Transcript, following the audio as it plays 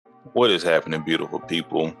What is happening, beautiful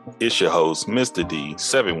people? It's your host, Mr.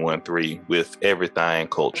 D713 with Everything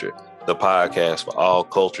Culture, the podcast for all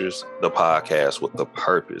cultures, the podcast with a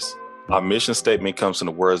purpose. Our mission statement comes from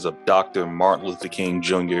the words of Dr. Martin Luther King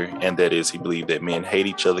Jr., and that is, he believed that men hate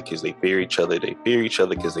each other because they fear each other. They fear each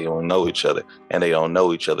other because they don't know each other, and they don't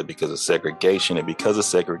know each other because of segregation. And because of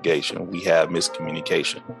segregation, we have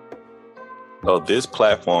miscommunication. So this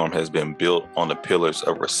platform has been built on the pillars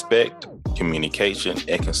of respect, communication,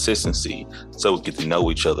 and consistency, so we get to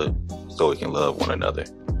know each other, so we can love one another.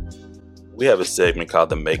 We have a segment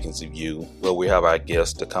called The Makings of You, where we have our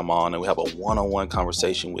guests to come on and we have a one-on-one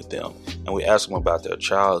conversation with them, and we ask them about their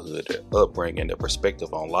childhood, their upbringing, their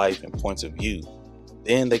perspective on life, and points of view.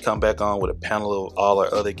 Then they come back on with a panel of all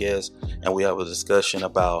our other guests, and we have a discussion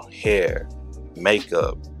about hair,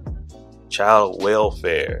 makeup, child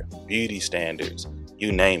welfare, beauty standards,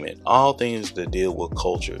 you name it. All things that deal with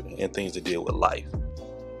culture and things that deal with life.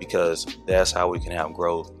 Because that's how we can have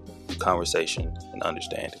growth, conversation, and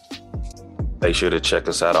understanding. Make sure to check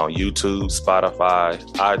us out on YouTube, Spotify,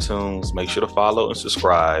 iTunes. Make sure to follow and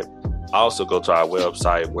subscribe. Also go to our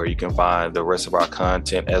website where you can find the rest of our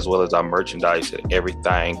content as well as our merchandise at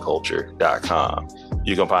everythingculture.com.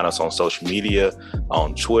 You can find us on social media,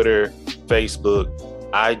 on Twitter, Facebook,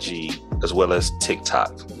 IG, as well as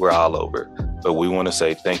TikTok. We're all over. But we want to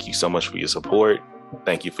say thank you so much for your support.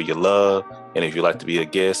 Thank you for your love. And if you'd like to be a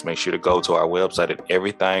guest, make sure to go to our website at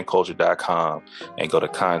everythingculture.com and go to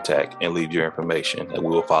contact and leave your information, and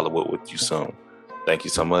we will follow up with you soon. Thank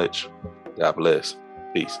you so much. God bless.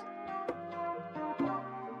 Peace.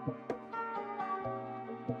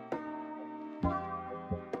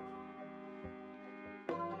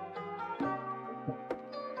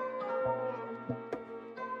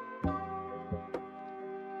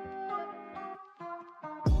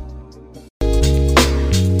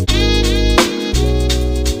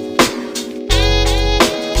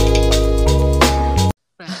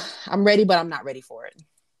 I'm ready, but I'm not ready for it.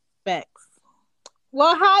 Facts.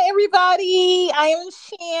 Well, hi everybody. I am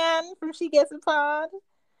Shan from She Gets It Pod.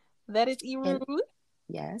 That is Eru.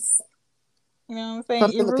 Yes. You know what I'm saying?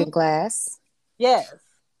 From the Looking Glass. Yes.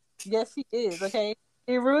 Yes, she is. Okay.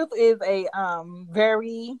 Eru is a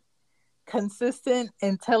very consistent,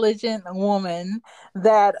 intelligent woman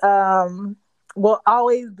that will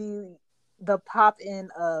always be the pop in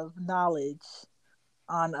of knowledge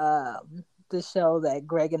on the show that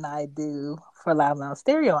Greg and I do for Loud Loud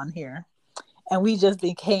Stereo on here. And we just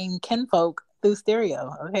became kinfolk through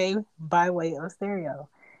stereo, okay? By way of stereo.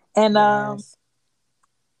 And Yes.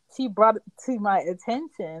 she brought it to my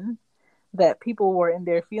attention that people were in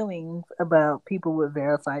their feelings about people with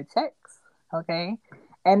verified checks, okay?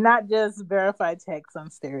 And not just verified checks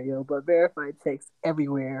on stereo, but verified checks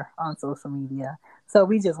everywhere on social media. So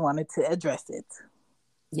we just wanted to address it.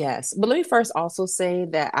 Yes. But let me first also say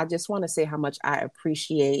that I just want to say how much I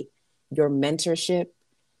appreciate your mentorship.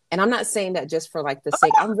 And I'm not saying that just for like the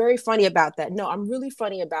sake, I'm very funny about that. No, I'm really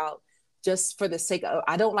funny about just for the sake of,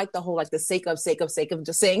 I don't like the whole, like the sake of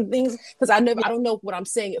just saying things. Because I don't know what I'm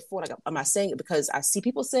saying it for. Like, am I saying it because I see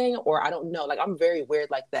people saying it, or I don't know. Like, I'm very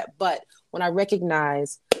weird like that. But when I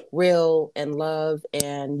recognize Real and Love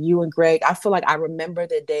and you and Greg, I feel like I remember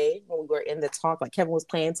the day when we were in the talk, like Kevin was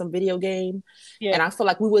playing some video game. Yeah. And I feel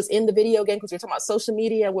like we was in the video game because we were talking about social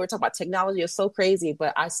media. We were talking about technology. It's so crazy.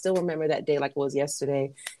 But I still remember that day like it was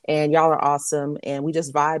yesterday. And y'all are awesome. And we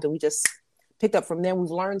just vibed and we just picked up from there.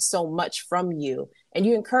 We've learned so much from you. And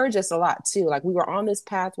you encourage us a lot too. Like we were on this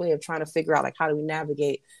pathway of trying to figure out like how do we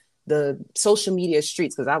navigate the social media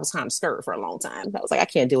streets, because I was kind of scared for a long time. I was like, I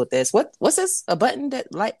can't deal with this. What's this? A button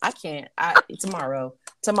that like I can't. Tomorrow.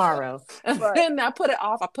 Right. And I put it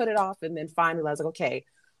off, and then finally I was like, okay,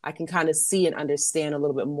 I can kind of see and understand a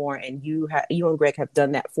little bit more. And you and Greg have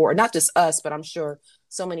done that for not just us, but I'm sure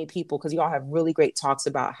so many people, because you all have really great talks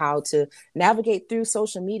about how to navigate through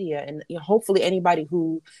social media. And hopefully anybody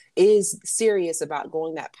who is serious about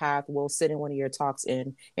going that path will sit in one of your talks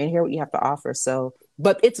and hear what you have to offer. So,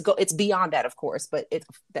 but it's beyond that, of course, but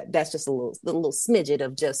that's just a little smidget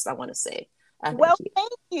of just, I want to say. Thank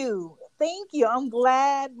you. I'm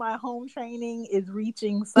glad my home training is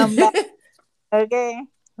reaching somebody. Okay.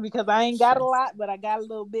 Because I ain't got a lot, but I got a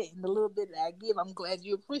little bit, and the little bit that I give, I'm glad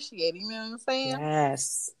you appreciate it. You know what I'm saying?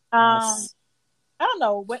 Yes. I don't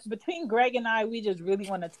know. Between Greg and I, we just really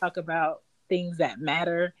want to talk about things that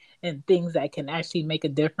matter and things that can actually make a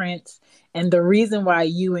difference. And the reason why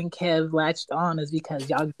you and Kev latched on is because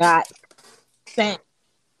y'all got sense.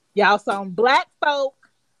 Y'all some black folk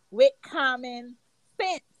with common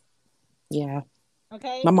sense. Yeah.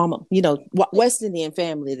 Okay. My mama, West Indian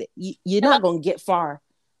family, that you're not going to get far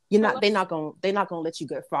they're not gonna let you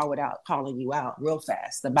get far without calling you out real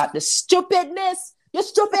fast about the stupidness. You're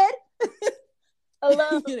stupid.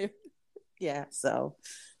 Hello. Yeah, so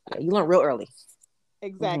you learn real early.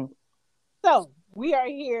 Exactly. Mm-hmm. So we are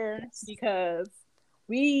here because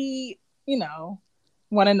we,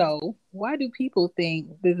 want to know, why do people think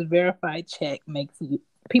this verified check makes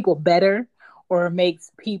people better, or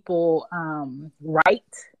makes people right,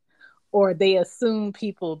 or they assume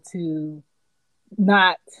people to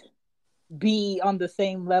not be on the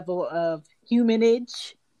same level of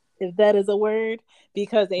humanage, if that is a word,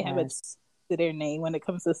 because they have a to their name when it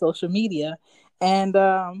comes to social media. And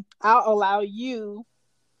I'll allow you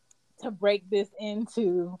to break this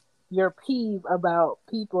into your peeve about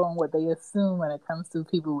people and what they assume when it comes to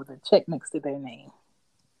people with a check next to their name.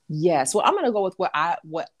 Yes. Well, I'm going to go with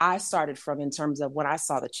what I started from in terms of when I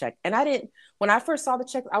saw the check. And when I first saw the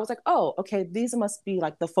check, I was like, oh, okay, these must be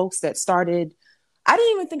like the folks that started. I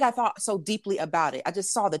didn't even think I thought so deeply about it. I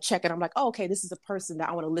just saw the check and I'm like, oh, okay, this is a person that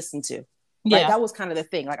I want to listen to. Yeah. Right? That was kind of the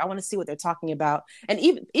thing. Like, I want to see what they're talking about. And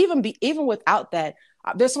even without that,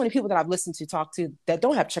 there's so many people that I've listened to talk to that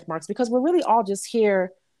don't have check marks, because we're really all just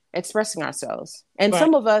here expressing ourselves. And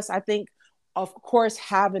some of us, I think, of course,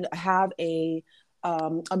 have a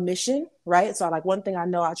mission, right? So like, one thing I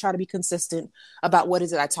know, I try to be consistent about what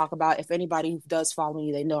is it I talk about. If anybody does follow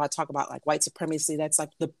me, they know I talk about like white supremacy. That's like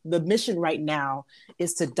the mission right now,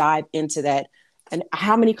 is to dive into that, and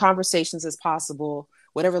how many conversations as possible,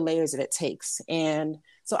 whatever layers that it takes. And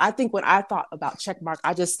so I think when I thought about checkmark,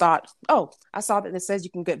 I just thought, oh, I saw that it says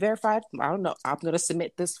you can get verified. I don't know. I'm going to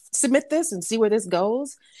submit this and see where this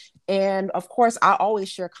goes. And of course, I always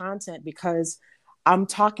share content because I'm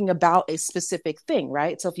talking about a specific thing,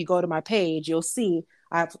 right? So if you go to my page, you'll see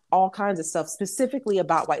I have all kinds of stuff specifically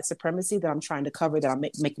about white supremacy that I'm trying to cover, that I'm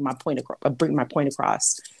making my point across, bring my point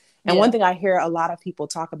across. And one thing I hear a lot of people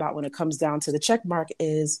talk about when it comes down to the check mark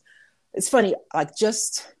is, it's funny, like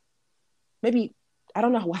just maybe, I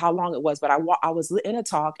don't know how long it was, but I was in a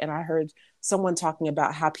talk and I heard someone talking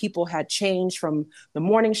about how people had changed from the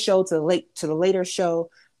morning show to the later show,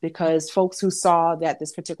 because folks who saw that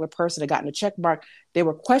this particular person had gotten a check mark, they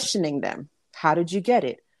were questioning them. How did you get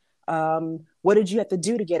it? What did you have to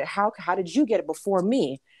do to get it? How did you get it before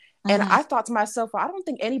me? And I thought to myself, well, I don't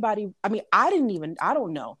think anybody, I mean, I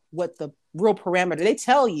don't know what the real parameter, they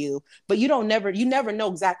tell you, but you never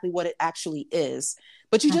know exactly what it actually is,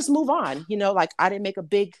 but you just move on. Like, I didn't make a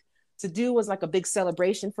big to do, was like a big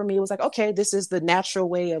celebration for me. It was like, okay, this is the natural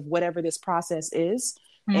way of whatever this process is.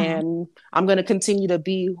 And I'm going to continue to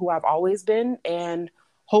be who I've always been. And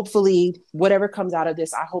hopefully whatever comes out of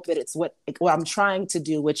this, I hope that it's what I'm trying to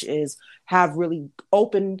do, which is have really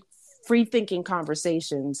open, free thinking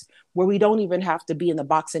conversations where we don't even have to be in the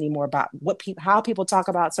box anymore about how people talk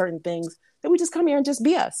about certain things, that we just come here and just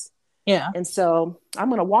be us. Yeah. And so I'm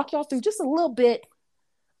going to walk y'all through just a little bit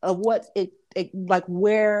of what it like,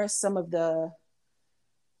 where some of the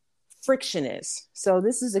friction is. So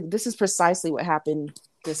this is precisely what happened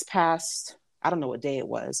this past, I don't know what day it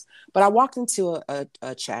was, but I walked into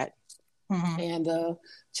a chat, and the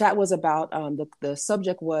chat was about, the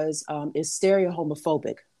subject was, is stereo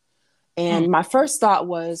homophobic? And my first thought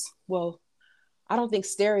was, well, I don't think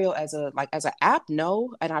stereo as an app,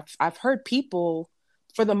 no. And I've heard people,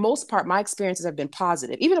 for the most part, my experiences have been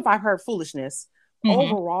positive. Even if I've heard foolishness,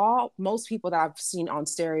 overall, most people that I've seen on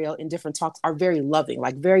stereo in different talks are very loving,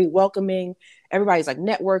 like very welcoming. Everybody's like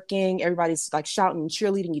networking. Everybody's like shouting and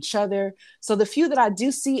cheerleading each other. So the few that I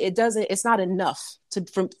do see, it's not enough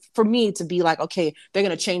for me to be like, okay, they're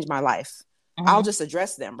going to change my life. I'll just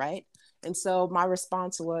address them. Right. And so my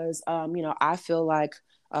response was, I feel like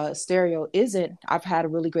stereo isn't, I've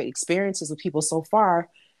had really great experiences with people so far.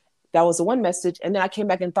 That was the one message. And then I came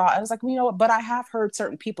back and thought, I was like, what? But I have heard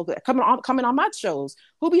certain people coming on my shows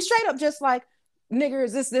who be straight up just like,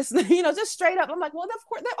 niggers, this, just straight up. I'm like, well,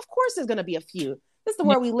 of course there's going to be a few. This is the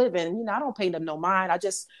world we live in. I don't pay them no mind. I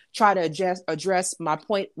just try to address my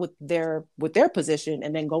point with their position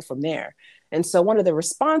and then go from there. And so one of the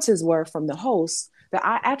responses were from the host that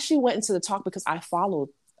I actually went into the talk because I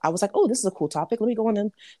was like, oh, this is a cool topic. Let me go in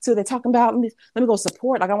and see what they're talking about. Let me go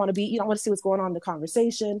support. Like, I want to be, I want to see what's going on in the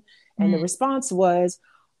conversation. And the response was,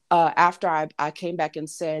 after I came back and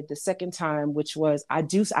said the second time, which was, I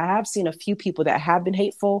have seen a few people that have been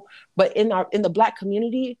hateful, but in the Black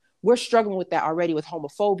community, we're struggling with that already, with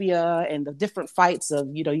homophobia and the different fights of,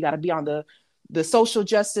 you got to be on the social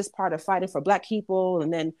justice part of fighting for Black people,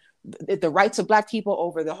 and then the rights of Black people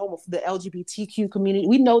over the LGBTQ community.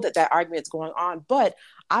 We know that argument's going on, but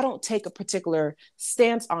I don't take a particular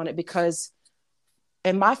stance on it because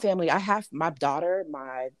in my family, I have my daughter,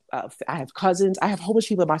 I have cousins, I have a whole bunch of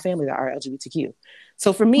people in my family that are LGBTQ.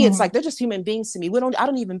 So for me, it's like they're just human beings to me. I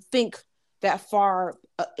don't even think that far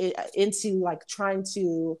into like trying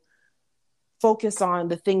to focus on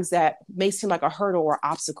the things that may seem like a hurdle or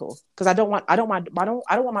obstacle, because I don't want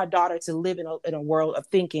my daughter to live in a world of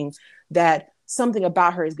thinking that something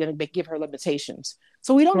about her is going to give her limitations.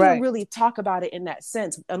 So we don't even really talk about it in that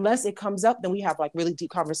sense. Unless it comes up, then we have like really deep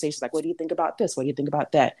conversations like, what do you think about this? What do you think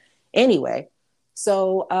about that? Anyway,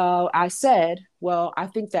 so I said, well, I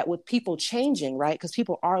think that with people changing, right, because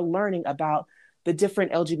people are learning about the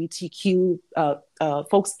different LGBTQ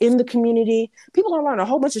folks in the community, people are learning a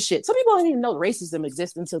whole bunch of shit. Some people don't even know racism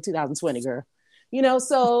exists until 2020, girl. You know,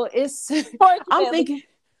 so it's, I'm thinking,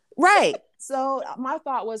 right. So my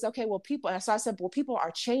thought was, okay, well, so I said, well, people are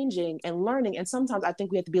changing and learning. And sometimes I think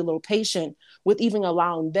we have to be a little patient with even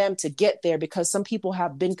allowing them to get there, because some people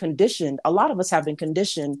have been conditioned. A lot of us have been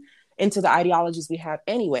conditioned into the ideologies we have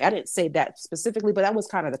anyway. I didn't say that specifically, but that was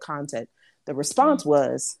kind of the content. The response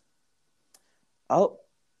was, oh,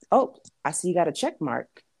 I see you got a check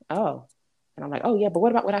mark. Oh, and I'm like, oh yeah, but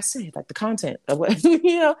what about what I said? Like the content of what, you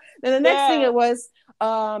know? Then the next thing it was,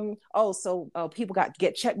 people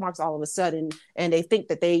get check marks all of a sudden, and they think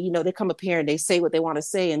that they come up here and they say what they want to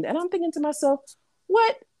say. And I'm thinking to myself,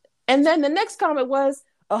 what? And then the next comment was,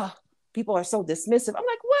 oh, people are so dismissive. I'm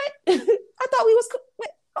like, what? I thought we was, wait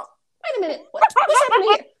a minute. What's happening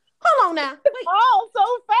here? Hold on now. Wait. Oh, so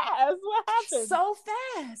fast. What happened? So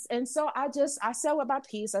fast. And so I said what my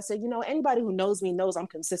piece. I said, anybody who knows me knows I'm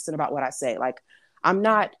consistent about what I say. Like,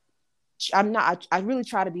 I really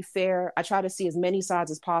try to be fair. I try to see as many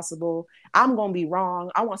sides as possible. I'm going to be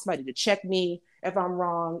wrong. I want somebody to check me if I'm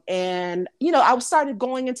wrong. And, I started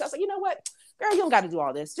going into, I was like, you know what, girl, you don't got to do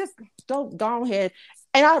all this. Just don't go ahead.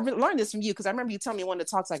 And I learned this from you, because I remember you telling me one of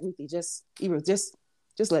the talks, like, Ruthie, just keep it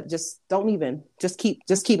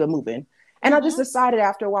moving. And I just decided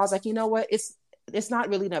after a while, I was like, you know what? It's not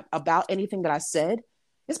really about anything that I said.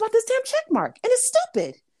 It's about this damn check mark. And it's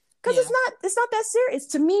stupid. Because it's not that serious.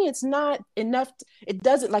 To me, it's not enough. It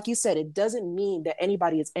doesn't, like you said, it doesn't mean that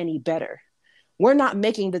anybody is any better. We're not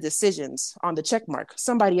making the decisions on the check mark.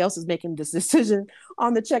 Somebody else is making this decision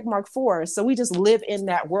on the check mark for us. So we just live in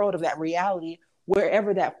that world of that reality,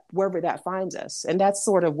 wherever that finds us. And that's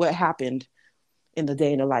sort of what happened in the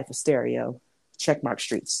day in the life of Stereo, Checkmark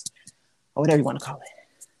Streets, or whatever you want to call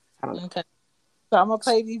it. I don't know. Okay. So I'm going to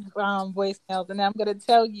play these voicemails, and then I'm going to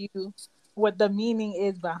tell you what the meaning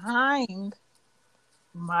is behind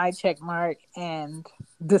my check mark and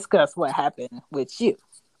discuss what happened with you.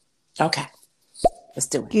 Okay. Let's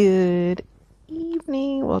do it. Good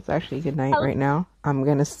evening. Well, it's actually good night right now. I'm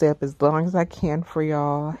going to stay up as long as I can for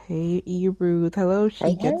y'all. Hey, E. Ruth. Hello,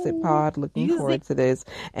 She Gets It Pod. Looking forward to this.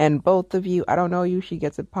 And both of you, I don't know you, She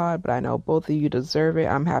Gets It Pod, but I know both of you deserve it.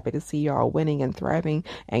 I'm happy to see y'all winning and thriving,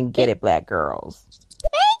 and get it, Black girls.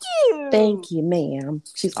 Thank you, ma'am.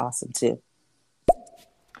 She's awesome too.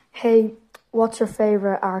 Hey, what's your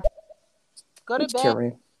favorite actor? Go to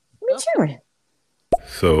bed. Me cheering.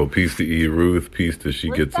 So, peace to E. Ruth, peace to She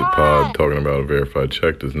Gets It Pod. Talking about a verified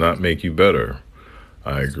check does not make you better.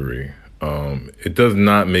 I agree. It does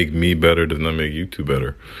not make me better, does not make you two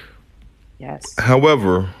better. Yes.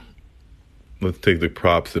 However, let's take the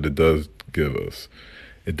props that it does give us.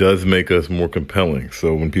 It does make us more compelling.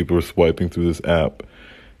 So when people are swiping through this app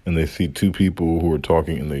and they see two people who are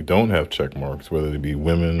talking and they don't have check marks, whether they be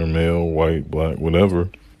women or male, white, black, whatever,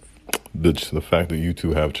 the fact that you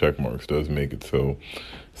two have check marks does make it so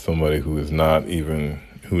somebody who doesn't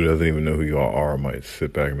even know who you all are might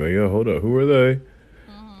sit back and be like, yo, hold up, who are they?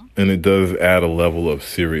 And it does add a level of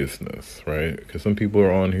seriousness, right? Because some people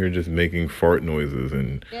are on here just making fart noises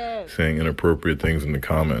and saying inappropriate things in the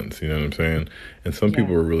comments, you know what I'm saying? And some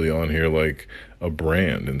people are really on here like a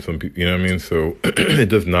brand, and some people, you know what I mean? So it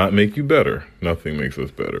does not make you better. Nothing makes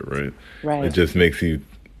us better, right? Right. It just makes you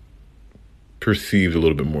perceived a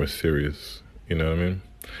little bit more serious, you know what I mean?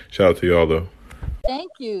 Shout out to y'all, though.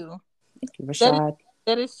 Thank you. Thank you, Rashad.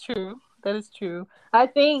 That is true. That is true. I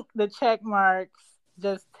think the check marks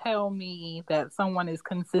just tell me that someone is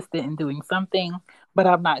consistent in doing something, but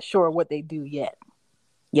I'm not sure what they do yet.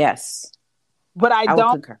 Yes. But I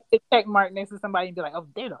don't put a check mark next to somebody and be like, oh,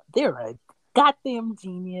 they're a goddamn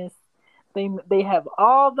genius. They have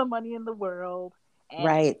all the money in the world. And,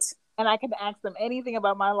 right. And I can ask them anything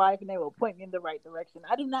about my life and they will point me in the right direction.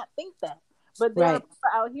 I do not think that. But there are people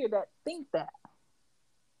out here that think that.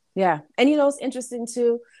 Yeah. And it's interesting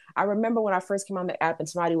too. I remember when I first came on the app and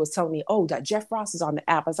somebody was telling me, oh, that Jeff Ross is on the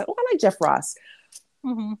app. I was like, oh, I like Jeff Ross.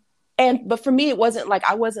 Mm-hmm. but for me, it wasn't like,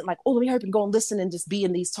 I wasn't like, oh, let me hurry up and go and listen and just be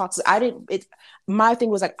in these talks. My thing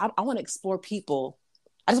was like, I want to explore people.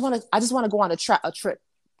 I just want to go on a trip.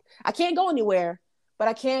 I can't go anywhere, but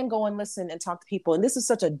I can go and listen and talk to people. And this is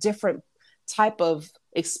such a different type of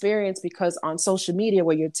experience, because on social media,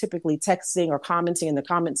 where you're typically texting or commenting in the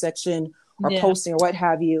comment section or posting or what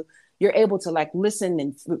have you, you're able to like listen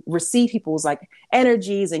and receive people's like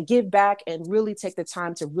energies and give back and really take the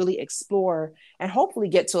time to really explore and hopefully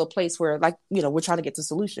get to a place where, like, you know, we're trying to get to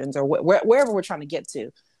solutions or wherever we're trying to get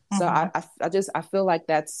to. So I feel like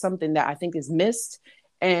that's something that I think is missed.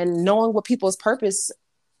 And knowing what people's purpose,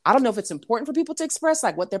 I don't know if it's important for people to express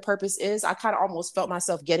like what their purpose is. I kind of almost felt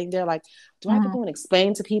myself getting there. Like, do I have to go and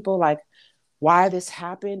explain to people like why this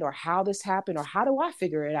happened or how this happened or how do I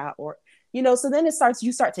figure it out? Or, you know, so then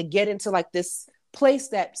you start to get into like this place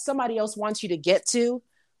that somebody else wants you to get to.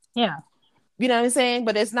 Yeah. You know what I'm saying?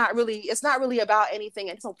 But it's not really about anything.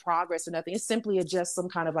 It's no progress or nothing. It's simply just some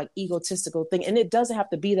kind of like egotistical thing. And it doesn't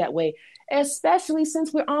have to be that way, especially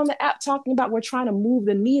since we're on the app talking about we're trying to move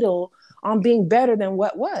the needle on being better than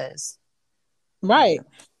what was. Right.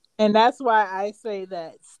 And that's why I say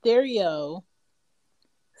that stereo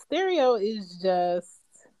is just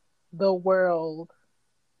the world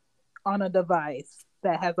on a device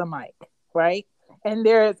that has a mic, right? And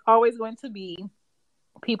there's always going to be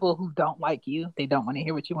people who don't like you. They don't want to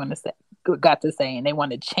hear what you got to say, and they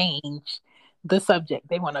want to change the subject.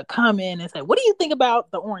 They want to come in and say, what do you think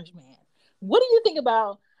about the Orange Man? What do you think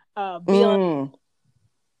about Bill?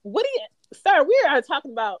 What do you, sir, we are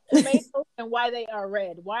talking about tomatoes and why they are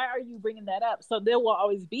red. Why are you bringing that up? So there will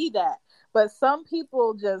always be that. But some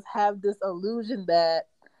people just have this illusion that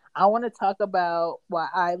I want to talk about why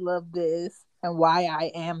I love this and why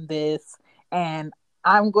I am this. And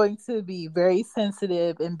I'm going to be very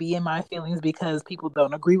sensitive and be in my feelings because people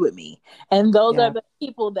don't agree with me. And those are the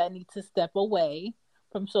people that need to step away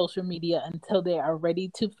from social media until they are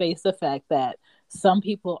ready to face the fact that some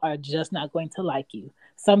people are just not going to like you.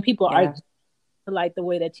 Some people are just to like the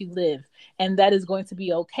way that you live. And that is going to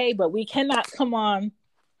be okay. But we cannot come on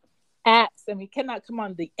apps and we cannot come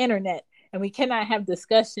on the internet and we cannot have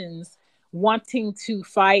discussions wanting to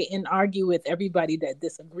fight and argue with everybody that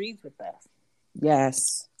disagrees with us.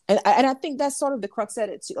 Yes. And I think that's sort of the crux at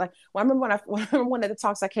it too. Like, I remember when one of the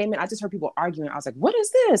talks I came in, I just heard people arguing. I was like, what is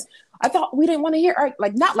this? I thought we didn't want to hear,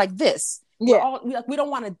 like, not like this. Yeah. We don't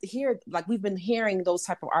want to hear, like, we've been hearing those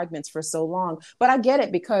type of arguments for so long. But I get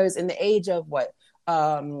it, because in the age of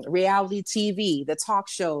reality TV, the talk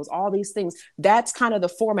shows, all these things, that's kind of the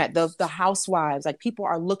format, the housewives, like, people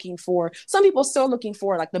are looking for, some people still looking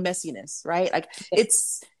for like the messiness, right? Like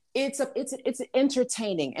it's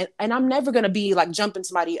entertaining, and I'm never going to be like jumping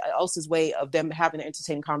somebody else's way of them having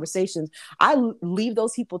entertaining conversations. I leave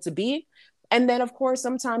those people to be. And then of course,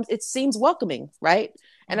 sometimes it seems welcoming, right?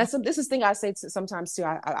 And this is the thing I say sometimes too.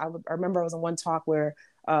 I remember I was in one talk where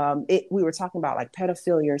we were talking about like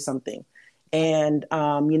pedophilia or something. And,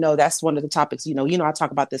 that's one of the topics, I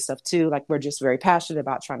talk about this stuff too. Like, we're just very passionate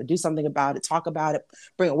about trying to do something about it, talk about it,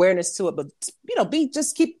 bring awareness to it, but,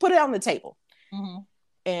 put it on the table. Mm-hmm.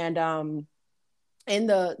 And in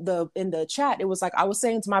the chat, it was like I was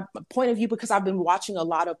saying to my point of view, because I've been watching a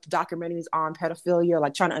lot of documentaries on pedophilia,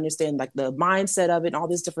 like trying to understand like the mindset of it and all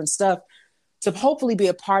this different stuff, to hopefully be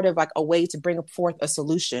a part of like a way to bring forth a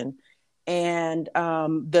solution. And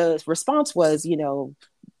the response was,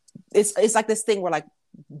 it's like this thing where like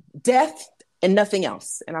death and nothing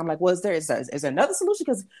else. And I'm like, well, is there another solution?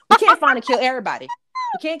 Because we can't find and kill everybody.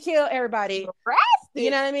 We can't kill everybody.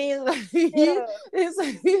 You know what I mean? Yeah.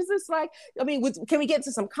 It's just like, I mean, can we get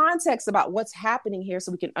into some context about what's happening here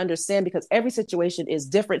so we can understand? Because every situation is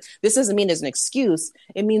different. This doesn't mean there's an excuse.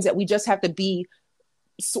 It means that we just have to be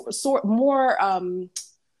more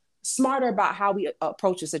smarter about how we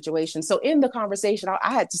approach a situation. So in the conversation,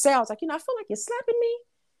 I had to say, I was like, I feel like you're slapping me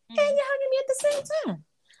and you're hugging me at the same time.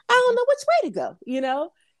 I don't know which way to go,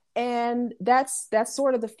 And that's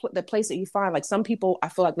sort of the place that you find, like, some people, I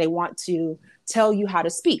feel like they want to tell you how to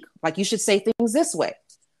speak. Like, you should say things this way.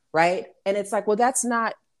 Right. And it's like, well, that's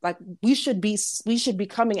not like, we should be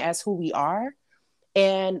coming as who we are.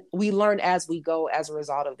 And we learn as we go as a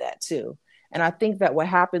result of that too. And I think that what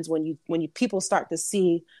happens when you people start to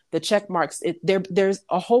see the check marks, there's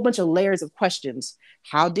a whole bunch of layers of questions.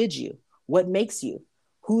 How did you? What makes you?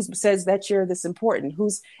 Who says that you're this important?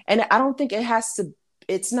 And I don't think it has to.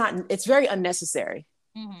 It's very unnecessary.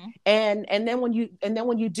 Mm-hmm. And then when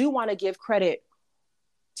you do want to give credit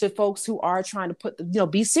to folks who are trying to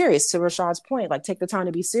be serious, to Rashad's point, like, take the time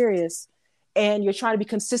to be serious. and you're trying to be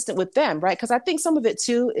consistent with them, right? Because I think some of it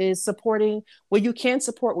too is supporting where you can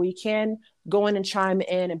support, where you can go in and chime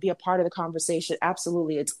in and be a part of the conversation.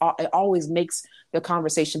 Absolutely. It always makes the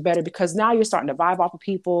conversation better, because now you're starting to vibe off of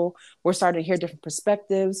people. We're starting to hear different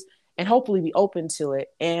perspectives and hopefully be open to it.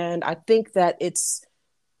 And I think that it's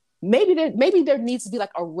maybe there needs to be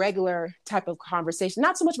like a regular type of conversation,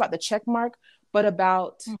 not so much about the check mark, but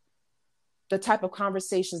about the type of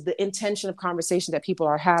conversations, the intention of conversation that people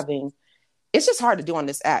are having. It's just hard to do on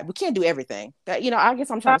this app. We can't do everything. That, I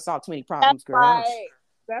guess I'm trying to solve too many problems, girl.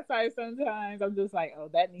 That's why sometimes I'm just like, oh,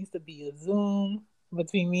 that needs to be a Zoom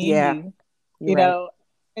between me and you, know,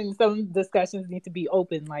 and some discussions need to be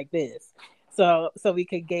open like this. So we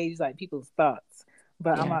could gauge like people's thoughts.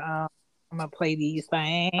 But I'm gonna play these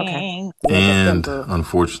things. Okay. And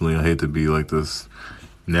unfortunately, I hate to be like this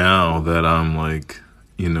now that I'm like,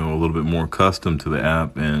 a little bit more accustomed to the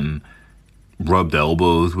app and rubbed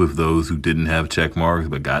elbows with those who didn't have check marks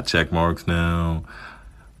but got check marks now.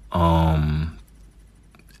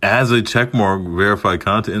 As a check mark verified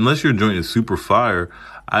content, unless your joint is super fire,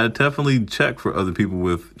 I definitely check for other people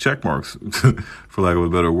with check marks, for lack of a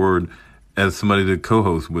better word, as somebody to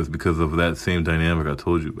co-host with, because of that same dynamic I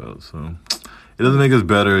told you about. So it doesn't make us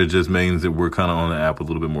better. It just means that we're kind of on the app with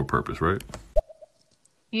a little bit more purpose, right?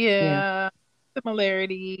 Yeah.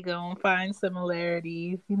 Similarity, go and find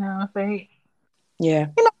similarities, say. Yeah.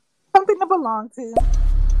 Something to belong to.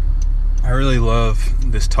 I really love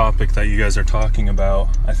this topic that you guys are talking about.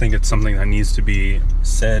 I think it's something that needs to be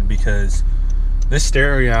said, because this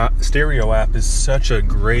stereo app is such a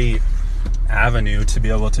great avenue to be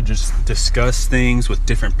able to just discuss things with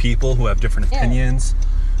different people who have different opinions.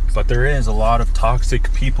 But there is a lot of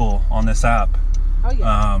toxic people on this app. Oh,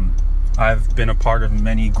 yeah. I've been a part of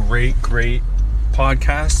many great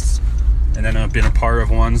podcasts, and then I've been a part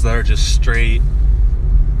of ones that are just straight,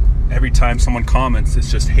 every time someone comments,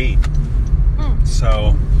 it's just hate.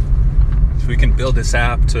 So if we can build this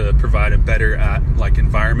app to provide a better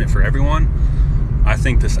environment for everyone, I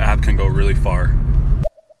think this app can go really far.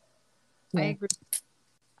 I agree.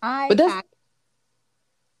 But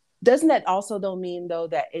doesn't that also though mean though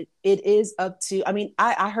that it is up to,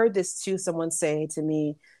 I heard this too, someone say to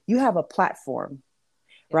me, you have a platform,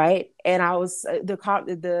 right? And I was,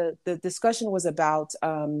 the discussion was about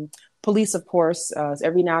police, of course,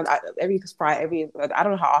 every Friday, I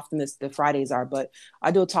don't know how often the Fridays are, but I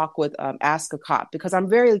do a talk with Ask a Cop, because I'm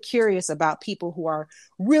very curious about people who are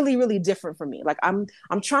really, really different from me. Like I'm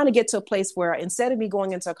trying to get to a place where instead of me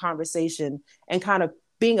going into a conversation and kind of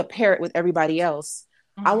being a parrot with everybody else,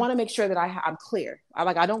 I want to make sure that I'm clear.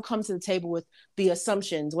 I don't come to the table with the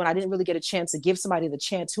assumptions when I didn't really get a chance to give somebody the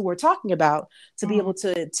chance who we're talking about to be able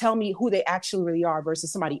to tell me who they actually really are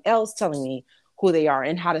versus somebody else telling me who they are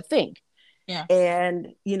and how to think. Yeah. And,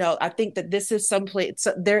 I think that this is someplace,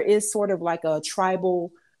 there is sort of like a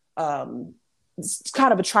tribal, kind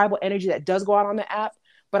of a tribal energy that does go out on the app.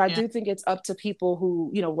 But I do think it's up to people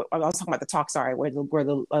who, I was talking about the talk, where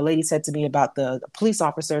the lady said to me about the police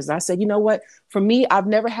officers. And I said, you know what, for me, I've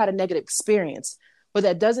never had a negative experience, but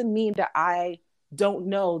that doesn't mean that I don't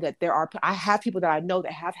know that I have people that I know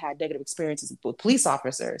that have had negative experiences with police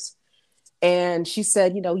officers. And she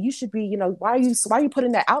said, you should be, why are you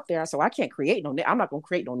putting that out there? I said, well, I can't create I'm not going to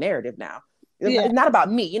create no narrative now. Yeah. It's not about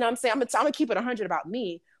me. You know what I'm saying? I'm going to keep it 100 about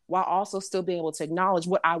me, while also still being able to acknowledge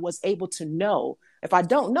what I was able to know. If I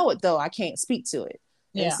don't know it though, I can't speak to it.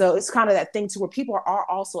 Yeah. And so it's kind of that thing to where people are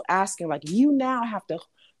also asking, like, you now have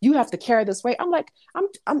to carry this weight. I'm like, I'm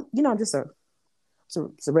just a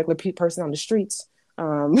regular person on the streets.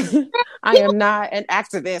 I am not an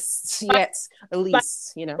activist yet, at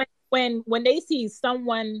least, When they see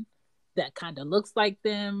someone that kind of looks like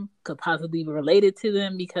them, could possibly be related to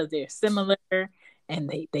them because they're similar and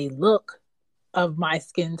they look of my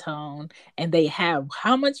skin tone, and they have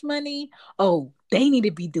how much money? Oh, they need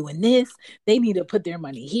to be doing this. They need to put their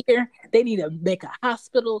money here. They need to make a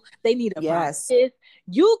hospital. They need to buy this.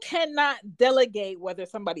 You cannot delegate whether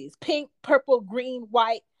somebody is pink, purple, green,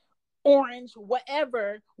 white, orange,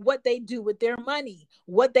 whatever, what they do with their money,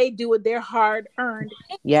 what they do with their hard-earned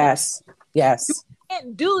income. Yes. You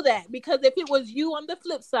can't do that, because if it was you on the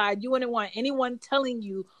flip side, you wouldn't want anyone telling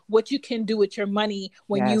you what you can do with your money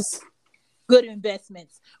when you good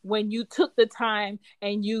investments, when you took the time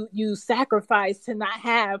and you sacrificed to not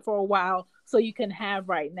have for a while so you can have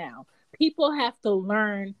right now. People have to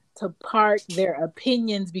learn to park their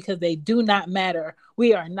opinions, because they do not matter.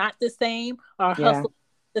 We are not the same. Our hustle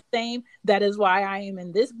is the same. That is why I am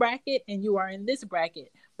in this bracket and you are in this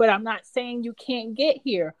bracket. But I'm not saying you can't get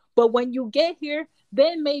here. But when you get here,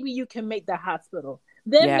 then maybe you can make the hospital.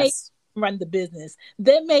 Then maybe run the business.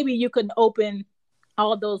 Then maybe you can open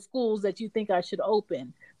all those schools that you think I should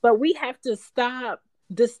open. But we have to stop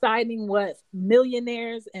deciding what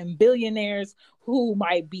millionaires and billionaires who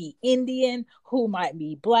might be Indian, who might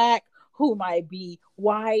be Black, who might be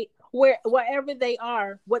white, wherever they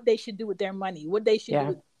are, what they should do with their money, what they should do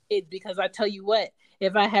with it. Because I tell you what,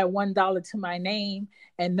 if I had $1 to my name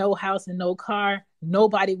and no house and no car,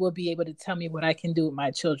 nobody will be able to tell me what I can do with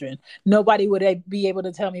my children. Nobody would be able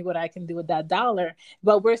to tell me what I can do with that dollar.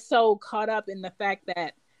 But we're so caught up in the fact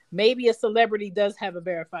that maybe a celebrity does have a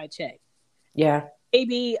verified check. Yeah.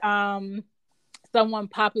 Maybe someone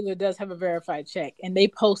popular does have a verified check and they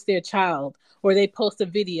post their child, or they post a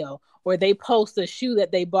video, or they post a shoe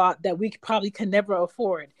that they bought that we probably could never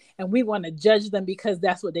afford. And we want to judge them because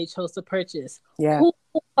that's what they chose to purchase. Yeah. Who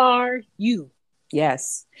are you?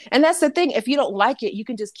 Yes. And that's the thing. If you don't like it, you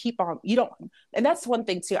can just keep on. You don't. And that's one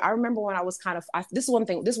thing too. I remember when I was this is one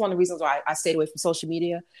thing. This is one of the reasons why I stayed away from social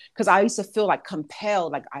media, because I used to feel like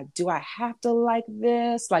compelled. Like, do I have to like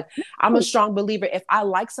this? Like, I'm a strong believer. If I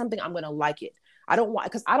like something, I'm going to like it. I don't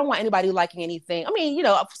want anybody liking anything. I mean,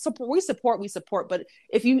 we support. But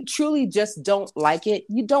if you truly just don't like it,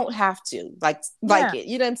 you don't have to like it.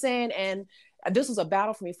 You know what I'm saying? And this was a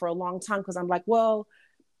battle for me for a long time, because I'm like, well,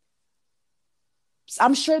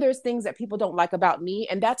 I'm sure there's things that people don't like about me,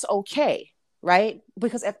 and that's okay, right?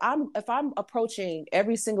 Because if I'm approaching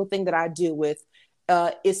every single thing that I do with,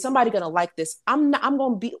 is somebody going to like this? I'm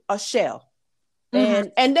going to be a shell,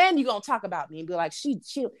 and then you're going to talk about me and be like,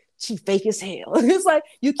 she fake as hell. It's like,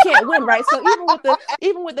 you can't win, right? So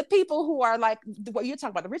even with the people who are like, what you're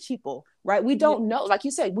talking about, the rich people, right? We don't know, like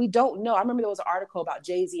you said, we don't know. I remember there was an article about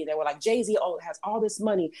Jay-Z, and they were like, Jay-Z has all this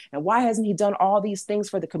money, and why hasn't he done all these things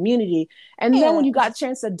for the community? And then when you got a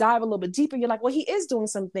chance to dive a little bit deeper, you're like, well, he is doing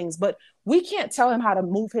some things, but we can't tell him how to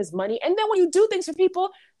move his money. And then when you do things for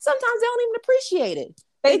people, sometimes they don't even appreciate it.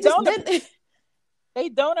 They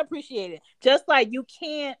don't appreciate it. Just like you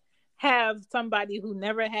can't have somebody who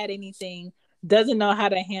never had anything, doesn't know how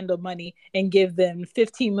to handle money, and give them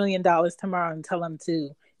 $15 million tomorrow and tell them to,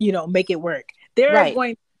 make it work. They're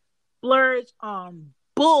going to splurge on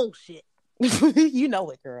bullshit. You know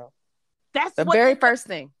it, girl. That's the very first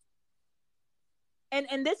thing.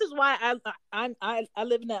 And this is why I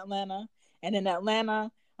live in Atlanta, and in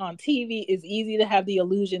Atlanta, on TV, it's easy to have the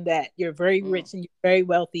illusion that you're very rich and you're very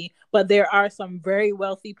wealthy, but there are some very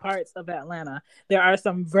wealthy parts of Atlanta. There are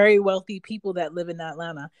some very wealthy people that live in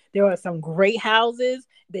Atlanta. There are some great houses.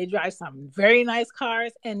 They drive some very nice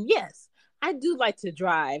cars. And yes, I do like to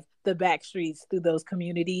drive the back streets through those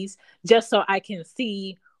communities just so I can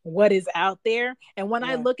see what is out there. And when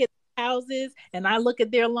I look at houses and I look at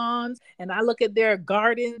their lawns and I look at their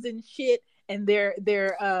gardens and shit, and their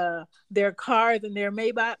cars and their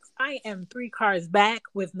Maybachs, I am 3 cars back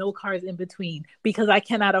with no cars in between, because I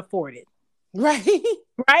cannot afford it. Right.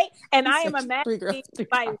 And I am imagining,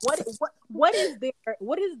 like, what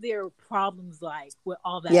is their problems like with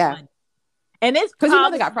all that money? And it's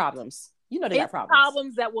because they got problems. They got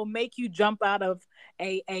problems that will make you jump out of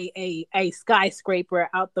a skyscraper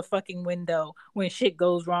out the fucking window when shit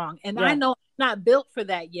goes wrong. And I know I'm not built for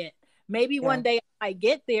that yet. Maybe one day I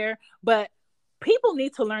get there, but people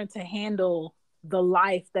need to learn to handle the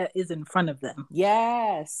life that is in front of them.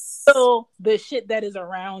 Yes. So the shit that is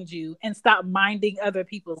around you, and stop minding other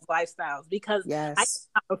people's lifestyles, because I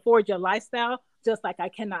cannot afford your lifestyle, just like I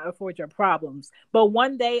cannot afford your problems. But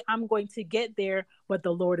one day I'm going to get there, but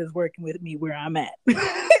the Lord is working with me where I'm at.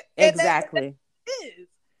 Exactly.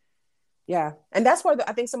 Yeah. And that's where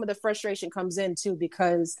I think some of the frustration comes in too,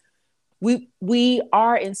 because we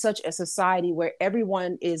are in such a society where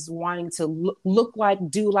everyone is wanting to look like,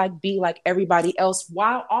 do like, be like everybody else,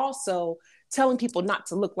 while also telling people not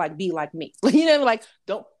to look like, be like me. Like,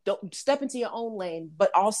 don't step into your own lane,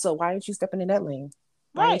 but also, why aren't you stepping in that lane?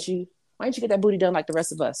 Why aren't you get that booty done like the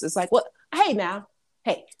rest of us? It's like, well, hey,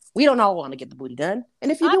 we don't all want to get the booty done.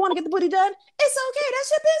 And if you do want to get the booty done, it's okay.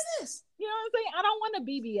 That's your business. You know what I'm saying? I don't want a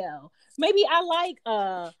BBL. Maybe I like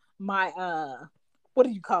my what do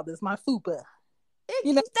you call this? My fupa.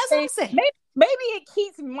 That's what I'm saying. Maybe it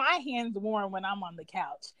keeps my hands warm when I'm on the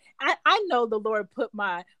couch. I know the Lord put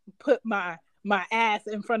my ass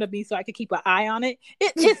in front of me so I could keep an eye on it.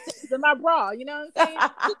 It's in my bra. You know what I'm saying?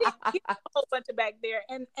 He did a whole bunch of back there,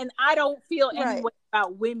 and I don't feel any way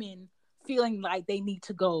about women feeling like they need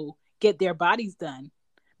to go get their bodies done,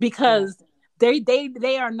 because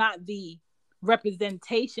they are not the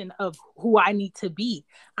representation of who I need to be.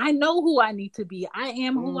 I know who I need to be. I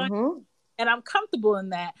am who I am, and I'm comfortable in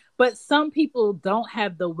that. But some people don't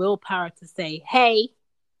have the willpower to say, hey,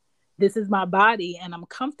 this is my body and I'm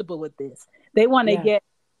comfortable with this. They want to get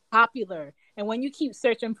popular. And when you keep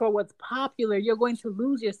searching for what's popular, you're going to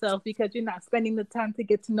lose yourself because you're not spending the time to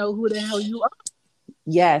get to know who the hell you are.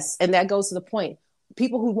 Yes, and that goes to the point.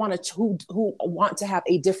 People who want to have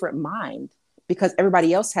a different mind because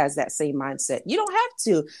everybody else has that same mindset. You don't have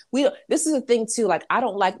to. This is a thing too. Like, I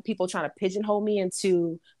don't like people trying to pigeonhole me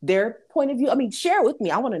into their point of view. I mean, share it with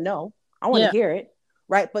me. I want to know. I want to hear it.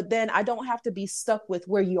 Right. But then I don't have to be stuck with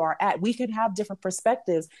where you are at. We can have different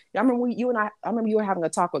perspectives. I remember you were having a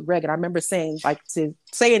talk with Greg, and I remember saying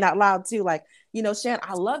out loud too, like, Shan,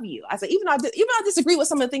 I love you. I said, even though I disagree with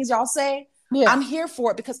some of the things y'all say, I'm here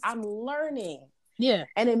for it because I'm learning. Yeah.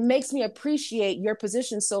 And it makes me appreciate your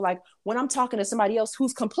position. So like when I'm talking to somebody else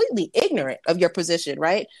who's completely ignorant of your position,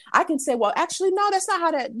 right? I can say, well, actually, no, that's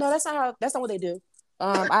not what they do.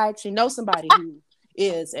 I actually know somebody who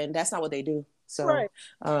is, and that's not what they do. So, right.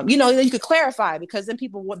 You could clarify, because then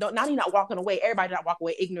people don't. Now you're not walking away. Everybody not walking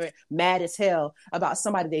away ignorant, mad as hell about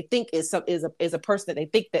somebody they think is a person that they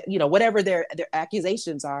think that, whatever their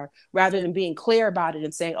accusations are, rather than being clear about it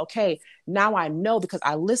and saying, okay, now I know because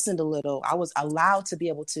I listened a little. I was allowed to be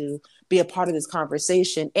able to be a part of this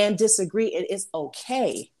conversation and disagree. And it's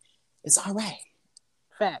okay. It's all right.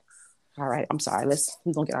 Facts. All right. I'm sorry.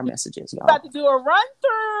 We're gonna get our messages, y'all. About to do a run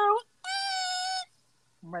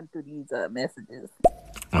through these messages.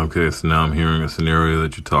 Okay, so now I'm hearing a scenario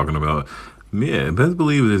that you're talking about. Yeah, best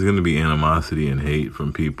believe there's going to be animosity and hate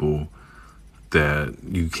from people that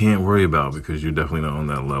you can't worry about because you're definitely not on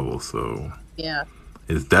that level. So yeah,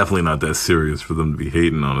 it's definitely not that serious for them to be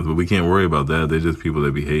hating on us, but we can't worry about that. They're just people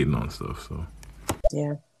that be hating on stuff. So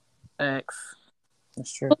yeah, thanks.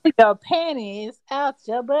 That's true. Put your panties out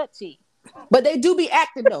your butt cheek. But they do be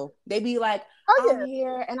acting though. They be like, I'm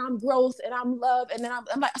here and I'm growth and I'm love. And then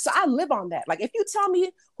I'm like, so I live on that. Like, if you tell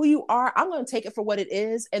me who you are, I'm going to take it for what it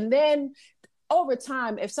is. And then over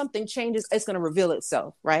time, if something changes, it's going to reveal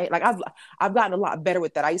itself, right? Like I've gotten a lot better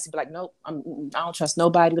with that. I used to be like, nope, I don't trust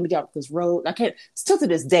nobody. Let me get off this road. I can't. Still to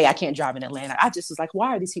this day, I can't drive in Atlanta. I just was like,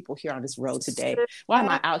 why are these people here on this road today? Why am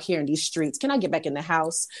I out here in these streets? Can I get back in the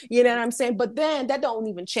house? You know what I'm saying? But then that don't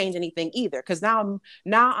even change anything either, because now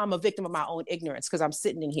I'm a victim of my own ignorance because I'm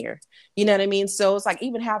sitting in here. You know what I mean? So it's like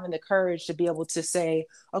even having the courage to be able to say,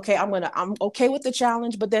 okay, I'm okay with the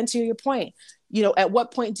challenge, but then to your point, at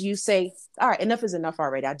what point do you say, all right, enough is enough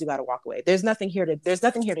already. I do got to walk away. There's nothing here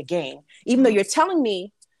to gain, even though you're telling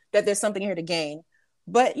me that there's something here to gain.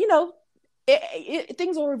 But,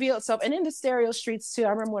 things will reveal itself. And in the stereo streets too,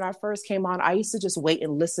 I remember when I first came on, I used to just wait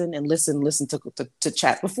and listen to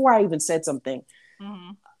chat before I even said something.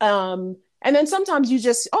 Mm-hmm. And then sometimes you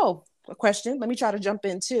just, a question, let me try to jump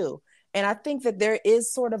in too. And I think that there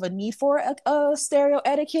is sort of a need for a stereo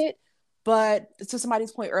etiquette. But to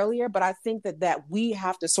somebody's point earlier, but I think that we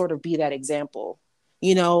have to sort of be that example.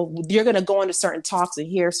 You're going to go into certain talks and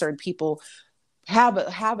hear certain people have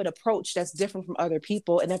an approach that's different from other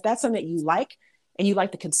people. And if that's something that you like, and you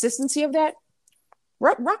like the consistency of that,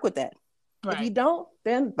 rock with that. Right. If you don't,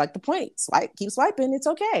 then like the point, keep swiping. It's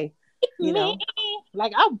okay.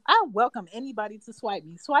 Like I welcome anybody to swipe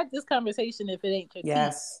me. Swipe this conversation if it ain't your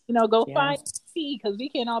thing. Go find tea, because we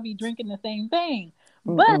can't all be drinking the same thing.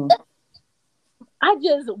 Mm-mm. But I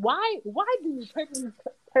just, why do you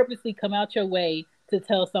purposely come out your way to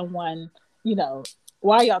tell someone, why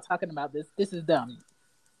are y'all talking about this? This is dumb.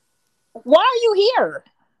 Why are you here?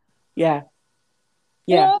 Yeah.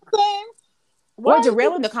 You know what I'm saying? Or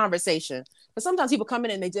derailing the conversation. But sometimes people come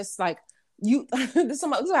in and they just like, this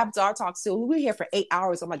happens to our talks too. We're here for 8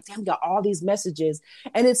 hours. I'm like, damn, we got all these messages.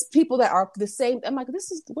 And it's people that are the same. I'm like,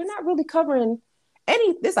 we're not really covering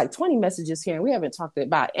there's like 20 messages here and we haven't talked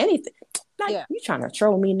about anything. Like, you trying to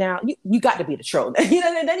troll me now? You got to be the troll. And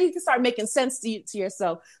then you can start making sense to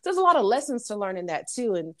yourself. So there's a lot of lessons to learn in that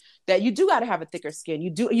too, and that you do got to have a thicker skin.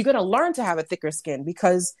 You're going to learn to have a thicker skin,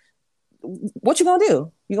 because what you gonna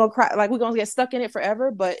do? You're gonna cry? Like, we're gonna get stuck in it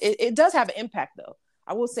forever? But it does have an impact, though.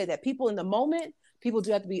 I will say that people in the moment, people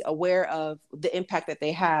do have to be aware of the impact that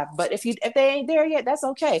they have. But if they ain't there yet, that's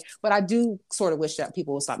okay. But I do sort of wish that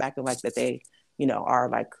people will stop acting like that they, are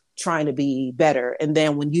like trying to be better. And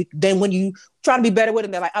then when you try to be better with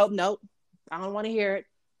them, they're like, oh, no, I don't want to hear it.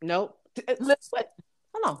 Nope. What?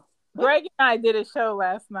 Hold on. Greg and I did a show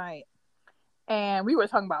last night, and we were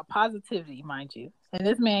talking about positivity, mind you. And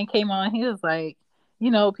this man came on. He was like,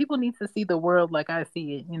 people need to see the world like I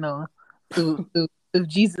see it, through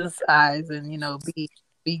Jesus' eyes, and,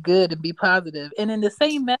 be good and be positive. And in the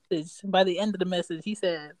same message, by the end of the message, he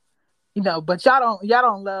said, but y'all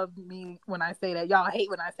don't love me when I say that. Y'all hate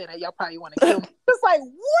when I say that. Y'all probably want to kill me. It's like,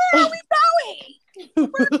 where are we going?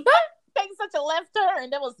 Taking such a left turn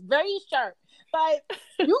that was very sharp. Like,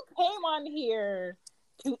 you came on here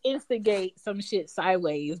to instigate some shit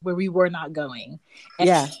sideways where we were not going. And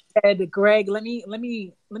Yeah. said, Greg, let me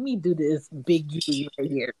do this big U right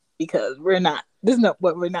here because this is not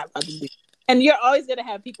what we're not about to do. And you're always gonna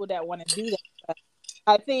have people that want to do that. But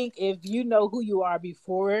I think if you know who you are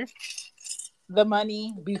before the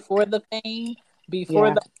money, before the fame,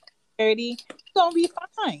 before the prosperity, you're gonna be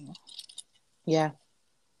fine. Yeah.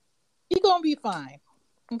 You're gonna be fine.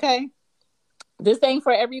 Okay. This ain't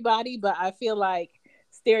for everybody, but I feel like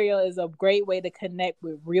stereo is a great way to connect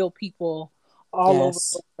with real people all over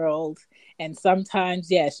the world. And sometimes,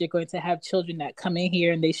 yes, you're going to have children that come in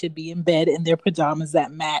here and they should be in bed in their pajamas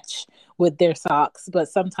that match with their socks, but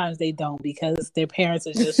sometimes they don't because their parents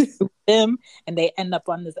are just with them and they end up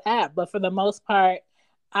on this app. But for the most part,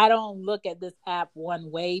 I don't look at this app one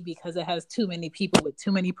way because it has too many people with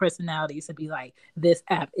too many personalities to be like, this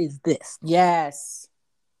app is this. Yes.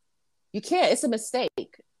 You can't. It's a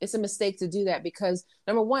mistake. It's a mistake to do that because,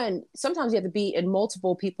 number one, sometimes you have to be in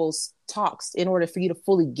multiple people's talks in order for you to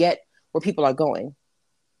fully get where people are going.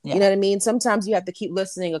 Yeah. You know what I mean? Sometimes you have to keep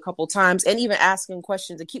listening a couple times and even asking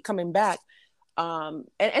questions and keep coming back. And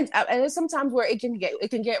there's sometimes where it can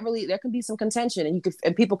get really, there can be some contention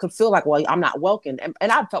and people could feel like, well, I'm not welcome. And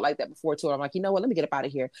I felt like that before too. I'm like, you know what, let me get up out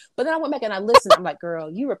of here. But then I went back and I listened. I'm like,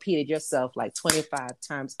 girl, you repeated yourself like 25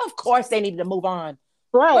 times. Of course they needed to move on.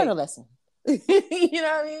 Right. Learn a lesson. You know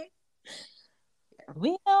what I mean?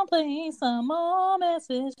 We gonna play some more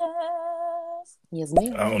messages. Yes,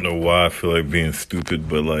 ma'am. I don't know why I feel like being stupid,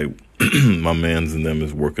 but like my mans and them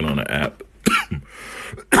is working on an app.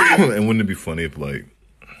 And wouldn't it be funny if like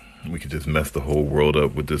we could just mess the whole world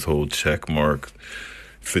up with this whole check mark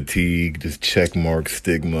fatigue, this check mark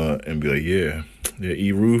stigma, and be like, yeah,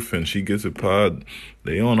 E-Roof and She Gets It Pod,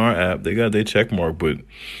 they on our app, they got their check mark, but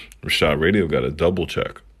Rashad Radio got a double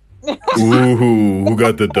check. Ooh, who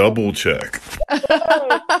got the double check?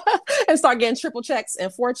 And start getting triple checks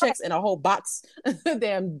and 4 checks and a whole box.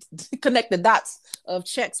 Damn, connect the dots of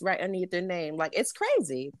checks right underneath their name. Like, it's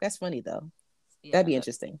crazy. That's funny though. Yeah, that'd be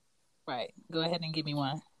interesting. Right. Go ahead and give me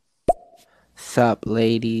one. Sup,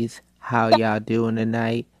 ladies? How y'all doing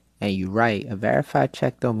tonight? And you're right, a verified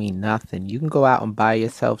check don't mean nothing. You can go out and buy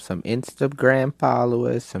yourself some Instagram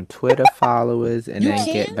followers, some Twitter followers, and then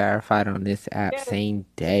get verified on this app same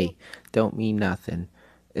day. Don't mean nothing.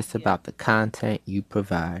 It's about the content you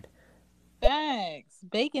provide. Thanks.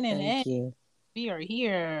 Bacon and eggs. We are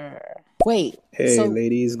here. Wait. Hey,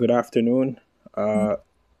 ladies. Good afternoon. I've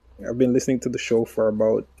been listening to the show for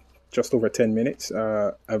about just over 10 minutes.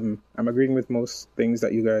 I'm agreeing with most things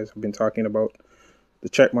that you guys have been talking about. The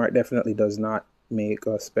check mark definitely does not make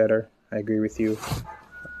us better. I agree with you.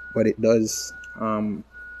 But it does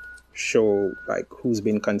show like who's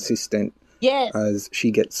been consistent. Yes. As She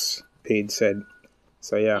Gets Paid said.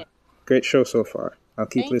 So yeah, great show so far. I'll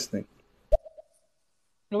keep listening.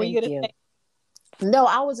 What were you gonna say? No,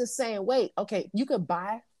 I was just saying, wait, okay, you could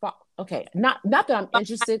buy not that I'm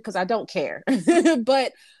interested because I don't care.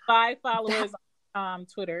 But buy followers on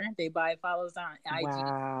Twitter, they buy followers on IG.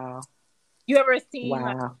 Wow. You ever seen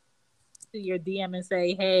like, to your DM and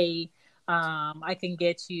say, hey, I can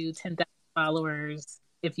get you 10,000 followers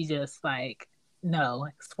if you just like, no,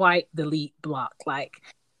 swipe, delete, block. Like,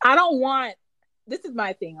 I don't want, this is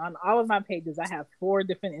my thing. On all of my pages, I have 4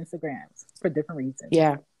 different Instagrams for different reasons.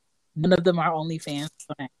 Yeah. None of them are OnlyFans.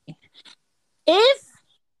 If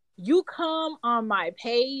you come on my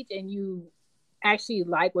page and you actually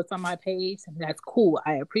like what's on my page, that's cool.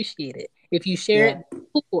 I appreciate it. If you share it,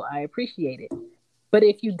 cool. I appreciate it. But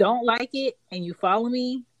if you don't like it and you follow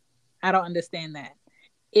me, I don't understand that.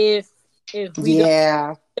 If we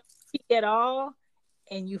don't speak at all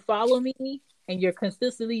and you follow me and you're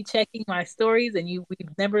consistently checking my stories and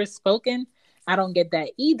we've never spoken, I don't get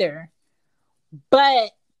that either.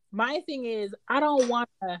 But my thing is, I don't want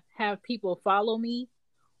to have people follow me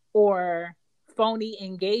or phony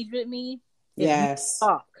engage with me. Yes.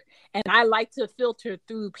 Talk. And I like to filter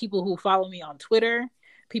through people who follow me on Twitter,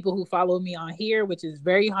 people who follow me on here, which is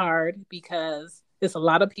very hard because there's a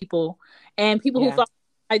lot of people, and people who follow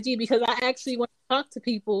me on IG because I actually want to talk to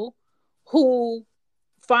people who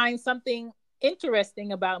find something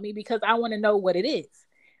interesting about me because I want to know what it is.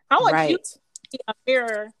 I want you to be a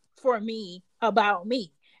mirror for me about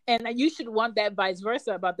me. And you should want that vice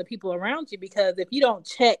versa about the people around you, because if you don't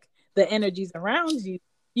check the energies around you,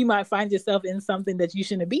 you might find yourself in something that you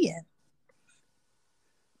shouldn't be in.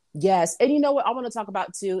 Yes. And you know what I want to talk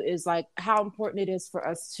about too is like how important it is for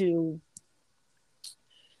us to,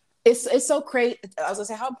 it's so crazy. I was gonna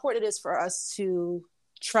say how important it is for us to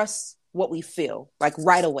trust what we feel like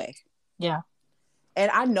right away. Yeah. And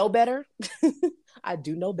I know better. I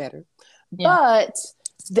do know better. Yeah. But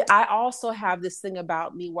I also have this thing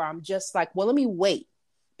about me where I'm just like, well, let me wait,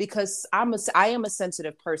 because I am a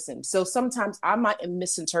sensitive person. So sometimes I might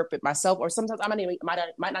misinterpret myself, or sometimes I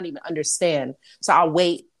might not even understand. So I'll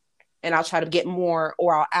wait and I'll try to get more,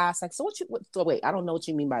 or I'll ask like, so wait, I don't know what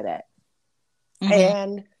you mean by that. Mm-hmm.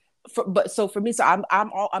 And for me, so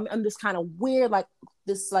I'm on this kind of weird, like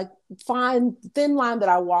this like thin line that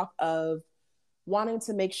I walk of wanting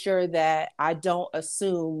to make sure that I don't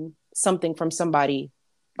assume something from somebody,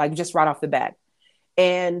 like just right off the bat.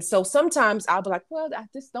 And so sometimes I'll be like, well, I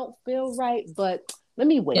just don't feel right, but let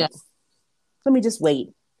me wait. Yeah. Let me just wait.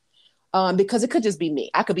 Because it could just be me.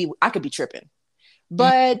 I could be tripping.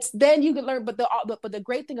 But then you can learn. But the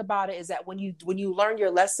great thing about it is that when you learn your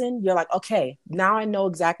lesson, you're like, okay, now I know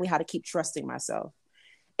exactly how to keep trusting myself.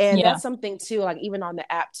 And that's something too, like even on the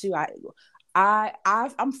app too,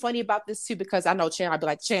 I'm funny about this too, because I know Chan, I'll be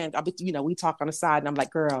like, Chan, we talk on the side and I'm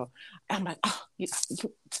like, girl, I'm like, oh, you're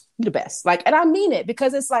the best. Like, and I mean it,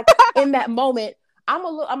 because it's like in that moment, I'm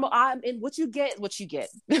in what you get.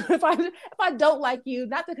 if I don't like you,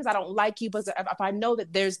 not because I don't like you, but if I know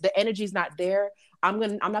that the energy's not there, I'm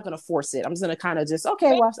not gonna force it. I'm just gonna kind of just,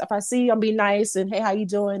 okay, well, if I see you, I'll be nice and hey, how you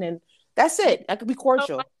doing? And that's it. I could be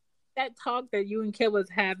cordial. That talk that you and Kid was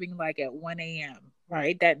having like at 1 a.m.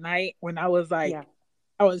 right that night, when I was like,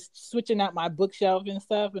 I was switching out my bookshelf and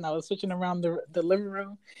stuff, and I was switching around the living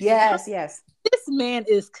room. Yes. This man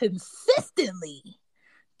is consistently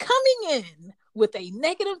coming in with a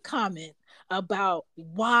negative comment about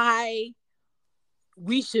why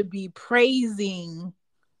we should be praising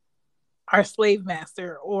our slave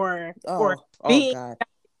master or being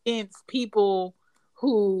against people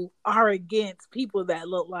who are against people that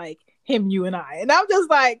look like him, you, and I. And I'm just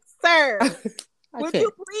like, sir, would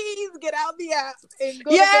you please get out the app and go?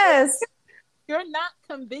 Yes. You're not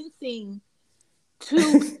convincing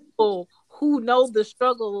two people who know the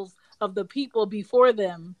struggles of the people before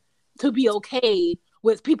them to be okay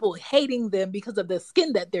with people hating them because of the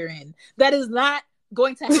skin that they're in. That is not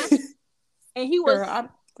going to happen. And he was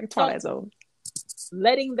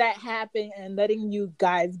letting that happen and letting you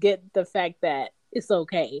guys get the fact that it's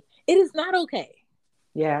okay. It is not okay.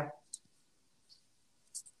 Yeah.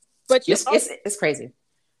 But it's crazy.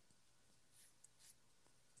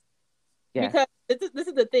 Yeah. Because this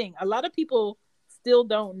is the thing. A lot of people still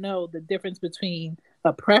don't know the difference between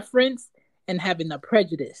a preference and having a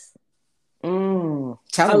prejudice. Tell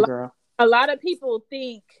me, girl. A lot of people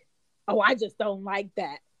think, oh, I just don't like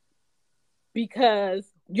that. Because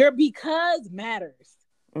your because matters.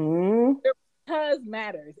 Your because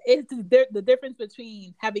matters. It's the difference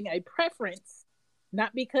between having a preference,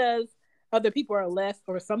 not because other people are less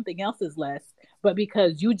or something else is less, but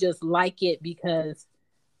because you just like it because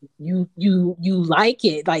you like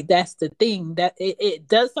it. Like, that's the thing, that it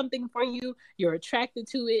does something for you. You're attracted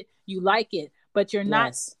to it. You like it, but you're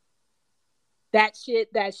not that shit,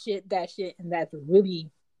 and that's really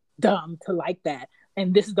dumb to like that.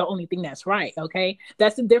 And this is the only thing that's right. Okay,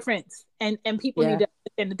 that's the difference, and people need to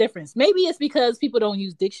understand the difference. Maybe it's because people don't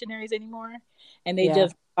use dictionaries anymore, and they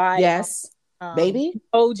just buy maybe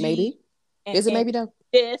OG. Maybe is it maybe though?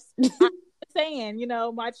 This I'm saying,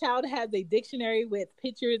 my child has a dictionary with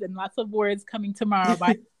pictures and lots of words coming tomorrow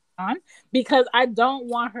because I don't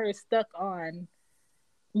want her stuck on,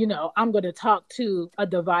 I'm going to talk to a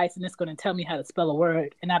device and it's going to tell me how to spell a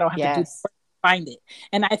word, and I don't have to do the work to find it.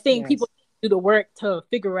 And I think people do the work to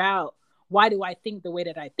figure out, why do I think the way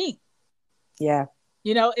that I think? Yeah.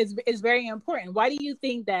 It's very important. Why do you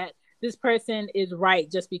think that this person is right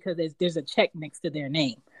just because there's a check next to their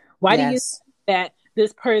name? Why do you think that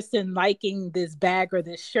this person liking this bag or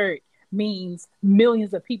this shirt means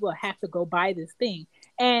millions of people have to go buy this thing?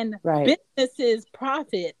 And businesses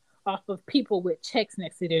profit off of people with checks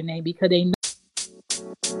next to their name because they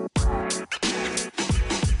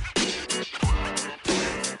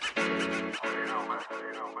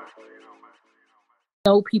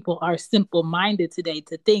know people are simple-minded today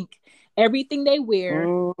to think everything they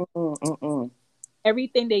wear,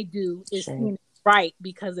 everything they do is right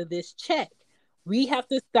because of this check. We have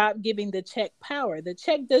to stop giving the check power. The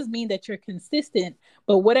check does mean that you're consistent,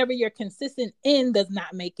 but whatever you're consistent in does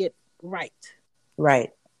not make it right. Right.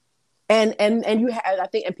 And you have, I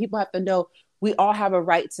think, and people have to know, we all have a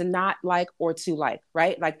right to not like or to like,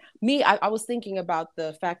 right? Like me, I was thinking about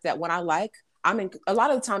the fact that when I like, a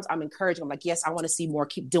lot of the times I'm encouraging. I'm like, yes, I want to see more.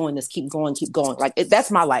 Keep doing this. Keep going. Like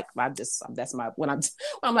that's my like. That's my when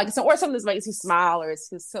I'm like, or something that makes you smile, or it's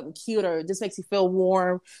just something cute, or it just makes you feel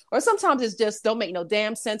warm, or sometimes it's just don't make no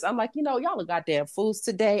damn sense. I'm like, y'all are goddamn fools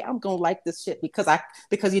today. I'm gonna like this shit because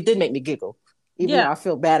you did make me giggle. even though I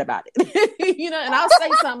feel bad about it. You know, and I'll say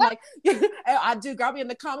something like, I do, girl, I'll be in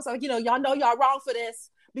the comments like, you know, y'all know y'all wrong for this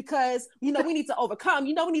because, you know, we need to overcome,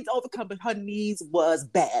 but her knees was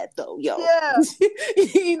bad though, yo. Yeah.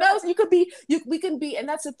 You know, so we can be, and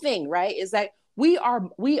that's the thing, right? Is that we are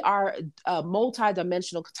a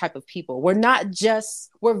multi-dimensional type of people.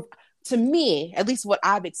 To me, at least what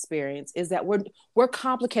I've experienced is that we're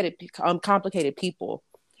complicated people.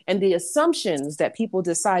 And the assumptions that people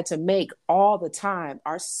decide to make all the time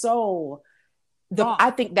are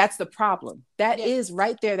I think that's the problem. That is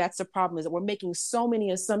right there. That's the problem, is that we're making so many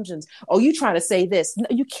assumptions. Oh, you trying to say this. No,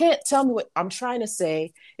 you can't tell me what I'm trying to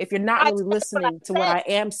say if you're not really listening to what I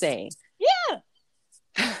am saying. Yeah.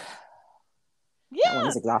 That one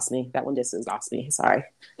just exhausts me. That one just exhausts me. Sorry.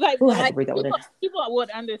 Like people would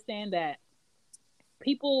understand that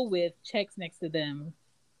people with checks next to them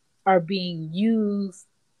are being used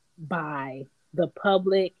by the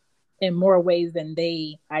public in more ways than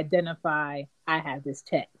they identify. I have this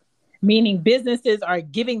check, meaning businesses are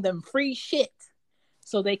giving them free shit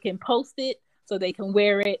so they can post it, so they can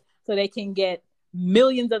wear it, so they can get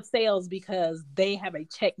millions of sales because they have a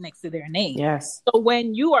check next to their name. Yes. So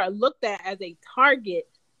when you are looked at as a target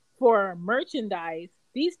for merchandise,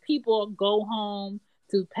 these people go home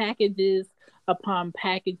to packages upon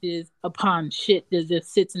shit that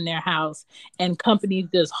just sits in their house, and companies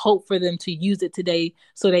just hope for them to use it today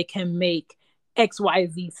so they can make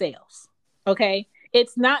XYZ sales. Okay?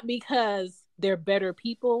 It's not because they're better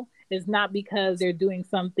people. It's not because they're doing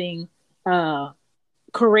something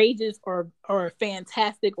courageous or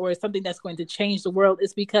fantastic or something that's going to change the world.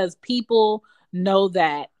 It's because people know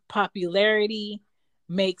that popularity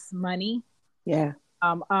makes money. Yeah.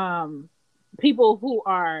 People who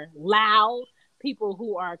are loud, people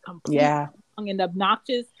who are completely wrong and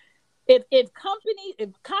obnoxious. If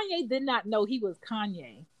Kanye did not know he was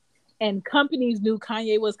Kanye, and companies knew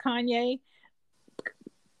Kanye was Kanye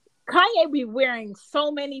be wearing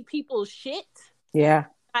so many people's shit. Yeah.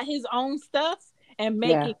 Not his own stuff, and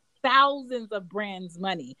making thousands of brands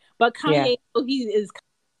money. But Kanye, he is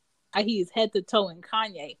head to toe in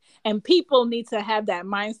Kanye. And people need to have that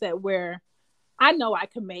mindset where I know I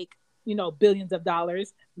can make, billions of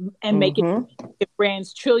dollars and make it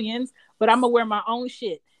brands trillions, but I'm gonna wear my own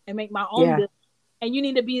shit and make my own business. And you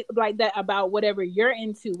need to be like that about whatever you're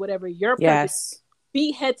into, whatever your purpose.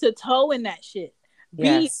 Be head to toe in that shit.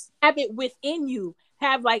 Have it within you.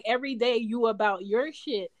 Have like every day you about your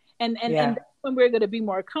shit. And when we're going to be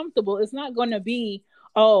more comfortable, it's not going to be,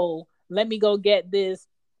 oh, let me go get this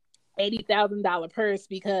 $80,000 purse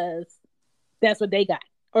because that's what they got.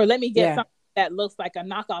 Or let me get something that looks like a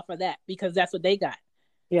knockoff of that because that's what they got.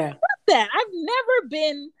 Yeah. Fuck that. I've never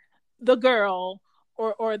been the girl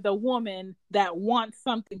or the woman that wants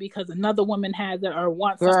something because another woman has it or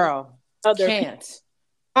wants something. Can't.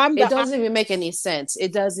 It doesn't even make any sense.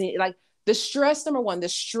 It doesn't, like, the stress, number one, the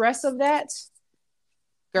stress of that,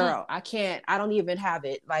 girl, I don't even have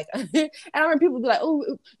it. Like, and I remember people be like,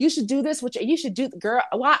 oh, you should do this, you should do, girl,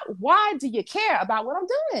 why do you care about what I'm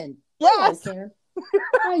doing? Yes.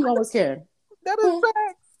 Why you always care? That is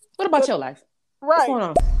fact. What about your life? Right. What's going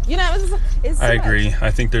on? It's I agree. I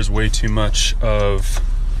think there's way too much of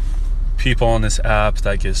people on this app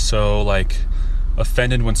that get so, like,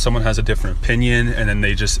 offended when someone has a different opinion, and then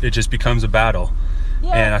it just becomes a battle.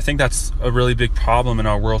 And I think that's a really big problem in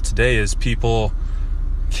our world today is people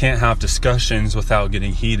can't have discussions without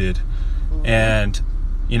getting heated. And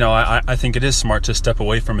I think it is smart to step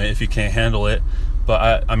away from it if you can't handle it,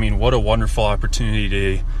 but I mean, what a wonderful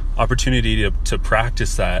opportunity to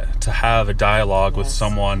practice that, to have a dialogue with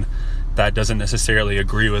someone that doesn't necessarily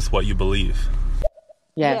agree with what you believe.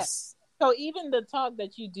 Yes. So even the talk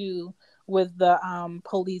that you do with the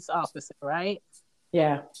police officer, right?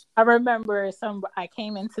 Yeah. I remember I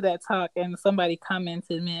came into that talk and somebody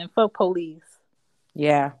commented, man, fuck police.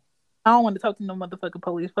 Yeah. I don't want to talk to no motherfucking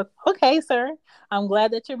police. But okay, sir. I'm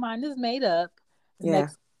glad that your mind is made up.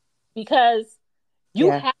 Because you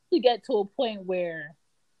have to get to a point where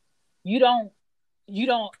you don't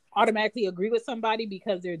automatically agree with somebody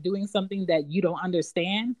because they're doing something that you don't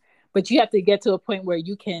understand. But you have to get to a point where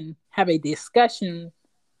you can have a discussion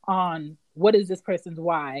on what is this person's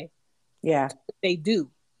why. Yeah. They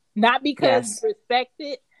do. Not because you respect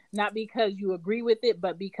it, not because you agree with it,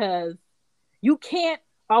 but because you can't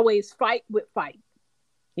always fight with fight.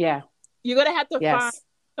 Yeah. You're going to have to find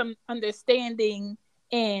some understanding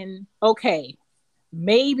in, okay,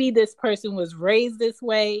 maybe this person was raised this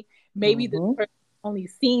way. Maybe this person only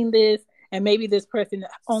seen this, and maybe this person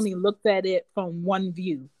only looked at it from one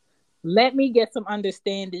view. Let me get some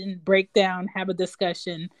understanding, break down, have a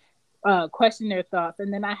discussion, question their thoughts,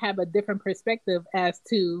 and then I have a different perspective as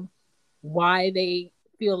to why they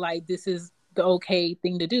feel like this is the okay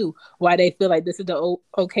thing to do, why they feel like this is the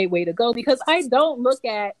okay way to go. Because I don't look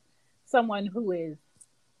at someone who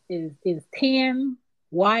is tan,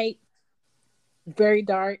 white, very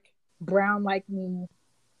dark, brown like me,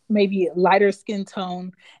 maybe lighter skin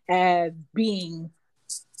tone, as being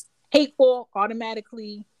hateful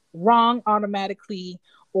automatically, wrong automatically,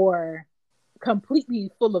 or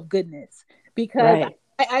completely full of goodness. Because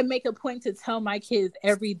I make a point to tell my kids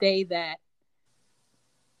every day that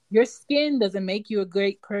your skin doesn't make you a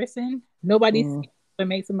great person. Nobody's skin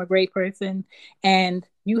makes them a great person. And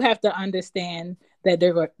you have to understand that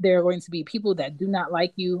there are going to be people that do not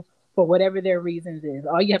like you for whatever their reasons is.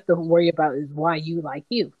 All you have to worry about is why you like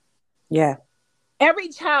you. Yeah. Every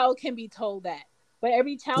child can be told that, but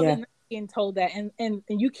every child is not being told that. And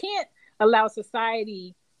you can't allow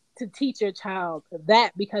society to teach your child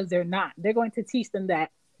that, because they're not. They're going to teach them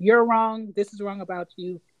that you're wrong. This is wrong about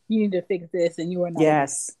you. You need to fix this, and you are not.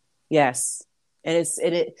 Yes. And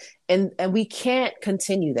we can't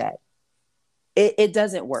continue that. It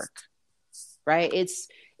doesn't work, right? It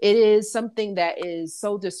is something that is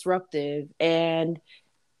so disruptive, and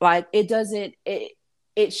like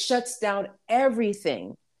it shuts down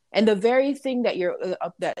everything. And the very thing that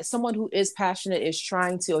that someone who is passionate is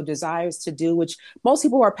trying to or desires to do, which most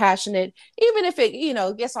people who are passionate, even if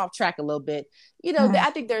it, gets off track a little bit,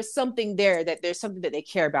 I think there's something there, that there's something that they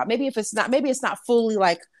care about. Maybe it's not fully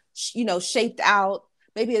like, shaped out.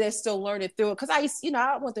 Maybe they're still learning through it. Cause I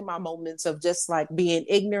went through my moments of just like being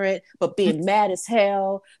ignorant, but being mad as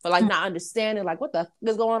hell, but like not understanding like what the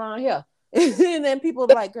is going on here. And then people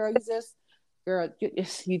are like, girl, you're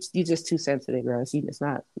just too sensitive, girl.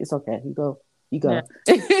 It's okay. You go. Yeah.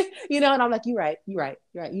 And I'm like, you're right.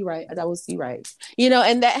 That was, you're right.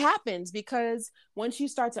 And that happens because once you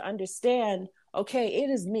start to understand, okay, it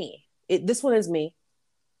is me. This one is me.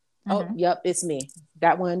 Oh, yep, it's me.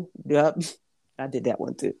 That one, yep. I did that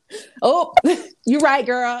one too. Oh, you're right,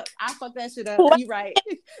 girl. I fucked that shit up. You're right.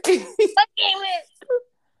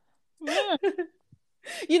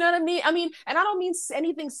 You know what I mean? And I don't mean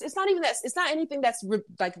anything. It's not even that. It's not anything that's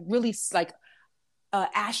really like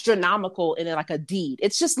astronomical in like a deed.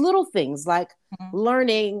 It's just little things like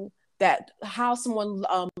learning that how someone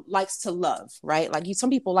likes to love, right? Like some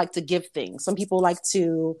people like to give things. Some people like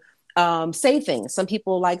to say things. Some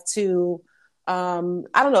people like to, I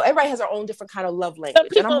don't know. Everybody has their own different kind of love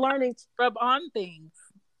language, and I'm learning to rub on things.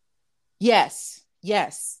 Yes.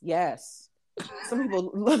 Some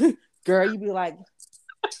people, girl, you be like,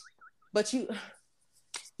 but you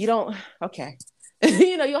don't. Okay,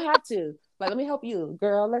 you'll have to. Like, let me help you,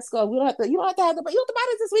 girl. Let's go. You don't have to you don't have to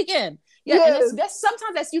buy this weekend. Yeah, yes. And that's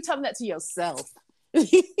sometimes that's you telling that to yourself.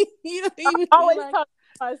 I always talk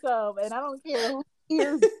to myself, and I don't care who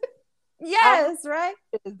hears. Yes, right.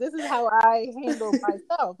 This is how I handle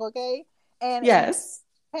myself. Okay, and yes,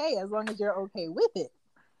 hey, as long as you're okay with it.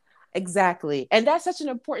 Exactly. And that's such an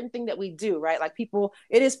important thing that we do, right? Like people,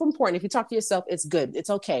 it is important. If you talk to yourself, it's good. It's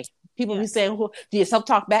okay. People be saying, well, do you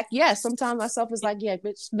self-talk back? Yes. Sometimes myself is like, yeah,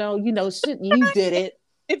 bitch, no, shit, you did it.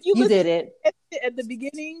 If you did it at the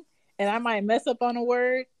beginning and I might mess up on a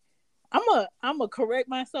word, I'm a correct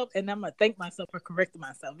myself, and I'm gonna thank myself for correcting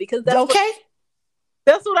myself, because that's okay.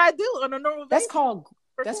 That's what I do on a normal basis.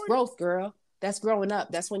 That's growth, girl. That's growing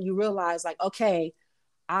up. That's when you realize like, okay,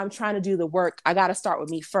 I'm trying to do the work. I got to start with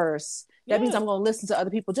me first. That means I'm going to listen to other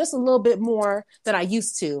people just a little bit more than I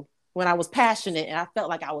used to when I was passionate and I felt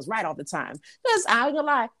like I was right all the time. Because I ain't gonna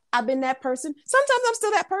lie, I've been that person. Sometimes I'm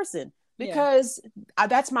still that person because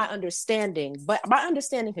that's my understanding. But my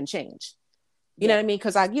understanding can change. You know what I mean?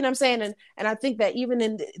 Because you know what I'm saying. And I think that even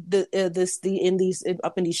in these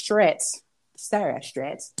strats,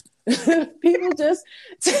 people just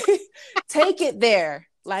take it there.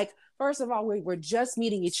 Like, first of all, we're just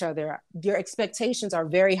meeting each other. Your expectations are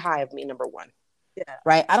very high of me, number one. Yeah.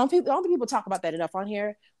 Right. I don't think people talk about that enough on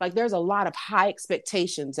here. Like, there's a lot of high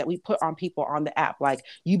expectations that we put on people on the app. Like,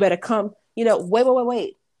 you better come,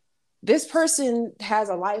 wait. This person has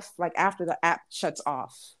a life like after the app shuts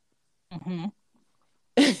off. Mm-hmm.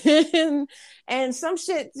 and some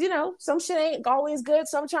shit, some shit ain't always good.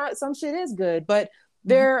 Some shit is good, but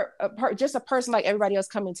they're just a person like everybody else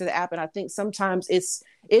coming to the app. And I think sometimes it's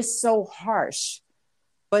so harsh,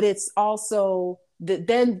 but it's also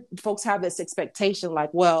then folks have this expectation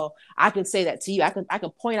like, well, I can say that to you. I can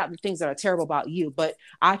point out the things that are terrible about you, but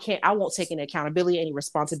I won't take any accountability, any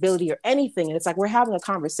responsibility or anything. And it's like, we're having a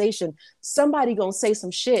conversation. Somebody gonna say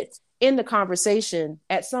some shit in the conversation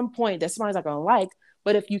at some point that somebody's not gonna like.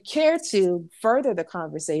 But if you care to further the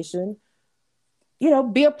conversation,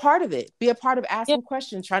 be a part of it. Be a part of asking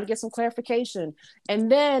questions, trying to get some clarification.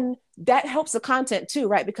 And then that helps the content too,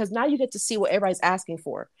 right? Because now you get to see what everybody's asking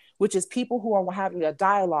for, which is people who are having a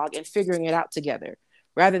dialogue and figuring it out together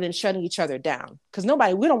rather than shutting each other down. Because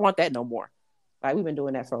we don't want that no more. Like, we've been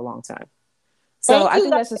doing that for a long time. So I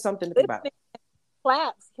think that's just something to think about.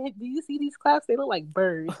 Claps. Do you see these claps? They look like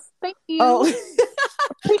birds. Thank you. Oh,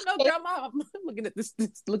 no, Grandma, I'm looking at this,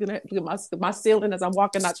 looking at my ceiling as I'm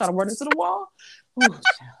walking out, trying to run into the wall. Ooh,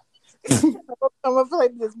 I'm gonna play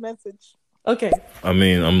this message. Okay. I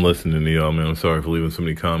mean, I'm listening to y'all, man. I'm sorry for leaving so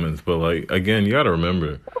many comments, but like, again, you got to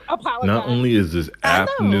remember, not only is this app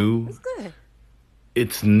new,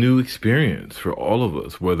 it's new experience for all of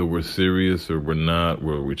us, whether we're serious or we're not,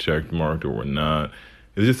 whether we're check marked or we're not.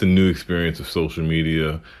 It's just a new experience of social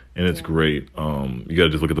media, and it's great. You got to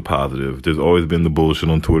just look at the positive. There's always been the bullshit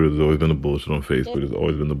on Twitter. There's always been the bullshit on Facebook. There's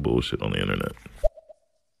always been the bullshit on the internet.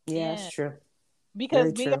 Yeah, it's true.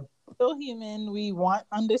 Because we are still human. We want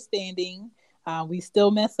understanding. We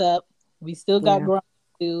still mess up. We still got growing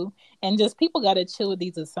to do. And just people got to chill with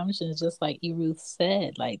these assumptions, just like Ruth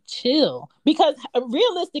said. Like, chill. Because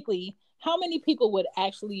realistically, how many people would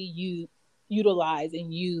actually utilize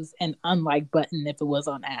and use an unlike button if it was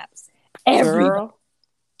on apps?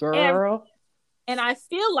 Girl. And I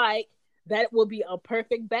feel like that will be a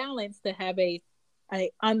perfect balance to have a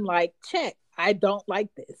unlike check. I don't like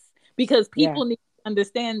this, because people need to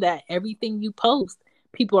understand that everything you post,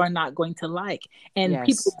 people are not going to like, and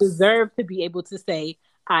people deserve to be able to say,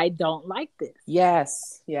 I don't like this.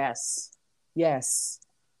 Yes.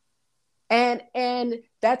 And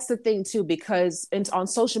that's the thing too, because on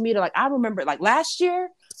social media, like I remember like last year,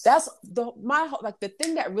 that's the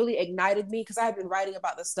thing that really ignited me, because I've been writing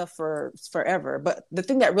about this stuff for forever. But the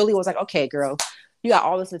thing that really was like, okay, girl, you got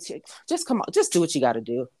all this material. Just come on, just do what you got to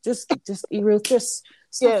do. Just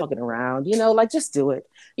stop fucking around, like just do it,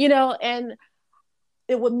 and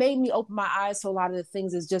what made me open my eyes to a lot of the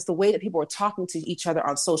things is just the way that people were talking to each other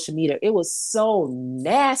on social media. It was so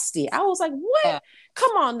nasty. I was like, what? Yeah.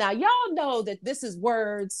 Come on now. Y'all know that this is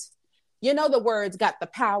words. The words got the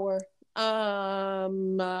power.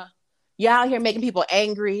 Y'all out here making people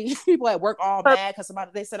angry. People at work all mad because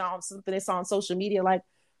they said on something they saw on social media. Like,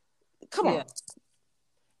 come on.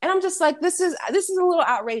 And I'm just like, this is a little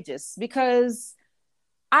outrageous, because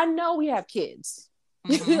I know we have kids.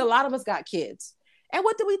 Mm-hmm. A lot of us got kids. And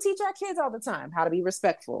what do we teach our kids all the time? How to be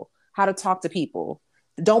respectful, how to talk to people.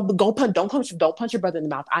 Don't punch your brother in the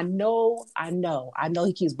mouth. I know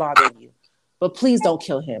he keeps bothering you, but please don't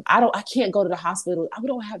kill him. I can't go to the hospital. We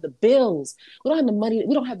don't have the bills. We don't have the money.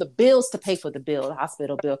 We don't have the bills to pay for the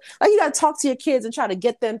hospital bill. Like, you got to talk to your kids and try to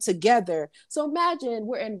get them together. So imagine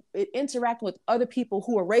we're interacting with other people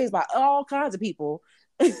who are raised by all kinds of people.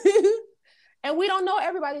 And we don't know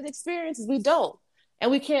everybody's experiences. We don't. And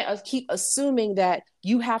we can't keep assuming that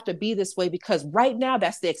you have to be this way, because right now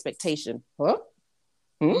that's the expectation. Huh?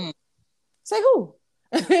 Say who?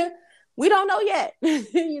 We don't know yet.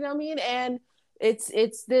 You know what I mean? And it's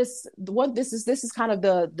this one. This is kind of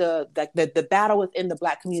the battle within the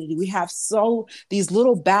Black community. We have these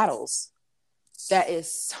little battles that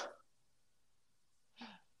is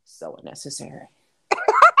so unnecessary.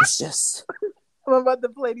 It's just. I'm about to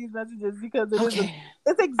play these messages because it's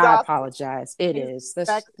exhausting. I apologize. It is.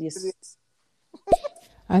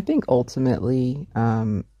 I think ultimately,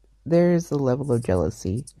 there's a level of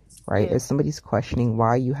jealousy, right? If somebody's questioning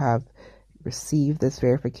why you have received this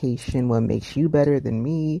verification, what makes you better than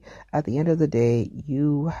me, at the end of the day,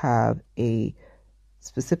 you have a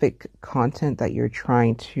specific content that you're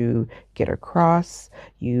trying to get across.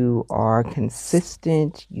 You are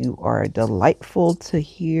consistent. You are delightful to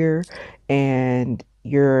hear, and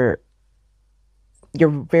you're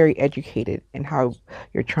very educated in how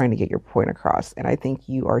you're trying to get your point across. And I think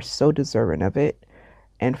you are so deserving of it.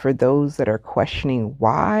 And for those that are questioning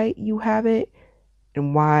why you have it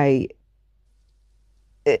and why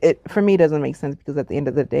it for me doesn't make sense, because at the end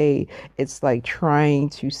of the day, it's like trying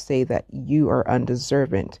to say that you are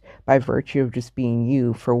undeserving by virtue of just being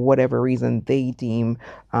you for whatever reason they deem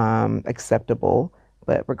acceptable.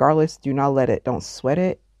 But regardless, don't sweat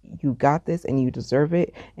it. You got this, and you deserve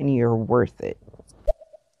it, and you're worth it.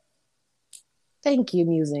 Thank you,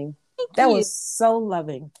 Musing. That was so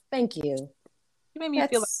loving. Thank you. You made me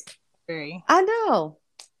feel like very. I know.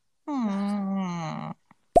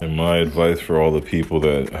 And my advice for all the people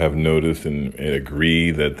that have noticed and agree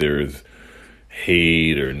that there's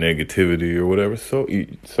hate or negativity or whatever, so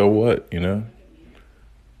what,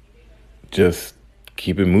 Just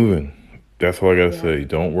keep it moving. That's all I gotta say.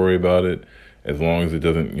 Don't worry about it. As long as it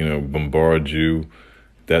doesn't, bombard you,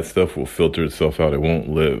 that stuff will filter itself out. It won't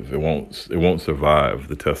live. It won't survive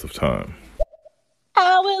the test of time.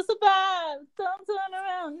 I will survive. Don't turn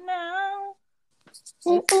around now.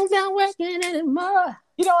 It's not working anymore.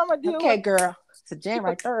 You know what I'm gonna do? Okay, girl. It's a jam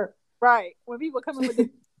right there. Right. When people come in with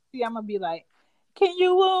the I'm gonna be like, can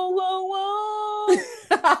you woo woo woo?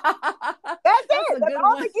 That's it. That's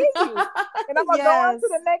all I give you. And I'm gonna go on to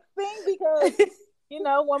the next thing because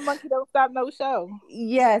one monkey don't stop no show.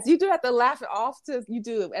 Yes, you do have to laugh it off to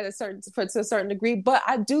a certain degree, but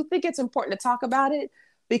I do think it's important to talk about it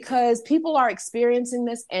because people are experiencing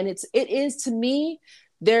this, and it is to me.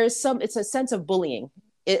 It's a sense of bullying.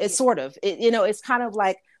 It's sort of it's kind of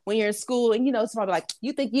like when you're in school and somebody like,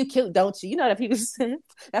 you think you cute, don't you? You know that people say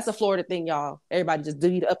that's a Florida thing, y'all. Everybody just do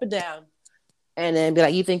you up and down, and then be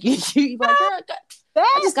like, you think you cute? You be like, girl,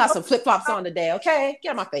 I just got some flip flops on today. Okay,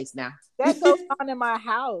 get on my face now. That goes on in my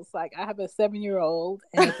house. Like I have a 7-year-old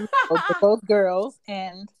and a 3-year-old, they're both girls,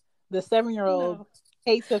 and the 7-year-old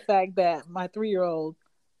hates the fact that my 3-year-old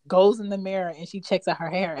goes in the mirror and she checks out her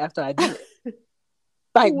hair after I do it.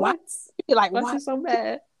 Like what? Like why? So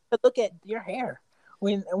mad to look at your hair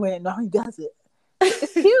when he does it.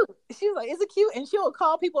 It's cute. She's like, is it cute? And she'll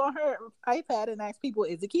call people on her iPad and ask people,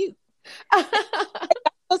 is it cute? That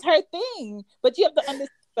was her thing. But you have to understand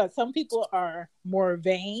that some people are more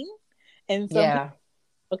vain, and some people,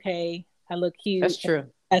 okay, I look cute. That's true.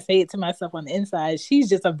 I say it to myself on the inside. She's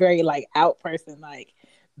just a very like out person. Like,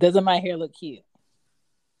 doesn't my hair look cute?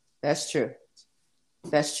 That's true.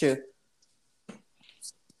 That's true.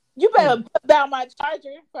 You better put down my charger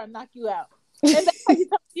before I knock you out. And that's how you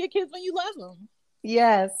talk to your kids when you love them.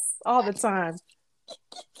 Yes, all the time.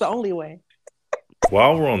 It's the only way.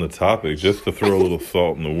 While we're on the topic, just to throw a little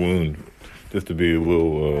salt in the wound, just to be a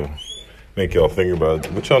little, make y'all think about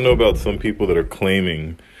it. What y'all know about some people that are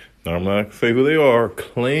claiming, now I'm not going to say who they are,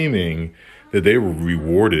 claiming that they were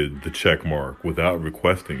rewarded the check mark without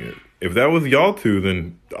requesting it. If that was y'all two,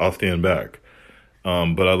 then I'll stand back.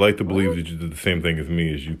 But I'd like to believe that you did the same thing as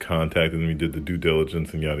me, as you contacted me, did the due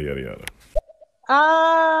diligence, and yada, yada, yada.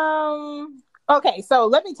 Okay,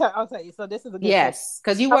 so I'll tell you. So this is a good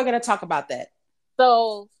because you were going to talk about that.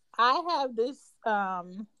 So I have this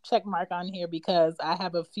check mark on here because I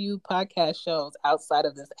have a few podcast shows outside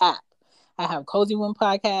of this app. I have Cozy One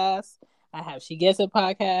Podcast. I have She Gets It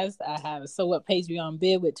Podcast. I have So What Pays Me on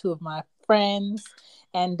Bid with two of my friends.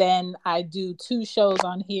 And then I do 2 shows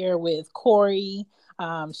on here with Corey.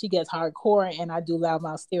 She Gets Hardcore. And I do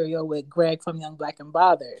Loudmouth Stereo with Greg from Young Black and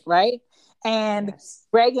Bothered, right? And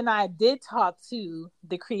Greg and I did talk to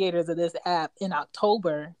the creators of this app in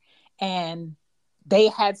October. And they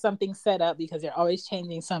had something set up because they're always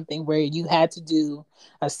changing something where you had to do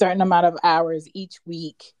a certain amount of hours each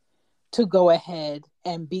week to go ahead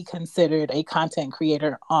and be considered a content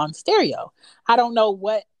creator on Stereo. I don't know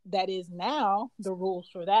what that is now, the rules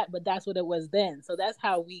for that, but that's what it was then. So that's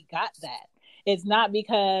how we got that. It's not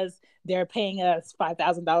because they're paying us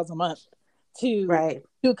 $5,000 a month to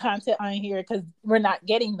do content on here, because we're not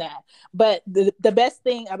getting that. But the best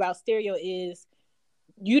thing about Stereo is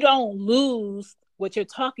you don't lose what you're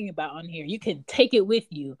talking about on here. You can take it with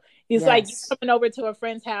you. It's like you coming over to a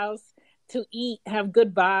friend's house to eat, have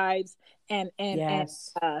good vibes, and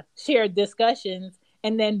share discussions.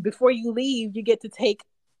 And then before you leave, you get to take,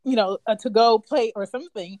 a to-go plate or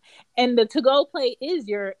something. And the to-go plate is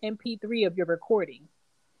your MP3 of your recording.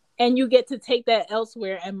 And you get to take that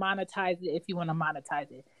elsewhere and monetize it if you want to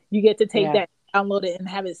monetize it. You get to take that, download it, and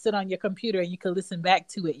have it sit on your computer, and you can listen back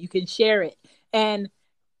to it. You can share it. And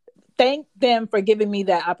thank them for giving me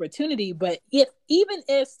that opportunity. But even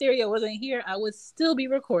if Stereo wasn't here, I would still be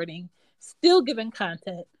recording, still giving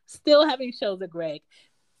content, still having shows with Greg.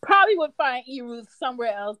 Probably would find E-Ruth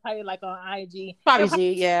somewhere else, probably like on IG.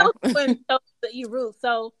 Probably, E-Ruth.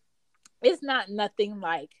 So it's not nothing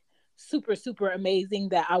like super, super amazing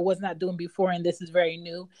that I was not doing before, and this is very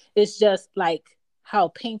new. It's just like how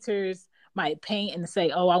painters might paint and say,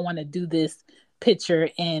 oh, I want to do this picture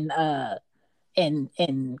in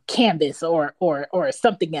canvas or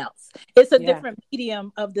something else. It's a different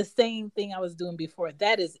medium of the same thing I was doing before.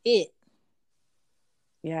 That is it.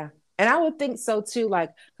 Yeah. And I would think so too, like,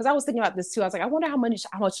 because I was thinking about this too. I was like, I wonder how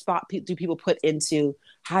much thought do people put into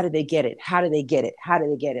how did they get it? How did they get it? How did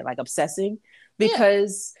they get it? Like obsessing,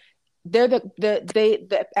 because they're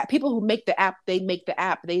the people who make the app. They make the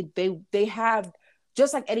app. They have,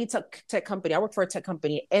 just like any tech company. I work for a tech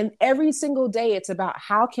company, and every single day it's about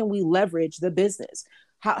how can we leverage the business?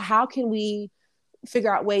 How can we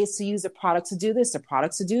figure out ways to use the product to do this, the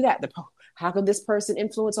product to do that? How can this person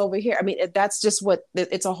influence over here? I mean, that's just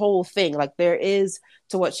it's a whole thing. Like there is,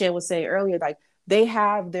 to what Shan was saying earlier, like they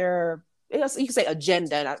have their you can say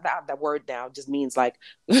agenda, and that word now just means like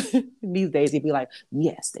these days you'd be like,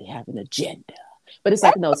 yes, they have an agenda, but it's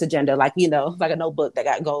like, no, it's agenda, like, like a notebook that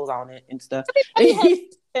got goals on it and stuff.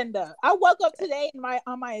 Agenda. I woke up today and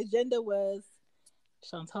on my agenda was,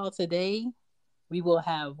 Chantal, today we will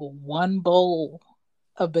have one bowl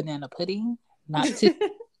of banana pudding, not two.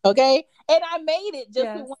 Okay, and I made it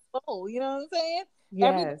just with one bowl. You know what I'm saying?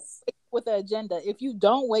 Yes. With the agenda. If you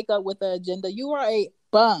don't wake up with the agenda, you are a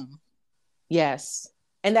bum. Yes.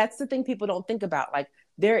 And that's the thing people don't think about. Like,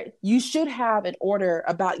 you should have an order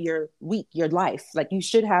about your week, your life. Like, you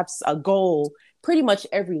should have a goal pretty much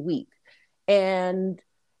every week. And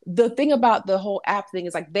the thing about the whole app thing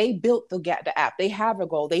is, like, they built the app. They have a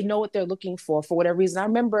goal. They know what they're looking for whatever reason. I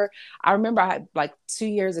remember I had, like, 2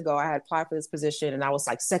 years ago, I had applied for this position and I was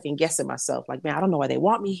like second guessing myself. Like, man, I don't know why they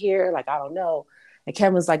want me here. Like, I don't know. And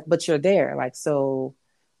Kevin was like, but you're there. Like, so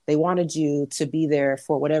they wanted you to be there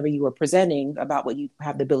for whatever you were presenting about what you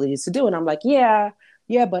have the ability to do. And I'm like, yeah,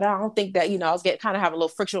 but I don't think that, I was kind of having a little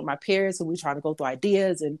friction with my peers. So we were trying to go through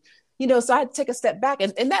ideas and, so I had to take a step back.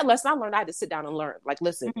 And that lesson I learned, I had to sit down and learn, like,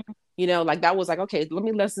 listen, like that was like, okay, let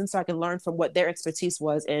me listen so I can learn from what their expertise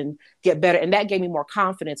was and get better. And that gave me more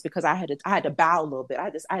confidence because I had to bow a little bit.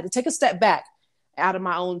 I had to take a step back out of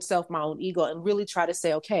my own self, my own ego, and really try to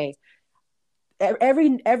say, okay,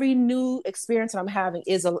 every new experience that I'm having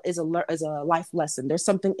is a life lesson. There's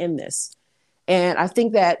something in this. And I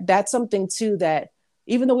think that that's something too, that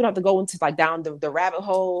even though we don't have to go into like down the rabbit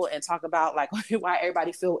hole and talk about like why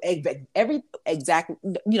everybody feel every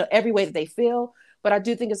way that they feel, but I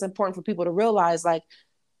do think it's important for people to realize, like,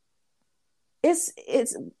 it's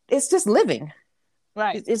just living,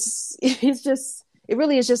 right? It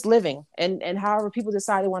really is just living, and however people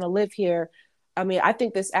decide they want to live here. I mean, I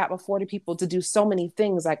think this app afforded people to do so many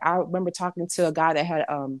things. Like, I remember talking to a guy that had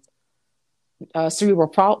cerebral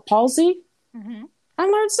palsy. Mm-hmm. I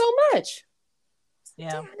learned so much. Yeah,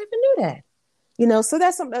 I never knew that. So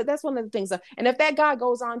that's one of the things. And if that guy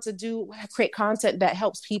goes on to create content that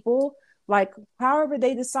helps people, like, however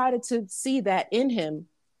they decided to see that in him,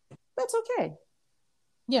 that's okay.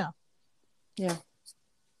 Yeah.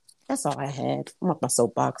 That's all I had. I'm off my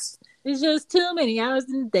soapbox. It's just too many hours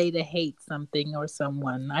in the day to hate something or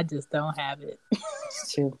someone. I just don't have it.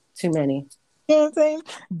 Too many. You know what I'm saying?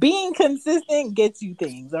 Being consistent gets you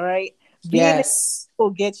things, all right? Yes.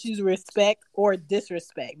 Will get you respect or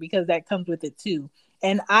disrespect, because that comes with it too.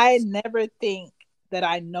 And I never think that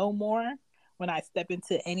I know more when I step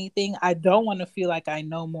into anything. I don't want to feel like I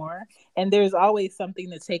know more. And there's always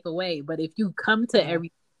something to take away. But if you come to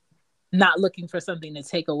everything not looking for something to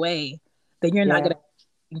take away, then you're not going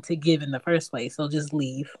to give in the first place. So just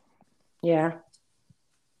leave. Yeah.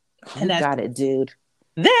 And you got it, dude.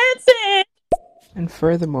 That's it. And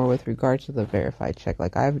furthermore, with regard to the verified check,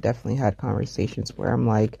 like, I've definitely had conversations where I'm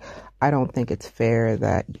like, I don't think it's fair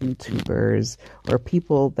that YouTubers or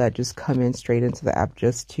people that just come in straight into the app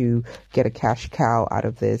just to get a cash cow out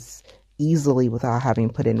of this easily without having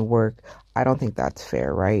put in work, I don't think that's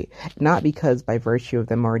fair, right? Not because by virtue of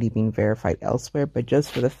them already being verified elsewhere, but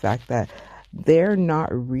just for the fact that they're not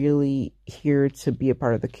really here to be a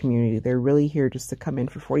part of the community. They're really here just to come in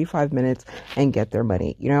for 45 minutes and get their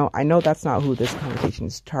money. I know that's not who this conversation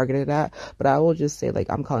is targeted at, but I will just say, like,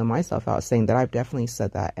 I'm calling myself out saying that I've definitely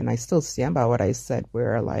said that. And I still stand by what I said,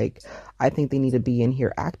 where, like, I think they need to be in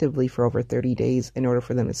here actively for over 30 days in order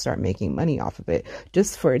for them to start making money off of it,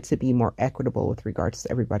 just for it to be more equitable with regards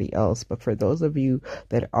to everybody else. But for those of you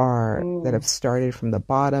that have started from the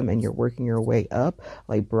bottom and you're working your way up,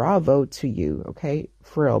 like, bravo to you, okay?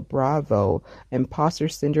 For real, bravo. Imposter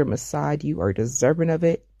syndrome aside, you are deserving of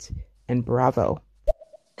it, and bravo.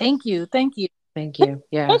 Thank you.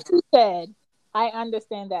 Yeah. What you said, I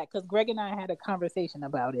understand that, because Greg and I had a conversation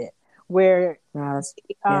about it, where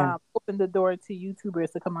opened the door to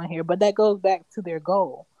YouTubers to come on here, but that goes back to their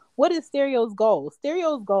goal. What is Stereo's goal?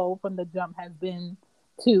 Stereo's goal from the jump has been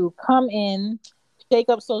to come in, shake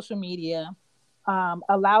up social media,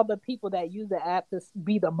 allow the people that use the app to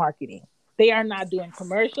be the marketing. They are not doing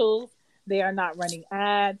commercials. They are not running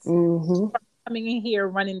ads. Mm-hmm. Coming in here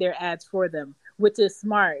running their ads for them, which is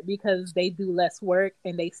smart because they do less work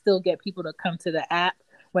and they still get people to come to the app.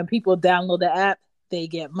 When people download the app, they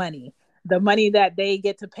get money. The money that they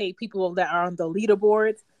get to pay people that are on the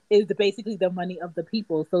leaderboards is basically the money of the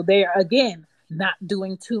people. So they're, again, not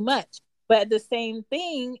doing too much. But the same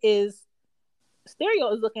thing is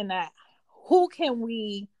Stereo is looking at who can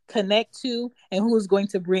we connect to and who is going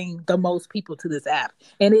to bring the most people to this app.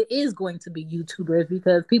 And it is going to be YouTubers,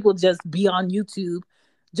 because people just be on YouTube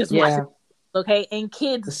just watching. Okay. And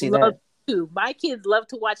kids love YouTube. My kids love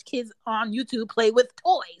to watch kids on YouTube play with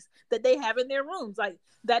toys. that they have in their rooms. Like,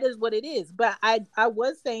 that is what it is. But I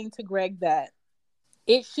was saying to Greg that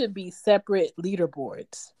it should be separate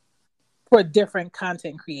leaderboards for different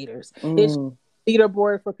content creators. It should be a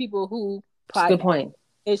leaderboard for people who podcast. Good point.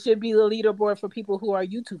 It should be the leaderboard for people who are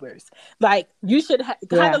YouTubers. Like, you should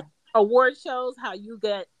kind of award shows, how you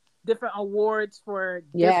get different awards for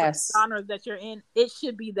different genres that you're in. It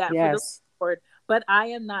should be that for the leaderboard. But I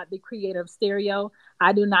am not the creator of Stereo.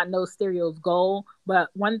 I do not know Stereo's goal. But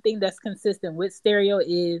one thing that's consistent with Stereo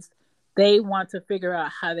is they want to figure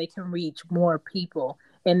out how they can reach more people.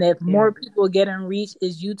 And if more people getting reached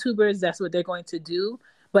is YouTubers, that's what they're going to do.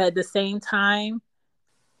 But at the same time,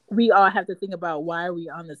 we all have to think about, why are we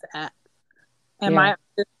on this app? Am I on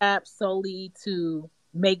this app solely to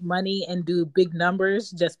make money and do big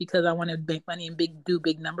numbers just because I want to make money and do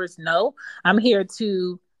big numbers? No, I'm here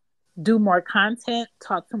to do more content,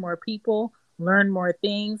 talk to more people, learn more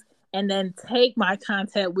things, and then take my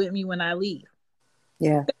content with me when I leave.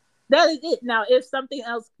 Yeah. That is it. Now, if something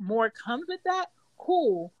else more comes with that,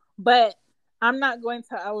 cool. But I'm not going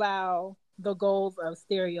to allow the goals of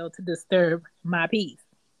Stereo to disturb my peace.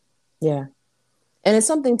 Yeah. And it's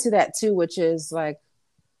something to that too, which is like,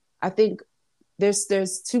 I think there's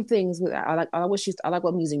two things with I like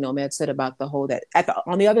what Music Nomad said about the whole that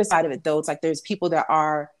on the other side of it though, it's like there's people that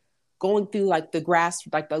are going through like the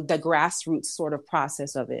grassroots sort of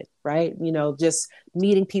process of it, right? You know, just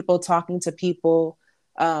meeting people, talking to people,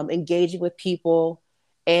 engaging with people.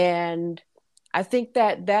 And I think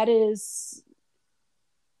that is,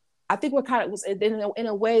 I think we're kind of in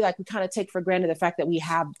a way, like we kind of take for granted the fact that we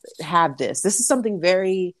have this. This is something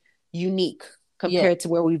very unique compared to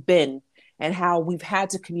where we've been and how we've had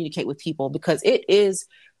to communicate with people, because it is,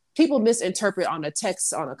 people misinterpret on a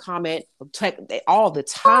text, on a comment, all the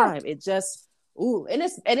time. It just, and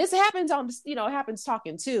it happens on, you know, it happens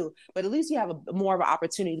talking too, but at least you have more of an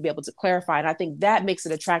opportunity to be able to clarify. And I think that makes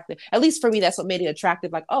it attractive. At least for me, that's what made it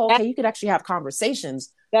attractive. Like, oh, okay, you could actually have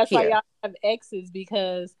conversations. That's why y'all have exes,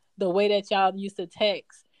 because the way that y'all used to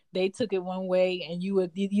text, they took it one way and you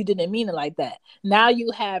didn't mean it like that. Now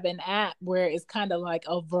you have an app where it's kind of like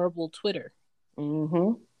a verbal Twitter.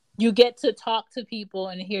 Mm-hmm. You get to talk to people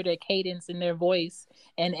and hear their cadence in their voice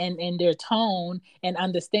and their tone and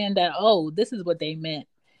understand that, oh, this is what they meant.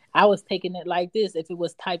 I was taking it like this if it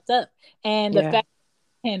was typed up. And the fact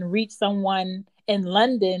that you can reach someone in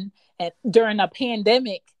London during a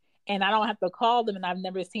pandemic and I don't have to call them and I've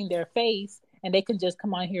never seen their face and they can just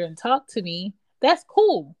come on here and talk to me, that's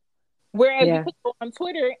cool. Whereas you could go on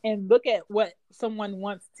Twitter and look at what someone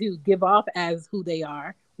wants to give off as who they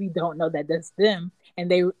are. We don't know that that's them.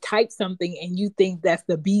 And they type something and you think that's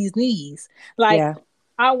the bee's knees. Like,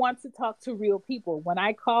 I want to talk to real people. When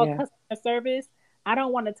I call customer service, I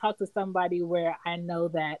don't want to talk to somebody where I know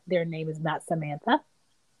that their name is not Samantha.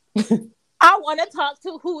 I want to talk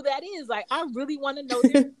to who that is. Like, I really want to know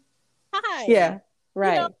their hi. Yeah,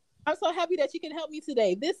 right. You know, I'm so happy that you can help me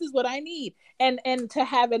today. This is what I need. And to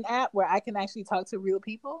have an app where I can actually talk to real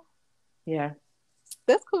people. Yeah.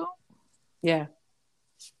 That's cool. Yeah.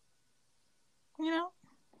 You know?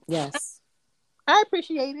 Yes. I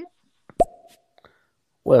appreciate it.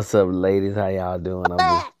 What's up, ladies? How y'all doing? I'm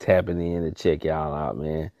just tapping in to check y'all out,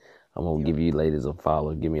 man. I'm going to give you ladies a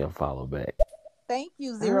follow. Give me a follow back. Thank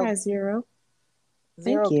you, Zero. All right, Zero.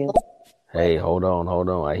 Thank you. Hey, hold on.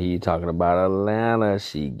 I hear you talking about Atlanta.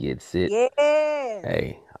 She gets it. Yeah.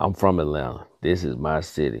 Hey, I'm from Atlanta. This is my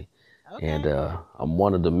city. Okay. And I'm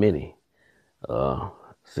one of the many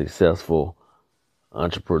successful,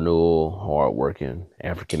 entrepreneurial, hardworking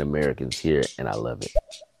African Americans here, and I love it.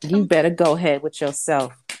 You better go ahead with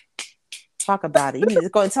yourself. Talk about it. You need to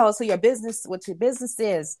go and tell us what your business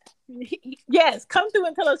is. Yes, come through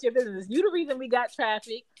and tell us your business. You the reason we got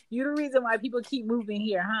traffic. You the reason why people keep moving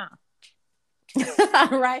here, huh?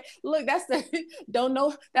 Right. Look, that's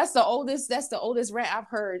the oldest rant I've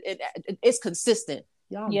heard. It's consistent.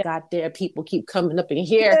 Y'all got there. People keep coming up in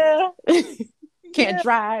here. Yeah. Can't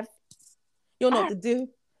drive. You don't know what to do.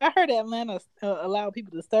 I heard Atlanta allow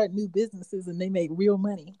people to start new businesses and they make real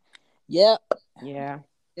money. Yep. Yeah.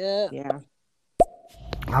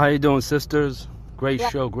 How you doing, sisters? Great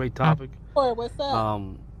show, great topic. What's up?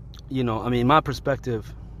 You know, I mean, my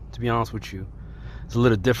perspective, to be honest with you, is a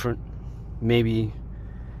little different. Maybe,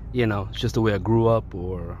 you know, it's just the way I grew up,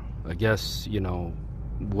 or I guess, you know,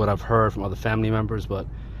 what I've heard from other family members. But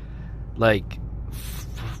like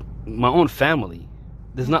my own family,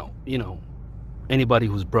 there's not, you know, anybody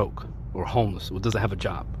who's broke or homeless or doesn't have a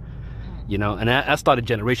job, you know, and that started a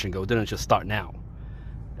generation ago. It didn't just start now.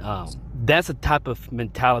 That's a type of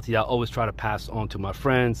mentality I always try to pass on to my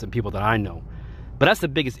friends and people that I know. But that's the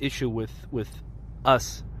biggest issue with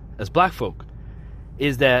us as black folk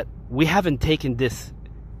is that we haven't taken this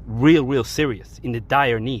real serious in the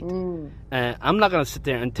dire need. I'm not going to sit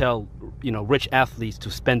there and tell, rich athletes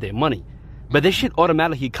to spend their money, but they should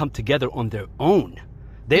automatically come together on their own.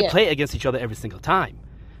 They play against each other every single time.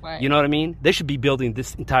 Right. You know what I mean? They should be building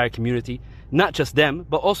this entire community, not just them,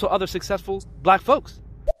 but also other successful black folks.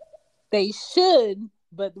 They should,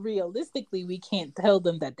 but realistically, we can't tell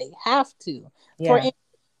them that they have to. Yeah.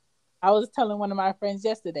 I was telling one of my friends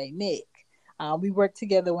yesterday, Nick, we worked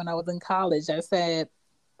together when I was in college. I said,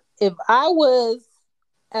 if I was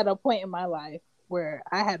at a point in my life where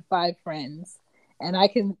I had 5 friends and I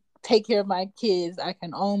can take care of my kids, I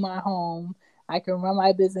can own my home, I can run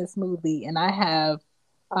my business smoothly, and I have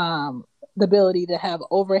the ability to have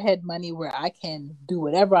overhead money where I can do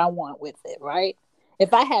whatever I want with it, right?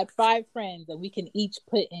 If I had 5 friends and we can each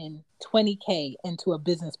put in $20K into a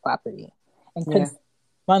business property and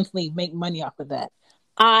monthly make money off of that,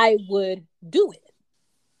 I would do it.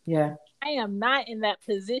 Yeah. I am not in that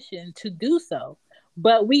position to do so.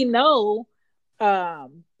 But we know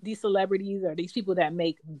these celebrities or these people that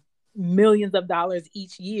make millions of dollars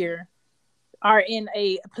each year are in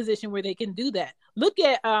a position where they can do that. Look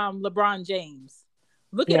at LeBron James.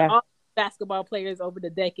 Look at all basketball players over the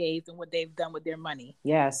decades and what they've done with their money.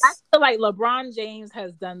 Yes. I feel like LeBron James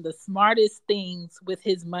has done the smartest things with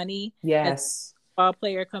his money as a basketball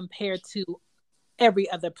player compared to every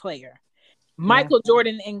other player. Michael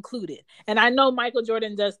Jordan included. And I know Michael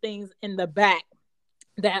Jordan does things in the back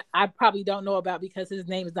that I probably don't know about because his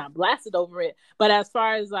name is not blasted over it. But as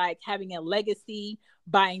far as like having a legacy,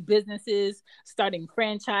 buying businesses, starting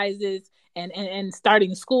franchises, and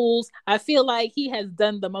starting schools, I feel like he has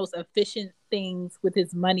done the most efficient things with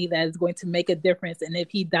his money that is going to make a difference. And if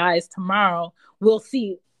he dies tomorrow, we'll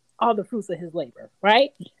see all the fruits of his labor,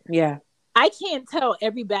 right? Yeah. I can't tell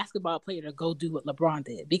every basketball player to go do what LeBron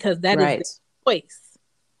did because that is the choice.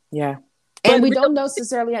 Yeah. And we don't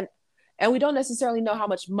necessarily know how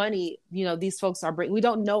much money, these folks are bringing. We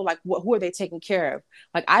don't know who are they taking care of.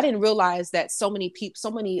 Like, I didn't realize that so many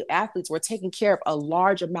athletes were taking care of a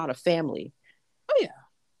large amount of family. Oh yeah.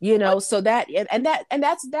 So that's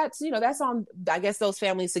on, I guess, those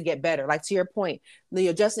families to get better. Like, to your point,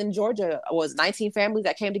 just in Georgia was 19 families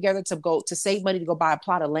that came together to save money to go buy a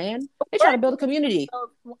plot of land. They're trying to build a community.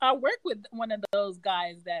 I worked with one of those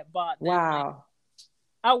guys that bought that. Wow. Land.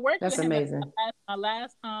 I worked That's with him amazing. at my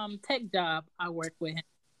last tech job. I worked with him,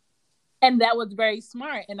 and that was very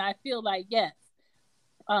smart. And I feel like, yes,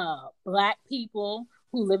 Black people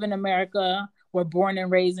who live in America, were born and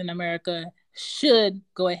raised in America, should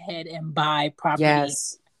go ahead and buy property.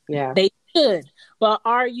 Yes, yeah, they should. But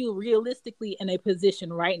are you realistically in a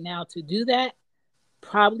position right now to do that?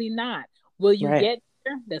 Probably not. Will you get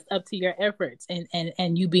there? That's up to your efforts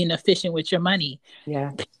and you being efficient with your money.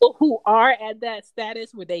 Yeah. People who are at that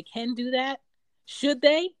status where they can do that, should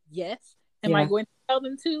they? Yes. Am I going to tell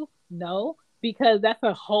them to? No, because that's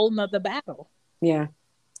a whole nother battle. Yeah.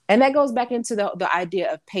 And that goes back into the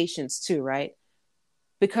idea of patience too, right?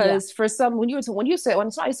 Because for some, when somebody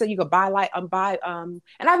said you could buy and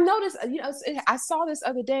I've noticed, I saw this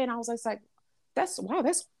other day and I was like, that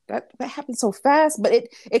happened so fast, but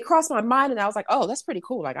it crossed my mind and I was like, oh, that's pretty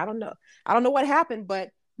cool. Like, I don't know what happened,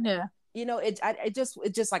 but it just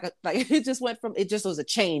was a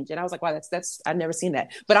change. And I was like, wow, that's I've never seen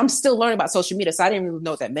that, but I'm still learning about social media. So I didn't really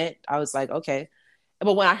know what that meant. I was like, okay.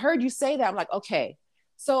 But when I heard you say that, I'm like, okay,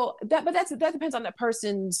 so that depends on that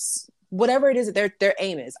person's, whatever it is that their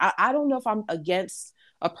aim is. I don't know if I'm against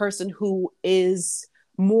a person who is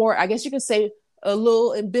more, I guess you could say, a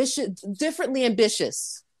little differently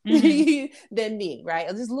ambitious than me, right?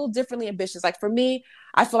 Just a little differently ambitious. Like for me,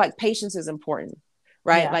 I feel like patience is important,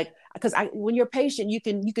 right? Yeah. Like, because when you're patient, you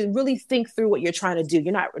can really think through what you're trying to do.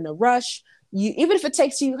 You're not in a rush. Even if it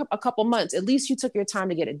takes you a couple months, at least you took your time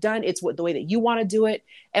to get it done. It's the way that you want to do it.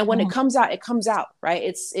 And when it comes out, right?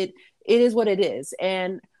 It is what it is.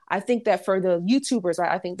 And I think that for the YouTubers,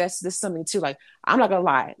 right, I think this is something too. Like, I'm not gonna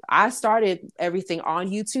lie, I started everything on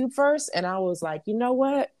YouTube first, and I was like, you know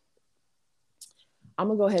what? I'm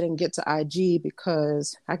gonna go ahead and get to IG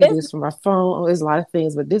because I can do this from my phone. Oh, there's a lot of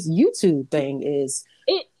things, but this YouTube thing is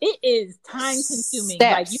it is time consuming.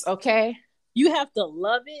 Steps, okay, you have to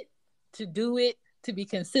love it to do it, to be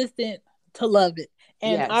consistent, to love it.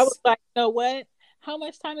 And I was like, you know what? How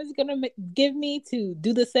much time is it gonna give me to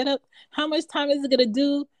do the setup? How much time is it gonna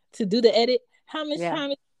do to do the edit? How much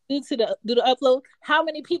time is it to do the upload? How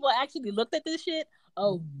many people actually looked at this shit?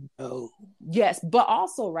 Oh no. Yes, but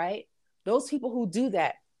also, right, those people who do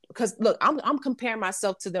that, because look, I'm comparing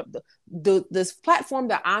myself to this platform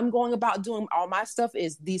that I'm going about doing all my stuff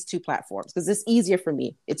is these two platforms because it's easier for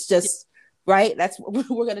me. It's just right. That's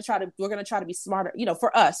we're gonna try to be smarter,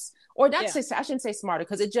 for us, or not say I shouldn't say smarter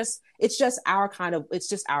because it's just our kind of, it's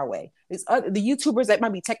just our way. It's the YouTubers that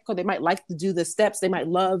might be technical, they might like to do the steps, they might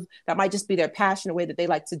love, that might just be their passionate way that they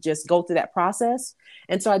like to just go through that process.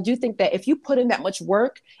 And so I do think that if you put in that much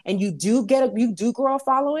work and you do grow a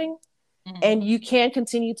following, and you can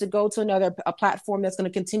continue to go to a platform that's going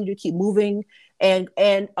to continue to keep moving and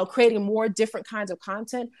creating more different kinds of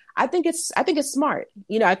content. I think it's smart.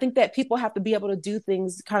 I think that people have to be able to do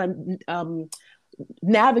things, kind of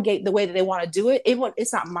navigate the way that they want to do it.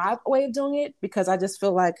 It's not my way of doing it because I just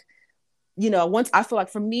feel like, once I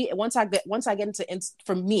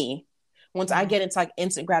get into like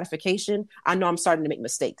instant gratification, I know I'm starting to make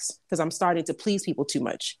mistakes because I'm starting to please people too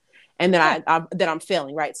much. And then I'm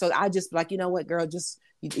failing, right? So I just like, you know what, girl,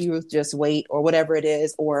 you just wait or whatever it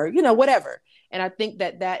is, or, whatever. And I think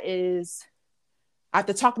that is, I have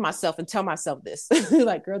to talk to myself and tell myself this,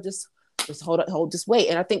 like, girl, just just wait.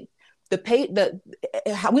 And I think we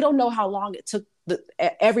don't know how long it took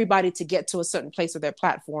everybody to get to a certain place of their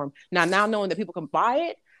platform. Now knowing that people can buy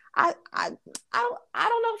it, I don't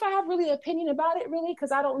know if I have really an opinion about it really,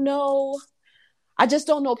 because I don't know. I just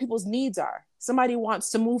don't know what people's needs are. Somebody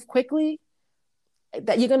wants to move quickly,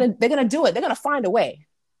 that they're gonna do it. They're gonna find a way.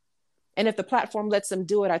 And if the platform lets them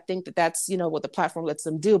do it, I think that's what the platform lets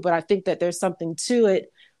them do. But I think that there's something to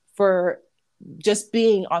it for just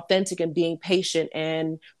being authentic and being patient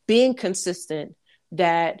and being consistent.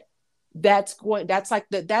 That's the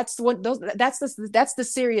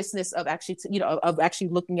seriousness of actually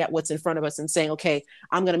looking at what's in front of us and saying, okay,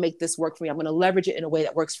 I'm going to make this work for me. I'm going to leverage it in a way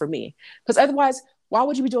that works for me. Because otherwise, why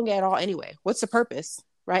would you be doing it at all anyway? What's the purpose?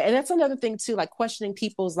 Right. And that's another thing too, like questioning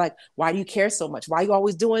people's like, why do you care so much? Why are you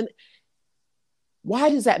always doing? Why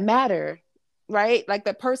does that matter? Right. Like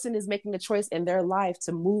that person is making a choice in their life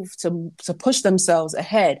to move, to push themselves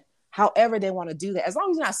ahead, however they want to do that. As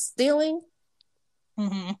long as you're not stealing.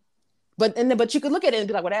 Mm-hmm. But you could look at it and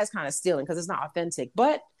be like, well, that's kind of stealing because it's not authentic.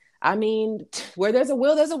 But I mean, where there's a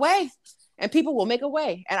will, there's a way, and people will make a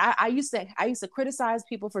way. And I used to criticize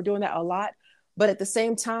people for doing that a lot. But at the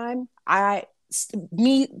same time, if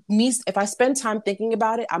I spend time thinking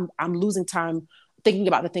about it, I'm losing time thinking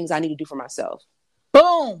about the things I need to do for myself.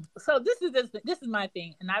 Boom. So this is my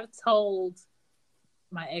thing. And I've told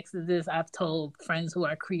my exes this, I've told friends who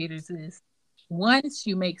are creators this. Once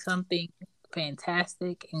you make something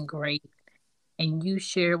fantastic and great and you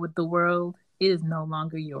share it with the world, it is no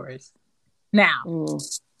longer yours. Now,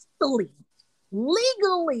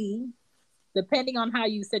 legally, depending on how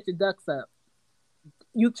you set your ducks up,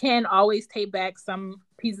 you can always take back some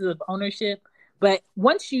pieces of ownership. But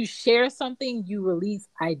once you share something, you release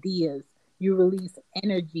ideas, you release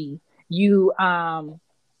energy, you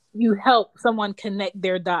help someone connect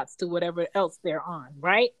their dots to whatever else they're on,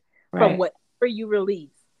 right? From whatever you release.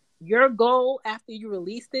 Your goal after you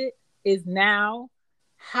released it is now,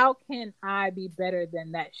 how can I be better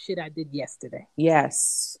than that shit I did yesterday?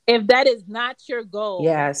 Yes. If that is not your goal,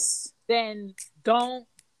 yes, then don't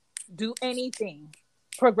do anything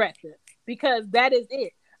progressive, because that is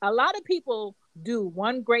it. A lot of people do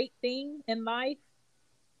one great thing in life.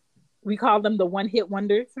 We call them the one-hit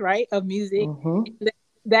wonders, right, of music. Mm-hmm.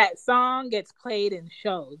 That song gets played in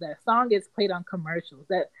shows. That song gets played on commercials.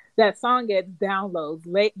 That song gets downloads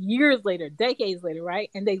years later, decades later,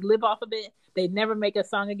 right? And they live off of it. They never make a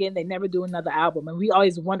song again. They never do another album. And we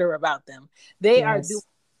always wonder about them. They are doing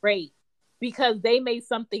great because they made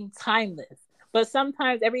something timeless. But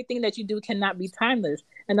sometimes everything that you do cannot be timeless.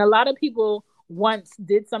 And a lot of people once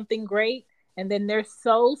did something great, and then they're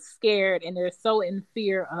so scared and they're so in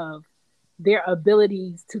fear of their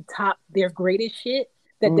abilities to top their greatest shit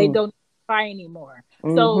that they don't try anymore.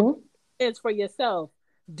 Mm-hmm. So it's for yourself.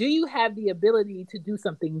 Do you have the ability to do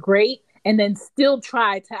something great and then still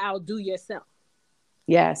try to outdo yourself?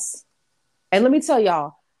 Yes. And let me tell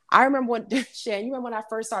y'all, I remember when, Shan, you remember when I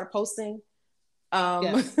first started posting?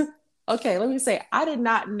 Okay, let me say, I did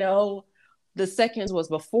not know the seconds was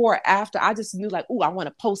before or after. I just knew like, I want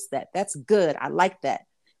to post that. That's good. I like that.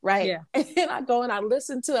 Right. Yeah. And then I go and I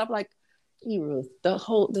listen to it. I'm like, Ruth,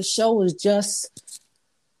 the show was just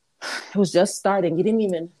starting. You didn't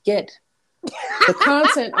even get the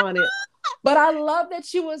content on it. But I love that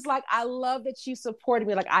she was like, I love that you supported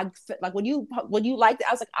me. Like when you liked it,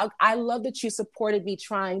 I was like, I love that you supported me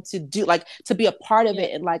trying to do to be a part of it,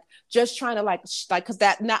 and just trying to because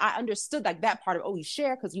that now I understood that part of you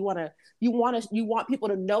share because you want people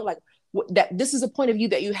to know that this is a point of view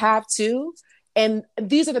that you have too, And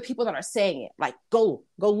these are the people that are saying it. Like, go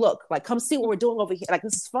look. Like, come see what we're doing over here. Like,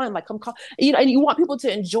 this is fun. Like, come call. You know, and you want people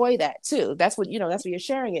to enjoy that too. That's what, you know, that's what you're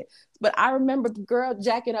sharing it. But I remember the girl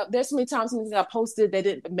jacking up. There's so many times something I posted, they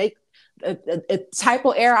didn't make a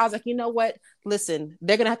typo error. I was like, you know what? Listen,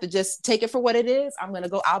 they're gonna have to just take it for what it is.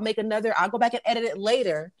 I'll make another. I'll go back and edit it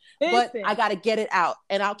later. But I got to get it out,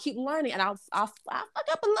 and I'll keep learning, and I'll fuck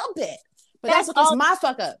up a little bit. But that's what is my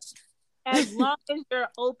fuck up. As long as you're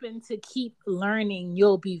open to keep learning,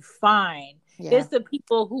 you'll be fine. Yeah. It's the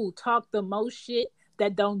people who talk the most shit,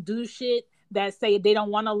 that don't do shit, that say they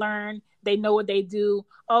don't want to learn. They know what they do.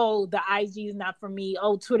 Oh, the IG is not for me.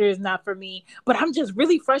 Oh, Twitter is not for me. But I'm just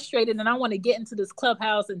really frustrated, and I want to get into this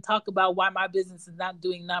Clubhouse and talk about why my business is not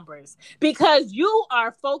doing numbers. Because you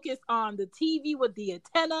are focused on the TV with the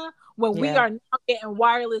antenna when we are now getting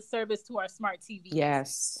wireless service to our smart TV.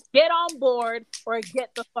 Yes. Get on board or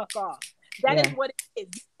get the fuck off. That is what it is.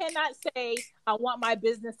 You cannot say, I want my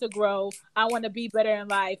business to grow. I want to be better in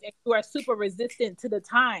life. And you are super resistant to the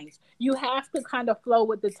times. You have to kind of flow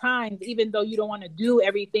with the times, even though you don't want to do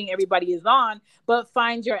everything everybody is on, but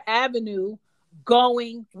find your avenue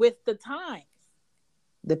going with the times.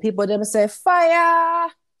 The people that say, fire.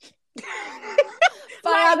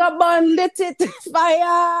 Fire got burn, lit it.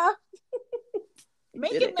 Fire.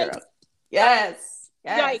 Make it make sense. Yes.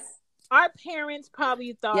 Like, our parents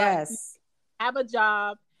probably thought, have a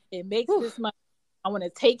job, it makes this money, I want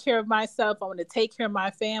to take care of myself, I want to take care of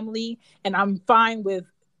my family, and I'm fine with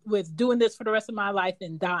doing this for the rest of my life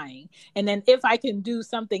and dying. And then if I can do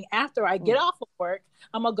something after I get off of work,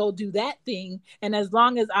 I'm gonna go do that thing. And as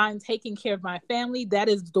long as I'm taking care of my family, that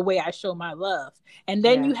is the way I show my love. And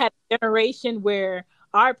then you had a generation where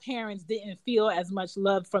our parents didn't feel as much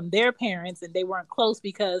love from their parents, and they weren't close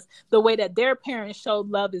because the way that their parents showed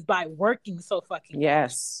love is by working so fucking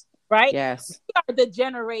much, right? Yes. We are the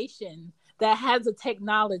generation that has the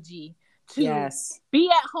technology to be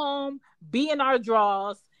at home, be in our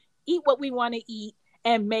drawers, eat what we want to eat,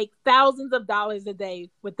 and make thousands of dollars a day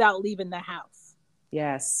without leaving the house.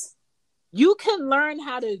 Yes. You can learn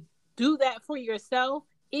how to do that for yourself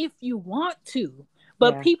if you want to.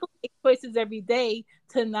 But people make choices every day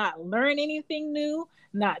to not learn anything new,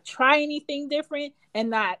 not try anything different, and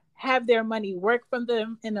not have their money work for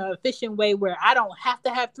them in an efficient way where I don't have to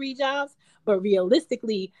have 3 jobs, but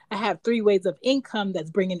realistically, I have 3 ways of income that's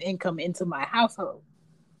bringing income into my household.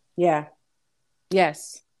 Yeah.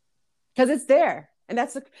 Yes. Because it's there. And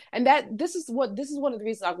this is one of the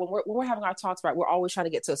reasons, like, when we're having our talks, right, we're always trying to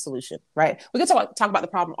get to a solution, right? We can talk about the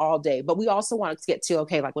problem all day, but we also want to get to,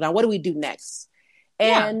 okay, like, well, now what do we do next?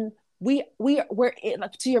 And we're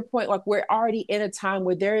like, to your point, like, we're already in a time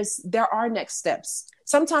where there are next steps.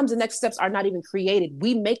 Sometimes the next steps are not even created.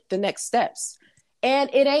 We make the next steps, and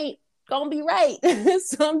it ain't gonna be right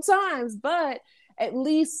sometimes, but at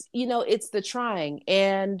least, you know, it's the trying.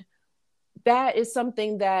 And that is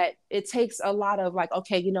something that it takes a lot of, like,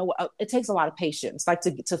 okay, you know what, it takes a lot of patience, like,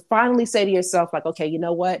 to finally say to yourself, like, okay, you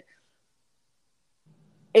know what,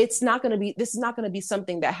 this is not going to be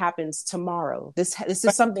something that happens tomorrow. This is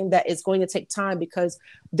something that is going to take time, because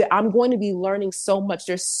I'm going to be learning so much.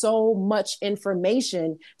 There's so much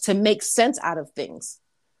information to make sense out of things,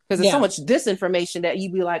 because there's so much disinformation that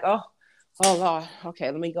you'd be like, oh Lord, okay,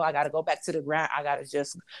 let me go. I got to go back to the ground.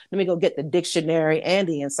 Let me go get the dictionary and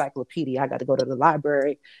the encyclopedia. I got to go to the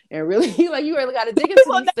library and really, like, you really got to dig into these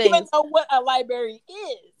things. People don't even know what a library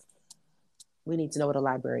is. We need to know what a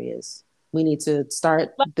library is. We need to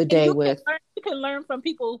start the day with. You can learn from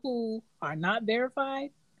people who are not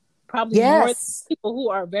verified, probably more than people who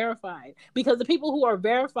are verified, because the people who are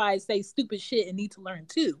verified say stupid shit and need to learn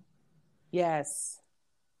too. Yes.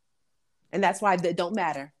 And that's why they don't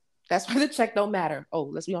matter. That's why the check don't matter. Oh,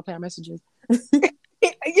 let's be on play our messages.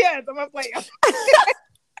 Yes, I'm gonna play.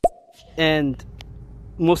 And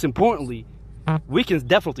most importantly, we can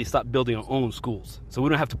definitely stop building our own schools, so we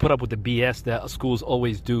don't have to put up with the BS that schools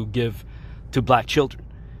always do give to Black children.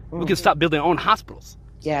 We can stop building our own hospitals.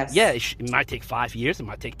 Yes. Yeah, it might take 5 years, it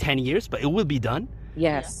might take 10 years, but it will be done.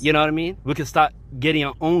 Yes. You know what I mean? We can start getting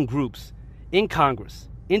our own groups in Congress,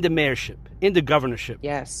 in the mayorship, in the governorship.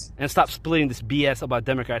 Yes. And stop splitting this BS about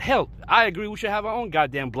Democrat. Hell, I agree we should have our own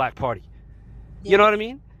goddamn Black party. You know what I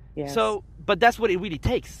mean? Yes. So, but that's what it really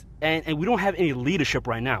takes. And we don't have any leadership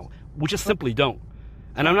right now. We just simply don't.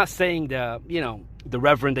 And I'm not saying the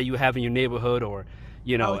reverend that you have in your neighborhood, or,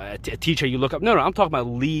 a teacher you look up. No, I'm talking about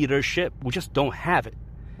leadership. We just don't have it.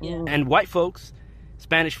 Yeah. And white folks,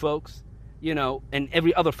 Spanish folks, and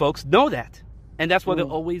every other folks know that. And that's why they'll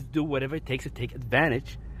always do whatever it takes to take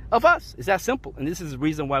advantage of us. It's that simple. And this is the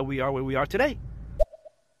reason why we are where we are today.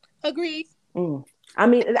 Agreed. I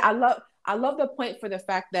mean, I I love the point for the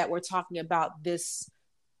fact that we're talking about this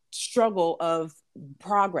struggle of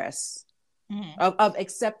progress, of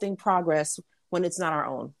accepting progress when it's not our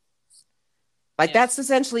own. Like that's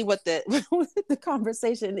essentially what the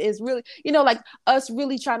conversation is really, like us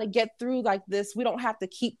really trying to get through like this. We don't have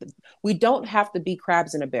to be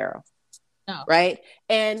crabs in a barrel. No. Right.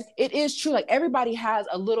 And it is true. Like everybody has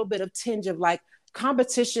a little bit of tinge of like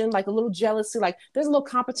competition, like a little jealousy, like there's a little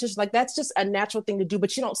competition, like that's just a natural thing to do,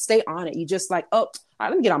 but you don't stay on it. You just like, oh, all right,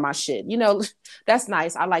 let me get on my shit. That's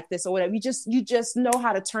nice. I like this or whatever. You just know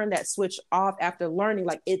how to turn that switch off after learning,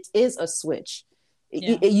 like it is a switch.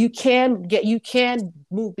 Yeah. You can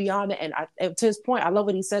move beyond it. And to his point, I love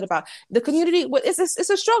what he said about the community. It's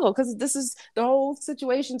a struggle because the whole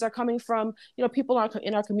situations are coming from, people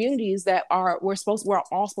in our communities that we're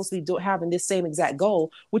all supposed to be having this same exact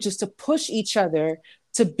goal, which is to push each other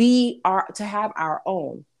to have our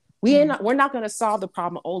own. We're not going to solve the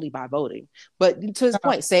problem only by voting, but to his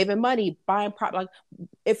point, saving money, buying like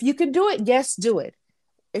if you can do it, yes, do it.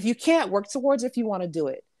 If you can't, work towards it if you want to do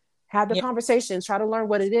it. Have the conversations, try to learn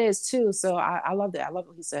what it is too. So I love that. I love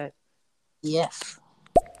what he said. Yes.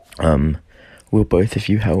 Will both of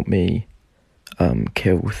you help me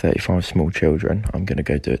kill 35 small children? I'm going to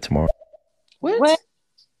go do it tomorrow. What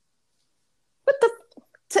the?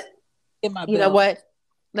 You know what?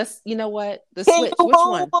 The switch. Which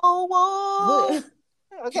one? Whoa.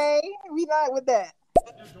 Okay, we not with that.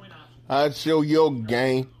 I'll show your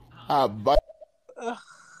game.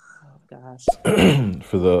 Gosh.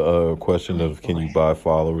 For the question of can you buy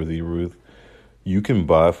followers, Ruth? You can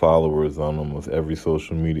buy followers on almost every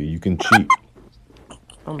social media. You can cheat.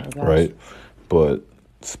 Oh my gosh. Right? But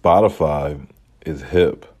Spotify is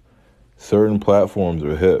hip. Certain platforms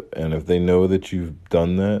are hip. And if they know that you've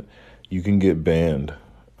done that, you can get banned.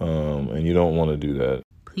 And you don't want to do that.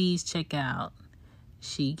 Please check out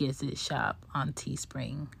She Gets It Shop on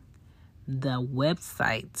Teespring. The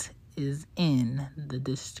website is in the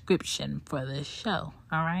description for the show.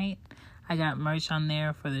 All right, I got merch on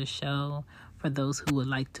there for the show for those who would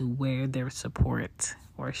like to wear their support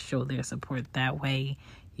or show their support that way.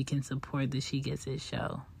 You can support the She Gets It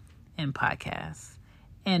show and podcast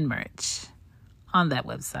and merch on that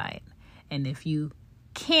website. And if you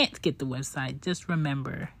can't get the website, just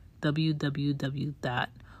remember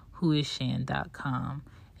www.whoisshan.com,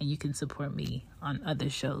 and you can support me on other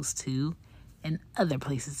shows too and other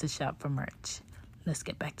places to shop for merch. Let's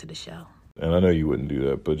get back to the show. And I know you wouldn't do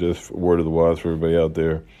that, but just word of the wise for everybody out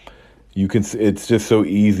there, it's just so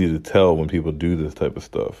easy to tell when people do this type of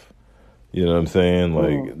stuff. You know what I'm saying?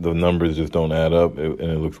 Like the numbers just don't add up and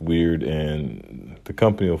it looks weird, and the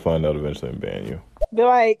company will find out eventually and ban you. They're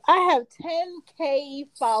like, I have 10K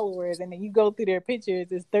followers, and then you go through their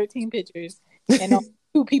pictures, it's 13 pictures, and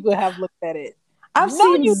 2 people have looked at it. I've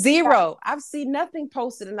seen zero. I've seen nothing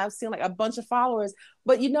posted, and I've seen like a bunch of followers.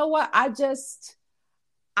 But you know what? I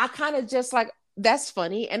kind of just like, that's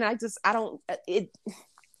funny. And I don't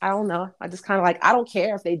know. I just kind of like, I don't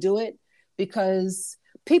care if they do it, because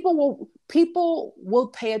people will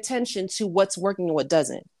pay attention to what's working and what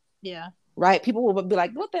doesn't. Yeah. Right. People will be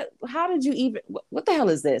like, what the hell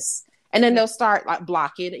is this? And then they'll start like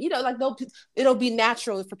blocking, like it'll be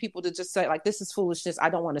natural for people to just say like, this is foolishness. I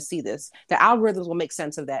don't want to see this. The algorithms will make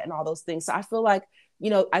sense of that and all those things. So I feel like,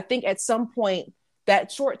 I think at some point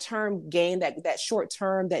that short-term gain, that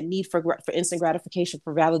short-term, that need for instant gratification,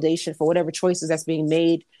 for validation, for whatever choices that's being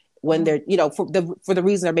made when they're, for the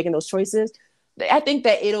reason they're making those choices, I think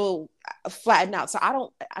that it'll flatten out. So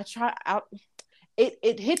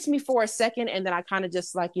it hits me for a second, and then I kind of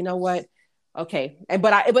just like, you know what? Okay.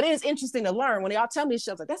 But it is interesting to learn when y'all tell me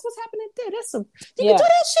shit. Like, that's what's happening there. That's you can do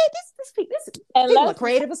that shit. This people are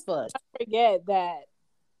creative as fuck. Forget that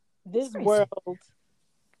this world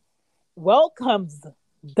welcomes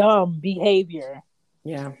dumb behavior.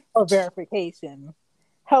 Yeah. For verification.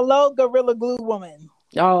 Hello, Gorilla Glue Woman.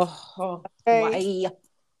 Oh okay.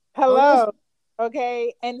 Hello.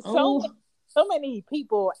 Okay. And so many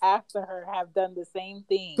people after her have done the same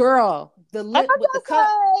thing. Girl, the lip with the cup.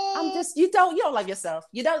 I'm just, you don't love yourself.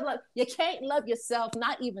 You can't love yourself,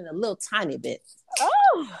 not even a little tiny bit.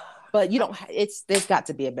 Oh. But there's got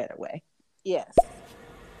to be a better way. Yes.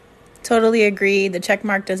 Totally agree. The check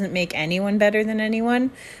mark doesn't make anyone better than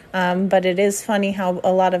anyone. But it is funny how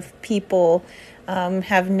a lot of people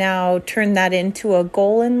have now turned that into a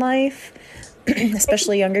goal in life,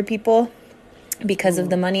 especially younger people, because of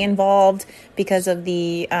the money involved, because of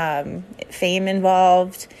the fame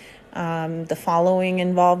involved, the following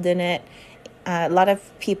involved in it. a lot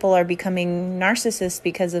of people are becoming narcissists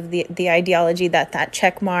because of the ideology that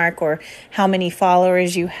check mark or how many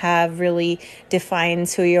followers you have really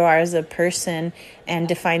defines who you are as a person and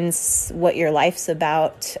defines what your life's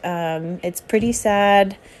about. It's pretty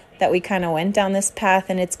sad that we kind of went down this path,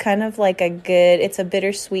 and it's kind of like it's a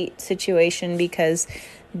bittersweet situation because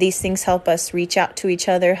these things help us reach out to each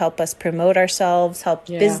other, help us promote ourselves, help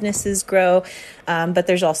businesses grow. But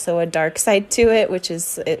there's also a dark side to it, which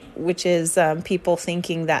is people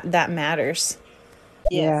thinking that matters.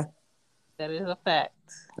 Yes, that is a fact.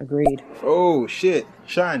 Agreed. Oh shit,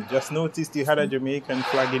 Sean! Just noticed you had a Jamaican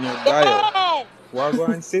flag in your bio. Well, go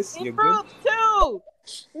on, sis. You good? Too.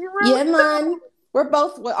 Yeah, man. We're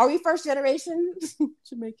both. Are we first generation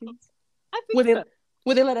Jamaicans? I think so.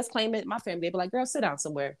 Would they let us claim it? My family, they'd be like, girl, sit down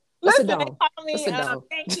somewhere. Listen, sit they down. call me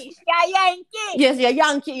Yankee. Yes,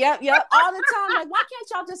 Yankee. Yep. All the time. Like, why can't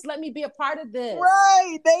y'all just let me be a part of this?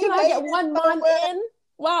 Right. Can I get one in?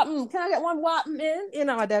 Well, can I get one whopping in? You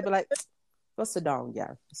know, my dad be like, go sit down.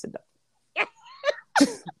 Yeah, sit down.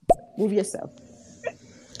 Move yourself.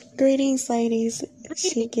 Greetings, ladies.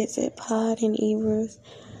 She Gets It Pod and E-Ruth.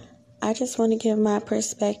 I just want to give my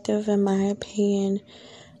perspective and my opinion.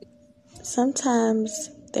 Sometimes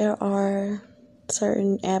there are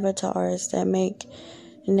certain avatars that make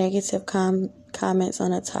negative comments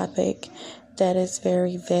on a topic that is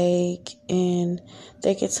very vague, and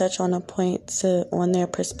they could touch on a point on their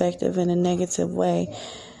perspective in a negative way.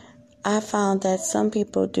 I found that some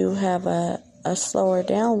people do have a slower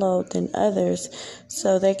download than others,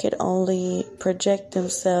 so they could only project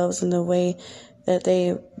themselves in the way that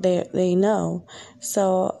they know.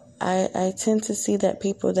 So I tend to see that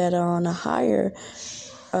people that are on a higher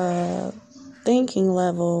thinking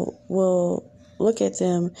level will look at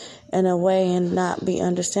them in a way and not be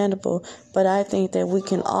understandable. But I think that we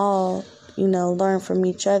can all, learn from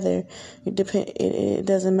each other. It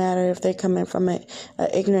doesn't matter if they're coming from an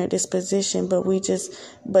ignorant disposition, but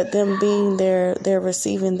them being there, they're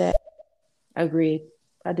receiving that. Agreed.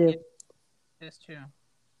 I do. That's true.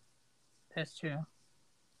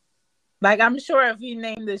 Like, I'm sure if you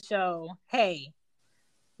name the show, hey,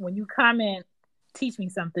 when you comment, teach me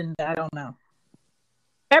something that I don't know.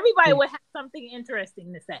 Everybody would have something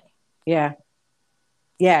interesting to say. Yeah.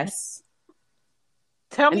 Yes.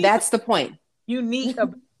 Tell me. And that's the point. Unique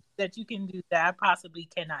that you can do that I possibly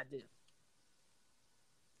cannot do.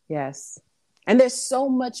 Yes. And there's so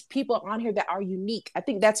much people on here that are unique. I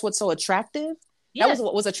think that's what's so attractive. Yes. That was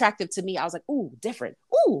what was attractive to me. I was like, ooh, different.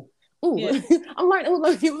 Ooh. Yes. I'm learning.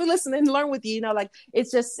 Listen and learn with you. Like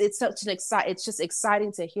it's such an it's just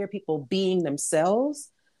exciting to hear people being themselves,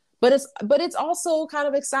 but it's also kind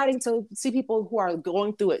of exciting to see people who are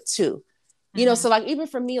going through it too. So like even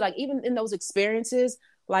for me, like even in those experiences,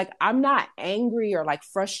 like I'm not angry or like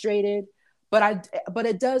frustrated, but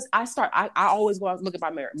it does. I always go out and look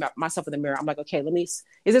at myself in the mirror. I'm like, okay, is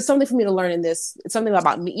there something for me to learn in this? It's something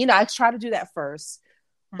about me. I try to do that first.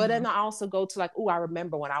 But then I also go to like, I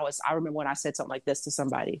remember when I said something like this to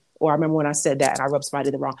somebody, or I remember when I said that and I rubbed somebody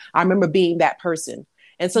the wrong. I remember being that person.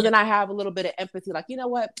 And so then I have a little bit of empathy, like,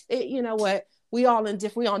 we all on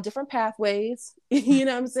different pathways, you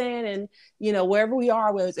know what I'm saying? And, wherever we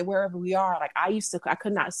are, like I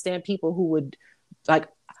could not stand people who would like,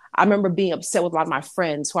 I remember being upset with a lot of my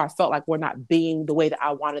friends who I felt like were not being the way that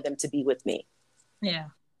I wanted them to be with me. Yeah.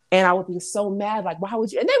 And I would be so mad, like, why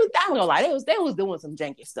would you? And I'm not gonna lie, they was doing some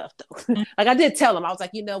janky stuff though. Like I did tell them, I was like,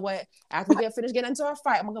 you know what? After we get finished getting into our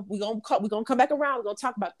fight, we're gonna come back around. We're gonna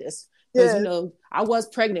talk about this because I was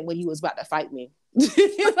pregnant when he was about to fight me.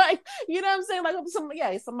 Like, you know what I'm saying? Like some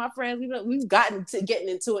of my friends, we've gotten to getting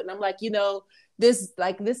into it, and I'm like, this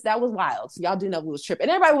that was wild. So y'all do know we was tripping,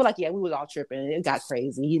 and everybody was like, yeah, we was all tripping. It got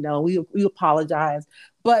crazy. We apologize,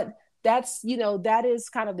 but that's that is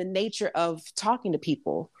kind of the nature of talking to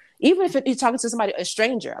people. Even if you're talking to somebody, a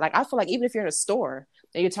stranger, like I feel like even if you're in a store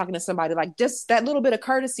and you're talking to somebody, like just that little bit of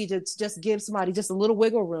courtesy to just give somebody just a little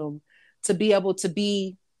wiggle room to be able to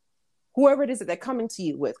be whoever it is that they're coming to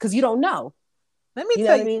you with, because you don't know. Let me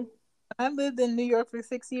tell you, I lived in New York for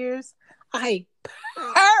 6 years. I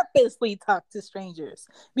purposely talk to strangers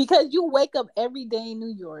because you wake up every day in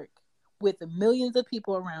New York with millions of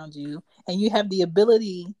people around you, and you have the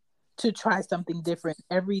ability to try something different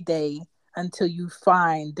every day until you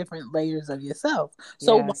find different layers of yourself.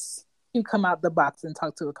 So once you come out the box and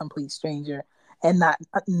talk to a complete stranger and not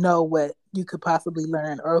know what you could possibly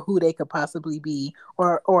learn or who they could possibly be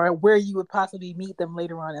or where you would possibly meet them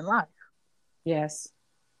later on in life. Yes.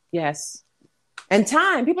 And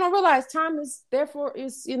time, people don't realize time is therefore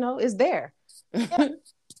is there. Next.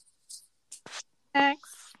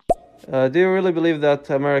 Do you really believe that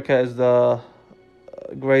America is the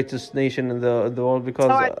greatest nation in the world? Because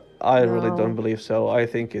I really No. don't believe so. I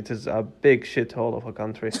think it is a big shithole of a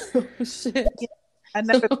country. Shit. I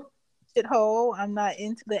never shithole. I'm not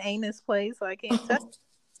into the anus play, so I can't touch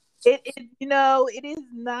it. It is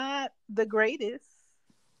not the greatest.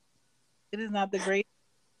 It is not the greatest.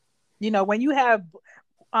 When you have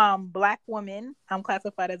Black women, I'm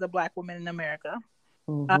classified as a Black woman in America,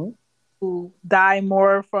 who die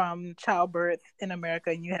more from childbirth in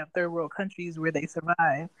America, and you have third world countries where they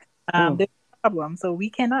survive. There's a problem. So we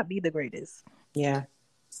cannot be the greatest. Yeah.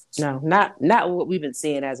 No, not what we've been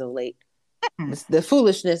seeing as of late. The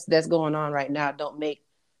foolishness that's going on right now don't make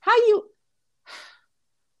how you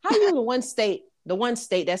the one state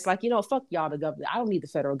that's like, fuck y'all, the government. I don't need the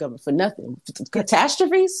federal government for nothing.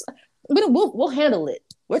 Catastrophes, we'll handle it.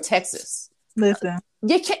 We're Texas. Listen,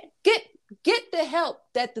 you can't get the help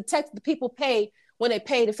that the people pay when they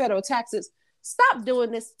pay the federal taxes. Stop doing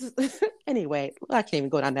this. Anyway, I can't even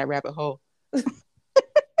go down that rabbit hole.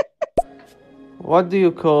 What do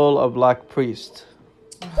you call a black priest?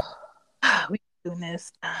 We doing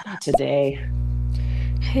this today.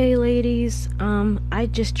 Hey ladies, I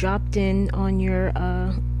just dropped in on your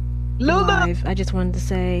live. I just wanted to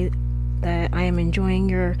say that I am enjoying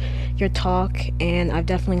your talk, and I've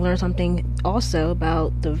definitely learned something also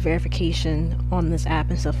about the verification on this app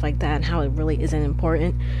and stuff like that, and how it really isn't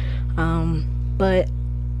important. But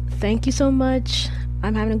thank you so much.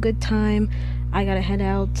 I'm having a good time. I gotta head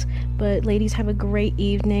out, but ladies, have a great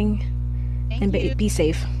evening. And be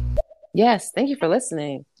safe. Yes, thank you for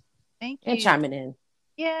listening. Thank you. And chiming in.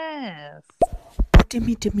 Yes.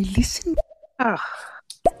 Demi, listen.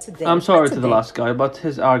 Today, I'm sorry to the last guy, but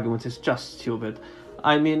his argument is just stupid.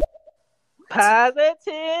 I mean, positivity.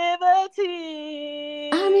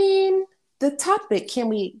 I mean, the topic, can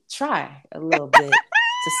we try a little bit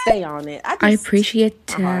to stay on it? I appreciate,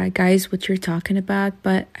 guys, what you're talking about,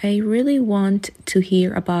 but I really want to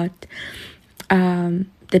hear about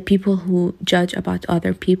the people who judge about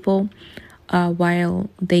other people while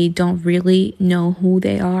they don't really know who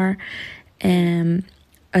they are.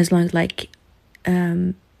 As long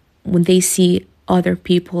as when they see other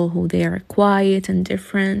people who they are quiet and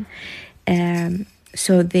different,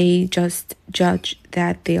 so they just judge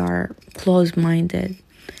that they are close-minded.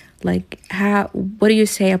 What do you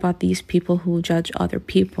say about these people who judge other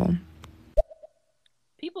people?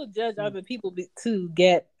 People judge other people to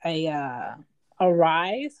get a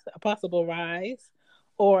possible rise,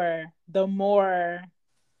 or the more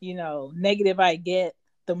negative I get,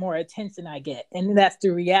 the more attention I get. And that's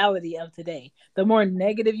the reality of today. The more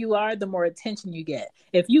negative you are, the more attention you get.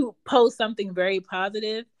 If you post something very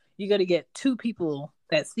positive, you're going to get 2 people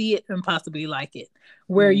that see it and possibly like it.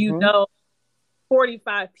 Where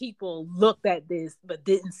 45 people looked at this but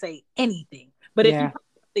didn't say anything. But if you post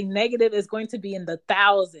something negative, it's going to be in the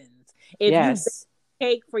thousands. If you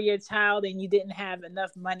cake for your child and you didn't have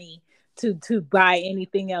enough money to buy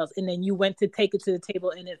anything else, and then you went to take it to the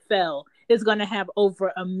table and it fell, it's going to have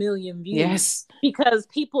over 1 million views. Yes. Because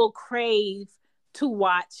people crave to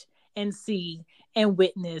watch and see and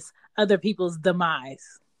witness other people's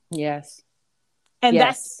demise. Yes. And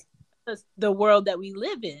that's the world that we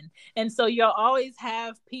live in. And so you'll always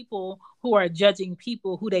have people who are judging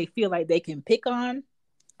people who they feel like they can pick on,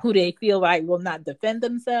 who they feel like will not defend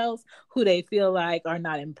themselves, who they feel like are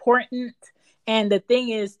not important. And the thing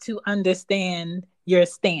is to understand your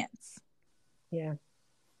stance. Yeah.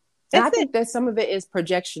 And I think that some of it is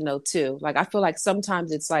projection though too. Like, I feel like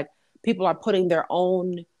sometimes it's like people are putting their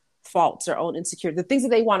own faults, their own insecurity, the things that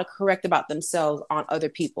they want to correct about themselves on other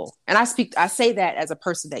people. And I say that as a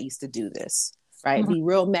person that used to do this, right? Be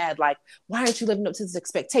real mad. Like, why aren't you living up to this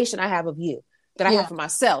expectation I have of you that I have for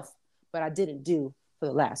myself, but I didn't do for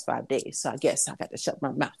the last 5 days. So I guess I got to shut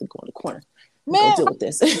my mouth and go in the corner and go deal with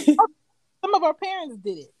this. Some of our parents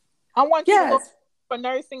did it. I want you to go for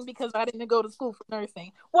nursing because I didn't go to school for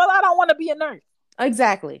nursing. Well, I don't want to be a nurse.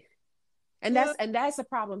 Exactly. And that's a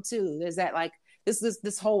problem too. Is that like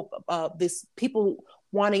this whole this people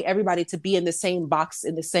wanting everybody to be in the same box,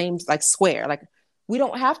 in the same like square. Like, we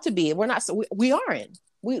don't have to be. We're not. So we aren't.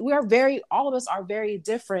 We are very. All of us are very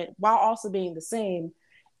different while also being the same.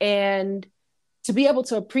 And to be able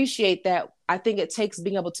to appreciate that, I think it takes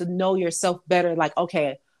being able to know yourself better. Like,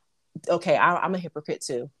 okay, I'm a hypocrite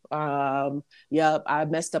too. Yep, I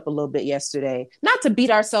messed up a little bit yesterday. Not to beat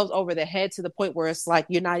ourselves over the head to the point where it's like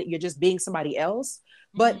you're just being somebody else,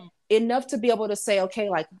 but enough to be able to say, okay,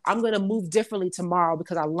 like, I'm going to move differently tomorrow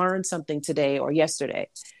because I learned something today or yesterday.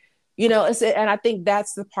 And I think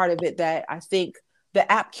that's the part of it that I think the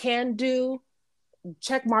app can do,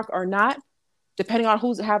 check mark or not, depending on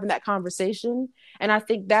who's having that conversation. And I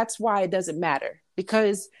think that's why it doesn't matter,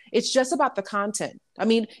 because it's just about the content. I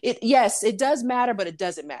mean, it does matter, but it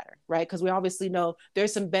doesn't matter, right? Because we obviously know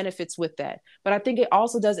there's some benefits with that. But I think it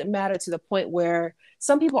also doesn't matter to the point where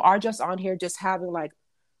some people are just on here just having like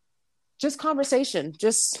just conversation. They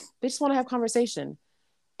just want to have conversation.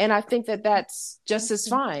 And I think that that's just as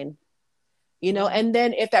fine, you know? And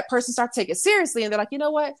then if that person starts to take it seriously and they're like, you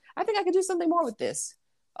know what, I think I could do something more with this.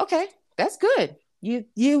 Okay, that's good.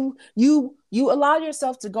 You allow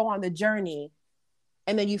yourself to go on the journey,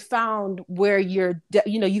 and then you found where you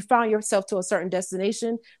found yourself to a certain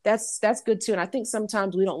destination. That's good too. And I think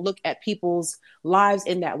sometimes we don't look at people's lives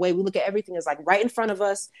in that way. We look at everything as like right in front of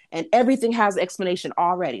us, and everything has an explanation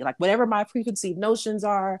already. Like whatever my preconceived notions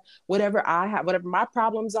are, whatever I have, whatever my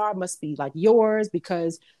problems are, must be like yours,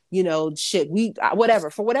 because whatever,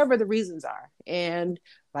 for whatever the reasons are. And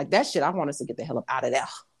like that shit, I want us to get the hell up out of there.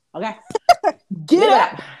 Okay.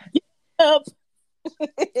 Get up.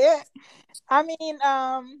 I mean,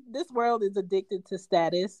 this world is addicted to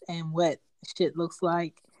status and what shit looks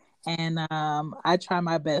like, and I try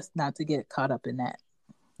my best not to get caught up in that.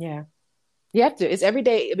 Yeah, you have to. It's every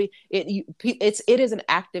day. I mean, it is an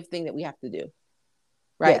active thing that we have to do,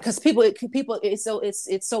 right? Because people, it's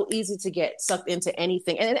so easy to get sucked into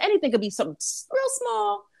anything, and anything could be something real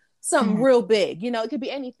small, something real big. You know, it could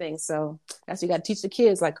be anything. So that's what you got to teach the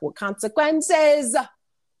kids, like what consequences.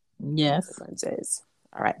 Yes. Consequences.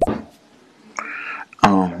 All right.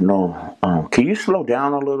 No. Can you slow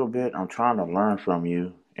down a little bit? I'm trying to learn from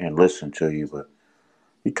you and listen to you, but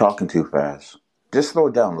you're talking too fast. Just slow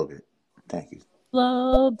it down a little bit. Thank you.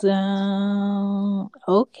 Slow down.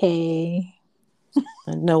 Okay.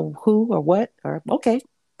 I know who or what or okay.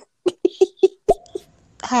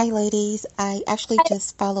 Hi, ladies. I actually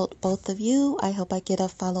just followed both of you. I hope I get a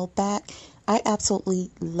follow back. I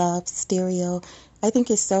absolutely love Stereo. I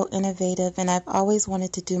think it's so innovative, and I've always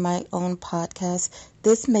wanted to do my own podcast.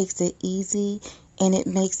 This makes it easy, and it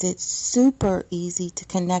makes it super easy to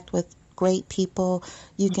connect with great people.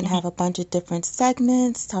 You can have a bunch of different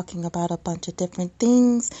segments talking about a bunch of different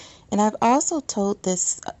things. And I've also told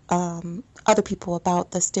this other people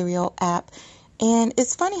about the Stereo app. And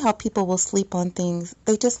it's funny how people will sleep on things.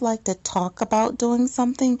 They just like to talk about doing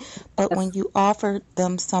something, but when you offer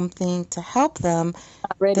them something to help them,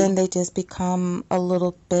 then they just become a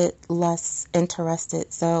little bit less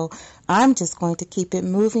interested. So I'm just going to keep it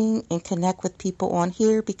moving and connect with people on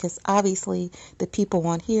here, because obviously the people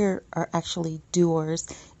on here are actually doers,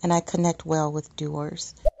 and I connect well with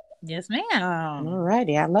doers. Yes, ma'am. All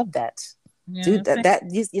righty. I love that. Dude,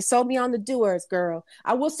 you sold me on the doers, girl.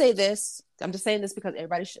 I will say this. I'm just saying this because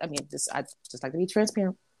everybody I just like to be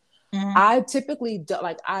transparent. I typically do,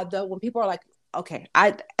 when people are like, okay,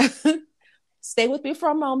 I stay with me for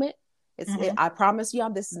a moment. I promise you,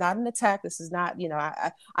 this is not an attack. This is not,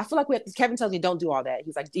 I feel like Kevin tells me don't do all that.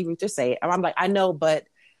 He's like, D-Ruth, just say it. And I'm like, I know, but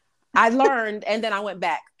I learned, and then I went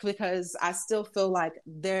back because I still feel like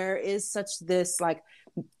there is such this like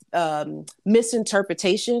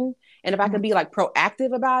misinterpretation. And if I can be like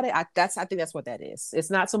proactive about it, I think that's what that is. It's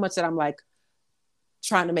not so much that I'm like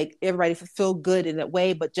trying to make everybody feel good in that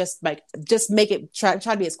way, but just make it try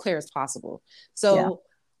to be as clear as possible. So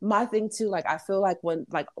my thing too, like I feel like when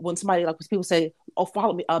somebody, like when people say, "Oh,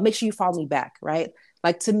 follow me," make sure you follow me back, right?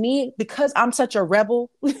 Like to me, because I'm such a rebel,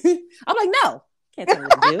 I'm like, no, can't tell me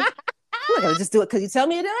what to do. I'm not gonna just do it because you tell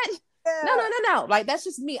me to do it. No. Like that's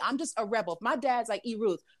just me. I'm just a rebel. If my dad's like,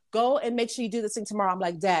 Ruth, go and make sure you do this thing tomorrow. I'm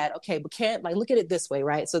like, Dad, okay, but can't like look at it this way,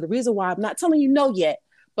 right? So the reason why I'm not telling you no yet,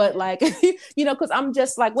 but like, because I'm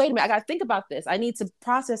just like, wait a minute, I gotta think about this. I need to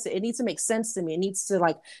process it. It needs to make sense to me. It needs to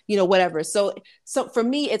like, whatever. So for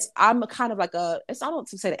me, I'm a kind of like I don't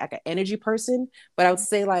say like an energy person, but I would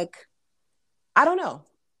say like, I don't know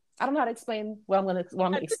how to explain what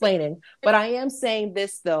I'm explaining, but I am saying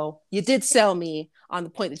this though. You did sell me on the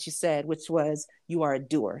point that you said, which was you are a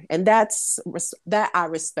doer. And that I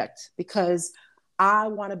respect, because I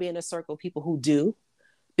want to be in a circle of people who do,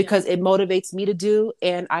 because it motivates me to do,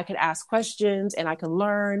 and I can ask questions and I can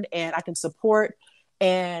learn and I can support.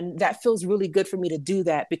 And that feels really good for me to do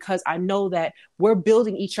that, because I know that we're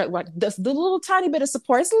building each other. Like the little tiny bit of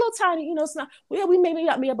support. It's a little tiny, it's not, we maybe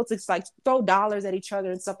not be able to like throw dollars at each other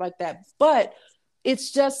and stuff like that. But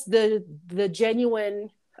it's just the genuine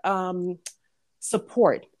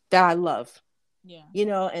support that I love. Yeah.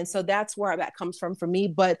 And so that's where that comes from for me.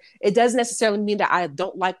 But it doesn't necessarily mean that I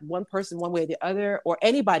don't like one person one way or the other, or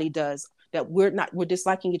anybody does, that we're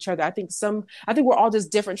disliking each other. I think we're all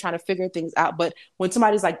just different, trying to figure things out. But when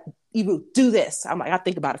somebody's like, you do this, I'm like, I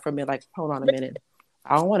think about it for a minute, like, hold on a minute.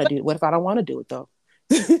 I don't want to do it. What if I don't want to do it though?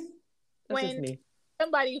 just me.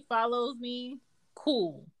 Somebody follows me,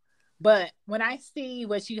 cool. But when I see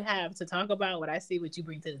what you have to talk about, when I see what you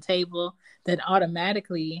bring to the table, then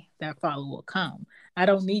automatically that follow will come. I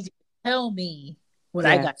don't need you to tell me what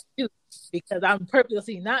I got to do, because I'm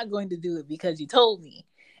purposely not going to do it because you told me.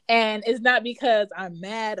 And it's not because I'm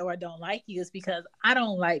mad or I don't like you. It's because I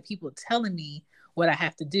don't like people telling me what I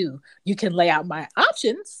have to do. You can lay out my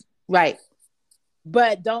options. Right.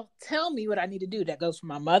 But don't tell me what I need to do. That goes for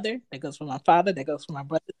my mother. That goes for my father. That goes for my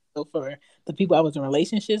brother. That goes for the people I was in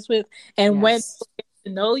relationships with. And when people get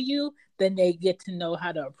to know you, then they get to know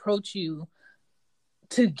how to approach you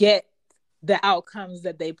to get the outcomes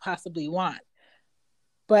that they possibly want.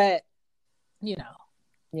 But, you know.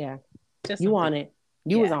 Yeah. You on it.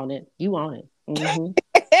 You was on it. You on it.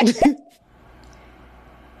 Mm-hmm.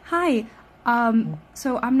 Hi.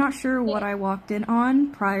 So I'm not sure what I walked in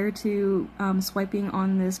on prior to swiping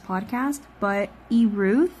on this podcast, but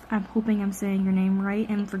Ruth, I'm hoping I'm saying your name right,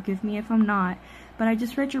 and forgive me if I'm not, but I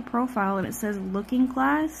just read your profile and it says Looking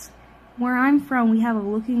Glass. Where I'm from, we have a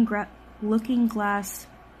Looking Glass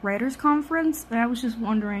Writers Conference, and I was just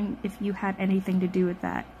wondering if you had anything to do with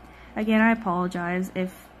that. Again, I apologize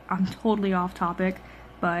if I'm totally off topic,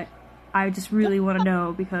 but I just really want to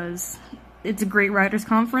know because it's a great writers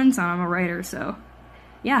conference and I'm a writer, so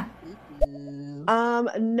yeah.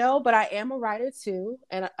 No, but I am a writer too,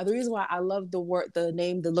 and the reason why I love the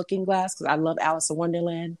name The Looking Glass, because I love Alice in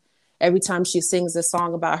Wonderland. Every time she sings a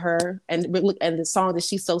song about her and the song that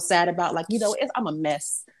she's so sad about, like, I'm a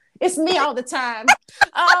mess. It's me all the time.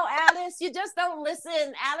 Oh, Alice, you just don't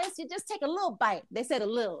listen. Alice, you just take a little bite. They said a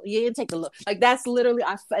little. You didn't take a little. Like, that's literally,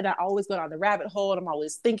 I always go down the rabbit hole, and I'm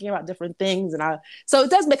always thinking about different things. So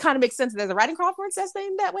it does kind of make sense that there's a writing conference that's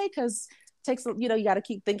named that way, because it takes, you got to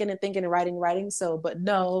keep thinking and writing. So, but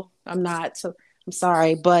no, I'm not. So I'm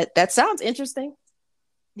sorry, but that sounds interesting.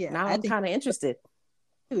 Yeah. Now I'm kind of interested.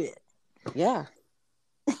 Yeah.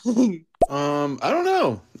 I don't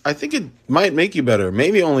know. I think it might make you better.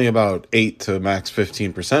 Maybe only about 8 to max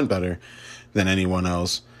 15% better than anyone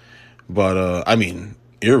else. But, I mean,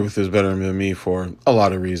 Ruth is better than me for a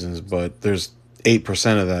lot of reasons, but there's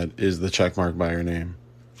 8% of that is the check mark by your name.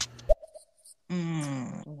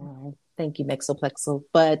 Thank you, Mexoplexel.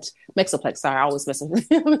 But Mexoplex, sorry, I always mess with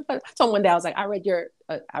Told one day, I was like, I read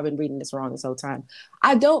I've been reading this wrong this whole time.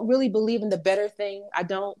 I don't really believe in the better thing.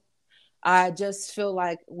 I just feel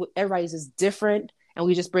like everybody's just different, and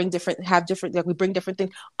we just bring different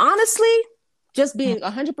things. Honestly, just being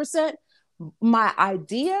 100%, my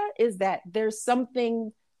idea is that there's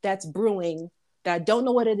something that's brewing that I don't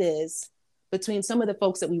know what it is between some of the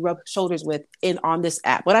folks that we rub shoulders with on this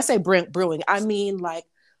app. When I say brewing, I mean like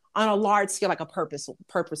on a large scale, like a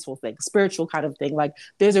purposeful thing, spiritual kind of thing. Like,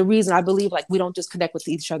 there's a reason I believe, like, we don't just connect with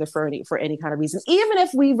each other for any kind of reason, even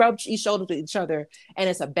if we rub shoulders with each other and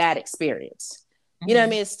it's a bad experience. You know what I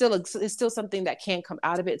mean? It's still something that can come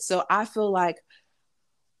out of it. So I feel like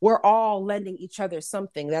we're all lending each other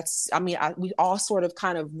something. We all sort of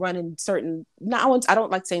kind of run in certain, I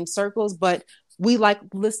don't like saying circles, but we like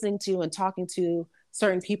listening to and talking to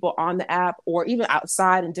certain people on the app or even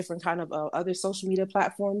outside in different kind of other social media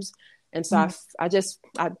platforms. And so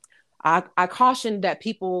I caution that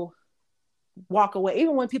people walk away,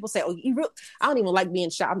 even when people say, I don't even like being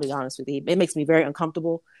shot. I'm being honest with you. It makes me very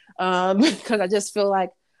uncomfortable because I just feel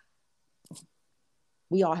like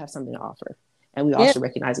we all have something to offer and we all should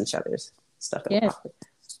recognize each other's stuff that we offer.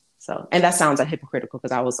 So, and that sounds like hypocritical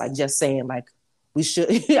because I was like just saying like we should,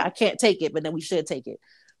 I can't take it, but then we should take it.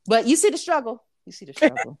 But you see the struggle.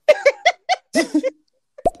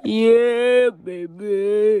 Yeah,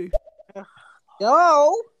 baby.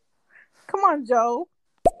 Joe. Come on, Joe.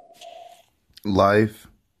 Life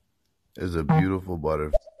is a beautiful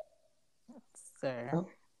butterfly. Sir.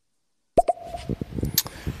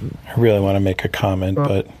 I really want to make a comment,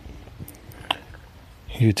 but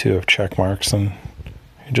you two have check marks and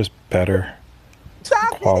you're just better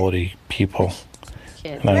quality people.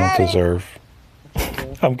 And I don't deserve.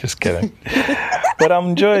 I'm just kidding. But I'm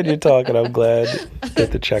enjoying your talk, and I'm glad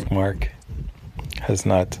that the check mark has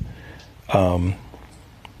not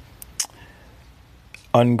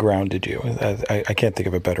ungrounded you. I can't think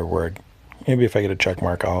of a better word. Maybe if I get a check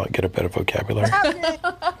mark, I'll get a better vocabulary.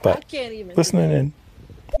 But I can't even listening in.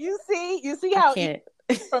 You see how he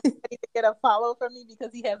get a follow from me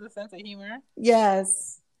because he has a sense of humor?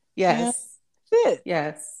 Yes. Yes.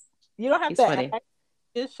 Yes. You don't have to act,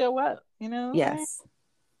 just show up, Yes.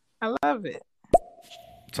 I love it.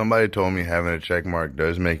 Somebody told me having a check mark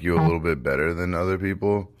does make you a little bit better than other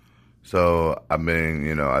people. So, I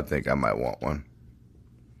mean, I think I might want one.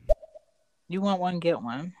 You want one, get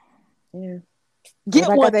one. Yeah. Get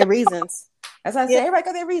Everybody one. got their reasons. As I say, Yeah. everybody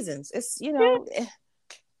got their reasons. It's, you know.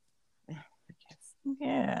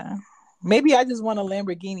 Yeah. Maybe I just want a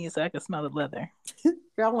Lamborghini so I can smell the leather.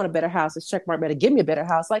 Girl, I want a better house. This check mark better give me a better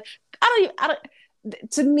house. Like, I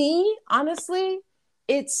don't, to me, honestly,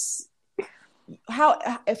 it's how,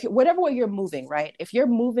 if you, whatever way you're moving, right? If you're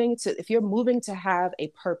moving to have a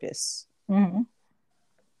purpose, Mm-hmm.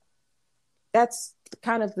 that's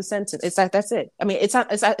kind of the sentence. It's like, that's it. I mean, it's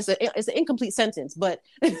an incomplete sentence, but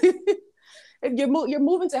if you're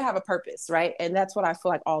moving to have a purpose, right? And that's what I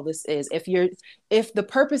feel like all this is. If the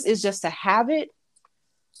purpose is just to have it,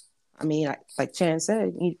 I mean, like Chan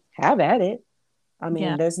said, you have at it. I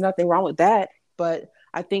mean, there's nothing wrong with that. But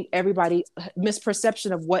I think everybody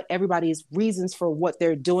misperception of what everybody's reasons for what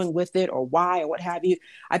they're doing with it or why or what have you.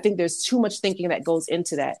 I think there's too much thinking that goes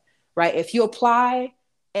into that, right? If you apply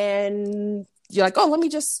and you're like, oh, let me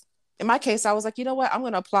just, in my case, I was like, you know what? I'm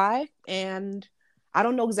going to apply and I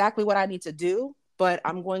don't know exactly what I need to do, but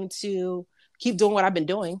I'm going to keep doing what I've been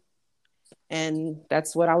doing. And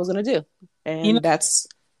that's what I was going to do. And that's,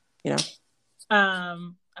 you know.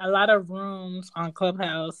 A lot of rooms on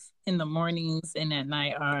Clubhouse in the mornings and at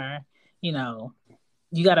night are, you know,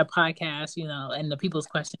 you got a podcast, you know, and the people's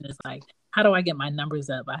question is like, how do I get my numbers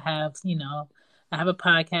up? I have a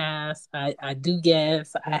podcast. I do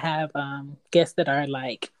guests. I have guests that are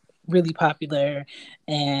like really popular,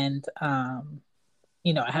 and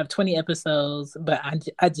you know, I have 20 episodes, but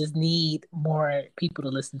I just need more people to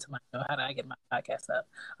listen to my show. How do I get my podcast up?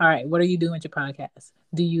 All right, what are you doing with your podcast?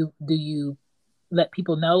 Do you let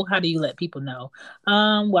people know? How do you let people know?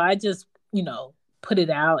 Well, I just, you know, put it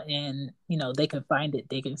out and, you know, they can find it,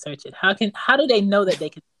 they can search it. How do they know that they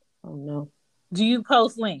can? Oh no. Do you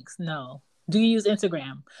post links? No. Do you use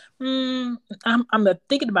Instagram? I'm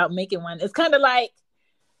thinking about making one. It's kind of like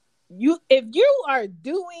if you are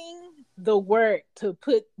doing the work to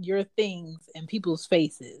put your things in people's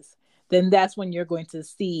faces, then that's when you're going to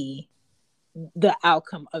see the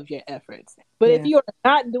outcome of your efforts. But if you're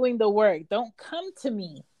not doing the work, don't come to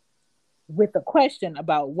me with a question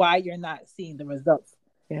about why you're not seeing the results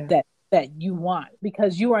that you want,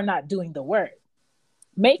 because you are not doing the work.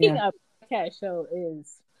 Making a podcast show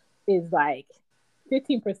is like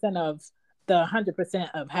 15% of the 100%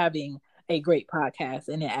 of having a great podcast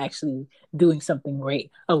and it actually doing something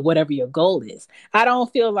great of whatever your goal is. I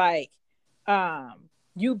don't feel like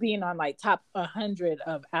you being on like top 100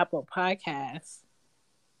 of Apple Podcasts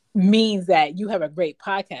means that you have a great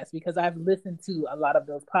podcast, because I've listened to a lot of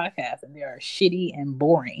those podcasts and they are shitty and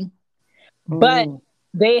boring. But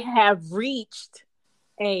they have reached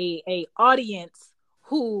a audience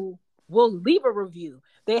who will leave a review.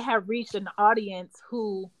 They have reached an audience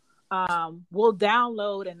who will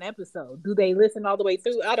download an episode. Do they listen all the way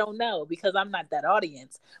through? I don't know, because I'm not that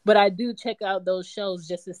audience. But I do check out those shows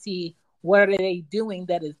just to see what are they doing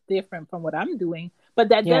that is different from what I'm doing. But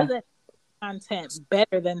that doesn't content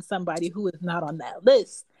better than somebody who is not on that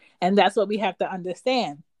list. And that's what we have to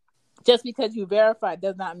understand. Just because you verify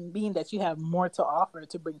does not mean that you have more to offer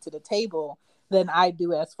to bring to the table than I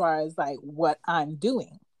do as far as like what I'm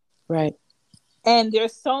doing. Right. And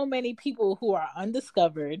there's so many people who are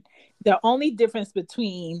undiscovered. The only difference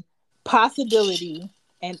between possibility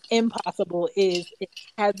and impossible is it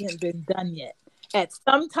hasn't been done yet. At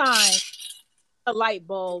some time, a light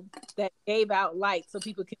bulb that gave out light so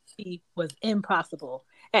people could see was impossible.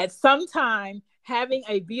 At some time, having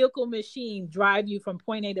a vehicle machine drive you from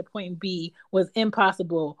point A to point B was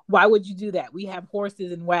impossible. Why would you do that? We have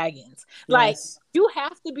horses and wagons. Yes. Like, you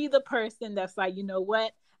have to be the person that's like, you know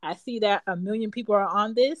what? I see that 1 million people are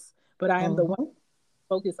on this, but I am the one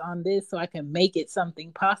focus on this so I can make it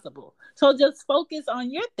something possible. So just focus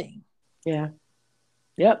on your thing. Yeah.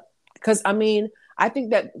 Yep. Because I mean, I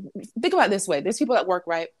think about it this way. There's people at work,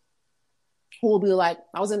 right, who will be like,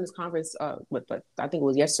 I was in this conference but I think it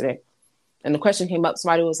was yesterday, and the question came up.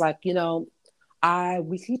 Somebody was like, you know,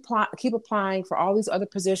 we keep applying for all these other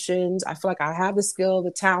positions. I feel like I have the skill,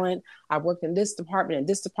 the talent. I worked in this department, and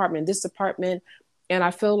this department, and this department. And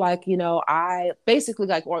I feel like, you know, I basically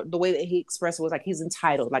like, or the way that he expressed it was like, he's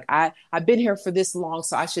entitled. Like I've been here for this long,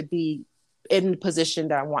 so I should be in the position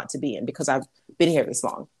that I want to be in because I've been here this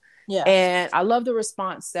long. Yeah. And I love the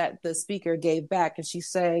response that the speaker gave back. And she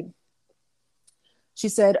said,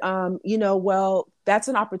 you know, well, that's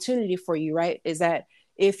an opportunity for you, right? Is that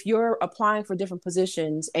if you're applying for different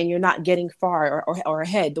positions and you're not getting far or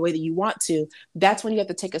ahead the way that you want to, that's when you have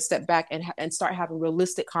to take a step back and start having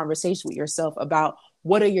realistic conversation with yourself about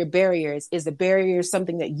what are your barriers. Is the barrier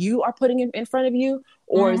something that you are putting in front of you,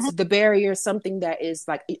 or is the barrier something that is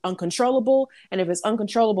like uncontrollable? And if it's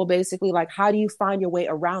uncontrollable, basically, like, how do you find your way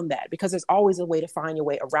around that? Because there's always a way to find your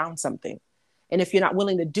way around something. And if you're not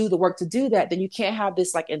willing to do the work to do that, then you can't have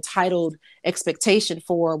this like entitled expectation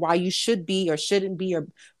for why you should be or shouldn't be, or,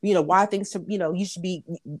 you know, why things, you know, you should be,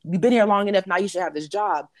 you've been here long enough, now you should have this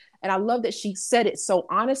job. And I love that she said it so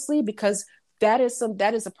honestly, because that is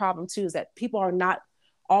a problem too, is that people are not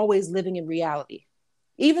always living in reality.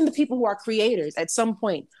 Even the people who are creators at some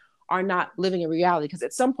point are not living in reality, because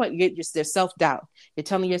at some point you get just their self-doubt. You're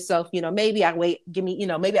telling yourself, you know, maybe I wait, give me, you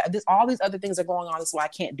know, maybe all these other things are going on, so I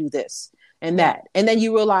can't do this and that. And then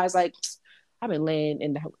you realize, like, I've been laying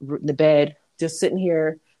in the bed, just sitting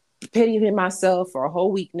here, pitying myself for a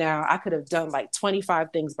whole week now. I could have done like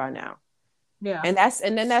 25 things by now. Yeah. And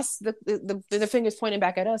then that's the fingers pointing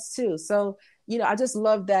back at us too. So, you know, I just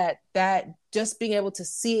love that just being able to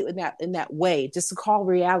see it in that way, just to call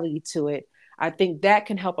reality to it. I think that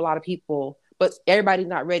can help a lot of people, but everybody's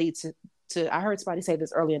not ready to. I heard somebody say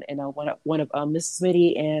this earlier in one of Mrs.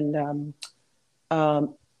 Smitty and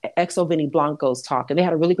Exo Vinny Blanco's talk, and they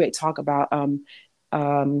had a really great talk about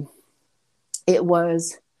it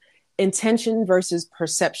was intention versus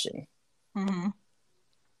perception. Mm-hmm.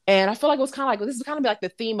 And I feel like it was kind of like, this is kind of like the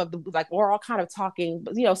theme of the, like, we're all kind of talking,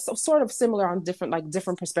 but, you know, so sort of similar on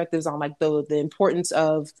different perspectives on like the importance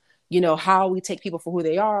of, you know, how we take people for who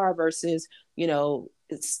they are versus, you know,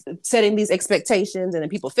 it's setting these expectations and then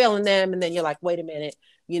people failing them. And then you're like, wait a minute,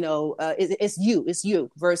 you know, it's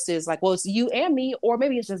you versus like, well, it's you and me, or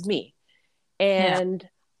maybe it's just me. And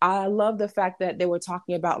I love the fact that they were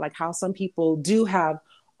talking about like how some people do have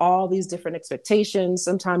all these different expectations.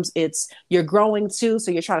 Sometimes it's you're growing too, so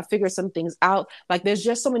you're trying to figure some things out. Like there's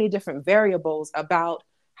just so many different variables about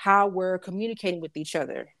how we're communicating with each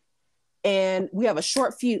other. And we have a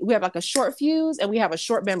short fuse. We have like a short fuse, and we have a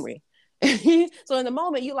short memory. So in the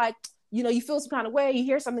moment, you like, you know, you feel some kind of way, you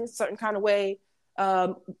hear something a certain kind of way,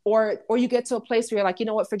 or you get to a place where you're like, you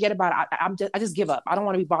know what, forget about it. I just give up. I don't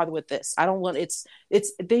want to be bothered with this. I don't want it's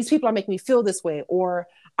these people are making me feel this way, or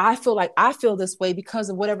I feel like I feel this way because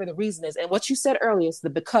of whatever the reason is. And what you said earlier is the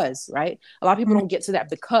because, right? A lot of people don't get to that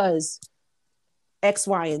because X,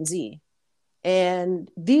 Y, and Z. And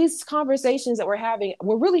these conversations that we're having,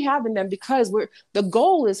 we're really having them because the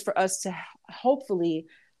goal is for us to hopefully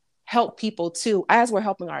help people too, as we're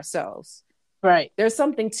helping ourselves. Right. There's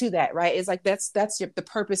something to that, right? It's like, that's the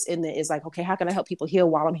purpose in it, is like, okay, how can I help people heal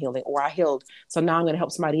while I'm healing, or I healed, so now I'm going to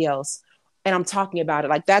help somebody else. And I'm talking about it.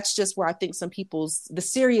 Like, that's just where I think the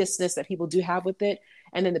seriousness that people do have with it.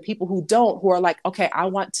 And then the people who don't, who are like, okay, I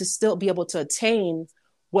want to still be able to attain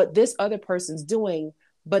what this other person's doing,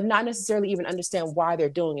 but not necessarily even understand why they're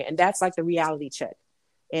doing it. And that's like the reality check.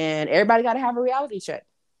 And everybody got to have a reality check.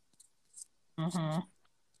 Mm-hmm.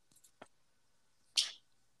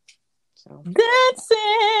 So that's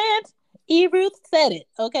it. E-Ruth said it.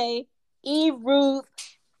 Okay. E-Ruth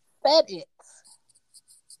said it.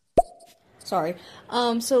 Sorry.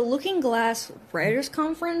 So Looking Glass Writers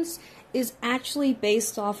Conference is actually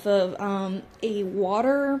based off of a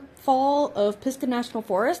waterfall of Pisgah National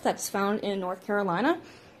Forest that's found in North Carolina.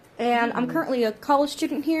 And I'm currently a college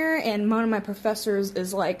student here, and one of my professors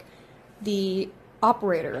is like the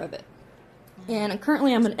operator of it. And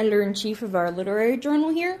currently I'm an editor-in-chief of our literary journal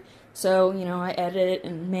here. So, you know, I edit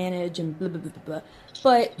and manage and blah, blah, blah, blah.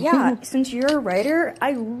 But yeah, since you're a writer,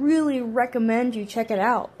 I really recommend you check it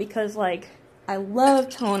out, because like, I love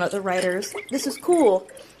telling other writers, this is cool,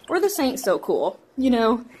 or this ain't so cool, you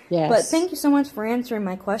know? Yes. But thank you so much for answering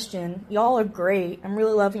my question. Y'all are great. I'm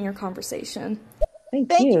really loving your conversation. Thank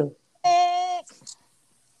you.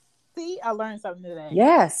 See, I learned something today.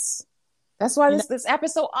 Yes. That's why this app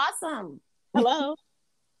is so awesome. Hello.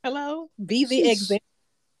 Be the example.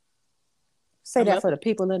 Say that for the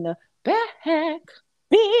people in the back.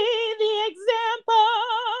 Be the example.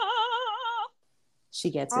 She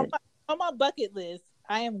gets it. On my bucket list,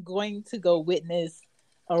 I am going to go witness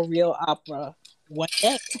a real opera one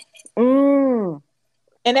day. And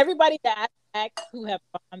everybody that I ask who have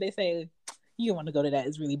gone, they say, you want to go to that,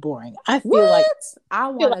 it's really boring. I feel like I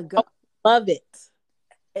want to go. Love it.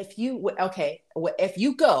 If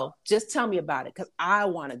you go, just tell me about it, because I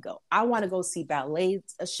want to go. I want to go see ballet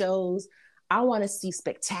shows. I want to see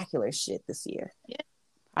spectacular shit this year. Yeah,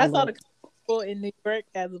 I saw the people in New York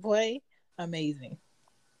as a play. Amazing.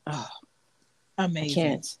 Oh, amazing. I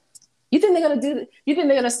can't. You think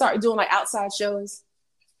they're gonna start doing like outside shows?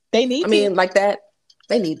 They need. I mean, like that.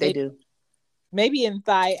 They do. Maybe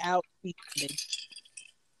inside out.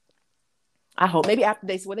 I hope maybe after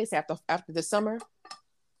what they say after the summer.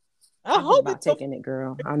 I hope about taking it,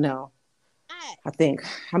 girl. I know. I'm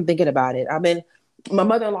thinking about it. My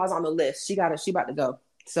mother-in-law's on the list. She about to go.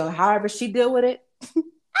 So however she deal with it,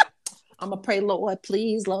 I'm gonna pray, Lord,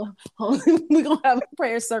 please, Lord. We're gonna have a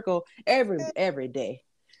prayer circle every day.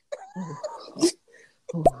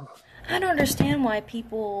 I don't understand why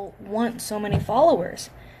people want so many followers.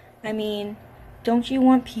 I mean, don't you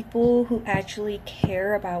want people who actually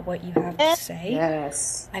care about what you have to say?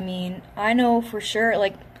 Yes. I mean, I know for sure,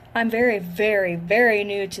 like, I'm very, very, very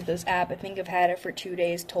new to this app. I think I've had it for 2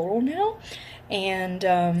 days total now. And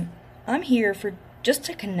I'm here just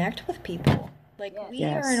to connect with people. Like, we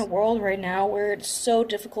are in a world right now where it's so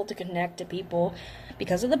difficult to connect to people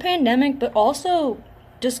because of the pandemic, but also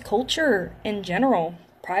just culture in general.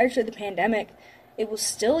 Prior to the pandemic, it was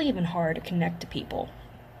still even hard to connect to people.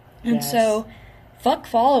 And so, fuck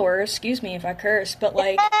followers, excuse me if I curse, but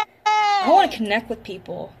like, I want to connect with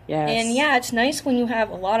people. Yes. And yeah, it's nice when you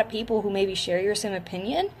have a lot of people who maybe share your same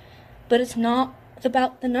opinion, but it's not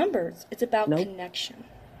about the numbers. It's about connection.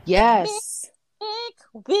 Yes.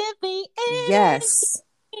 Yes.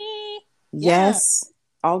 Yes.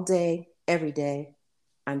 All day, every day.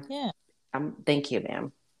 Thank you,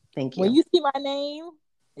 ma'am. Thank you. When you see my name,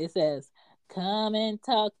 it says, "Come and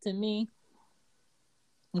talk to me."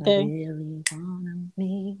 Okay. I really wanna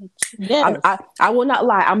meet you. Yes. I will not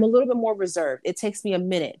lie. I'm a little bit more reserved. It takes me a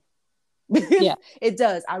minute. Yeah, it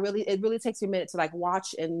does. It really takes me a minute to like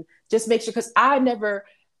watch and just make sure, because I never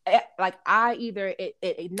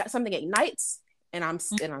something ignites and I'm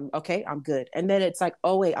okay, I'm good, and then it's like,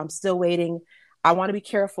 oh wait, I'm still waiting. I want to be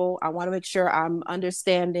careful. I want to make sure I'm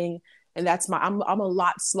understanding, and that's I'm a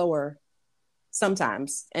lot slower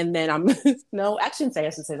sometimes, and then I shouldn't say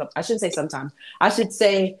sometimes. I should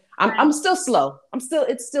say I'm still slow.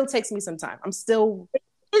 It still takes me some time.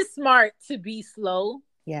 It's smart to be slow.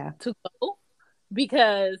 Yeah. To go,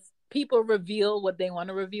 because people reveal what they want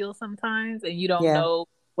to reveal sometimes, and you don't know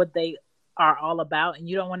what they are all about, and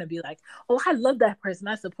you don't want to be like, oh, I love that person,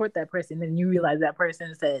 I support that person, and you realize that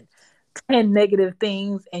person said 10 negative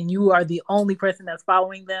things and you are the only person that's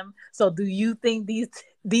following them. So do you think these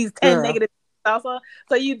 10 negative also?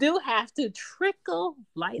 So you do have to trickle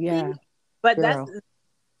lightly, but that's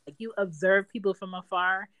like, you observe people from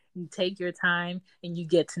afar, you take your time, and you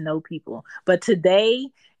get to know people. But today,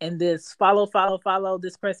 in this follow,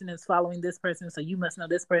 this person is following this person, so you must know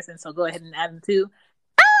this person, so go ahead and add them too.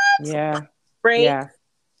 Break.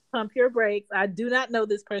 Pump your brakes. I do not know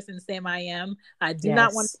this person, Sam I am. I do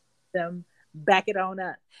not want them back it on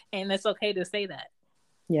up. And it's okay to say that.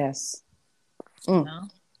 Yes. You know?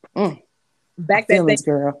 Back that feelings,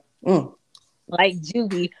 thing, girl. Like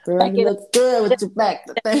Juvie. Girl, you look good with your back.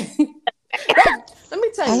 Let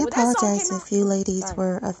me tell you. I apologize if you ladies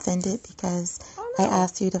were offended because I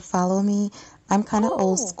asked you to follow me. I'm kind of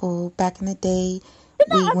old school. Back in the day,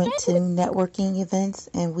 we went to networking events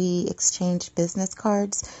and we exchanged business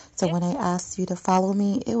cards. So when I asked you to follow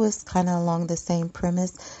me, it was kind of along the same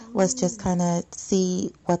premise. Was just kind of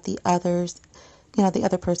see what the other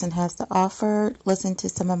person has to offer, listen to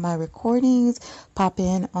some of my recordings, pop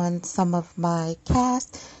in on some of my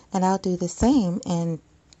cast, and I'll do the same. And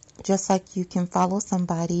just like you can follow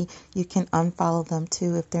somebody, you can unfollow them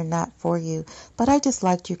too if they're not for you. But I just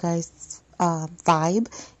liked you guys' vibe,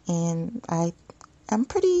 and I'm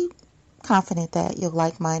pretty confident that you'll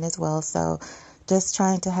like mine as well. So just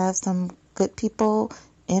trying to have some good people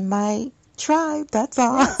in my tribe, that's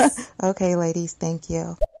all. Yes. Okay, ladies, thank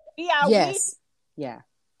you. Yes. Yeah.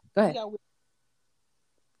 Go ahead.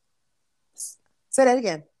 Say that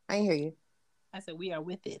again. I didn't hear you. I said we are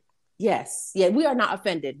with it. Yes. Yeah, we are not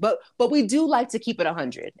offended, but we do like to keep it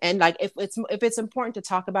 100. And like if it's important to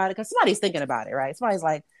talk about it, because somebody's thinking about it, right? Somebody's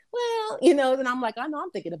like, well, then I'm like, I know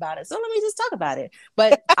I'm thinking about it, so let me just talk about it.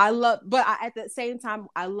 But at the same time,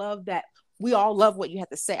 I love that we all love what you have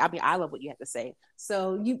to say. I mean, I love what you have to say.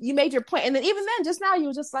 So you made your point. And then even then, just now, you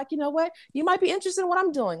were just like, you know what? You might be interested in what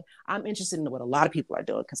I'm doing. I'm interested in what a lot of people are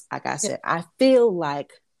doing. Because like I said, I feel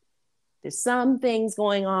like there's some things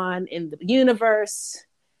going on in the universe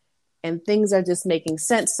and things are just making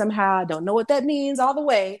sense somehow. I don't know what that means all the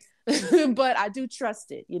way, but I do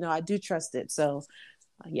trust it. I do trust it. So,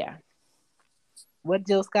 yeah. What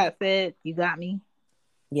Jill Scott said, you got me?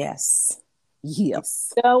 Yes.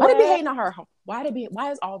 Yes. So why they be hating on her? Why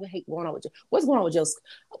is all the hate going on with Jill? What's going on with Jill?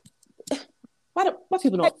 Why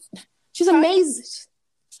people don't? She's amazing.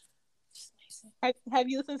 Have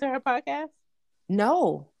you listened to her podcast?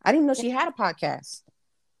 No, I didn't even know she had a podcast.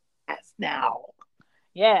 Yes, now.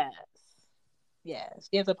 Yes. Yeah,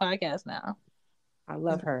 she has a podcast now. I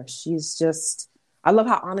love her. I love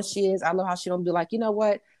how honest she is. I love how she don't be like, you know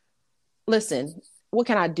what? Listen, what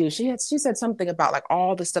can I do? She said something about like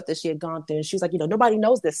all the stuff that she had gone through. And she was like, nobody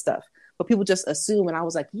knows this stuff, but people just assume. And I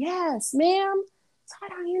was like, yes, ma'am. It's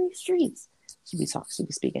hard out here in the streets. She be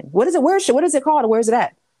speaking. What is it? What is it called? Where is it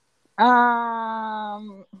at?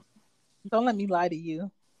 Don't let me lie to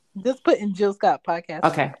you. Just put in Jill Scott podcast.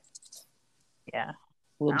 Okay. Yeah.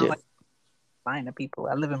 We'll do. Like lying to people.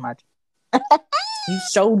 I live in my You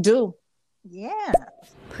so do. Yeah.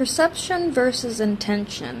 Perception versus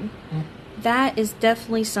intention. That is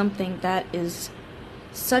definitely something that is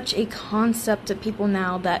such a concept to people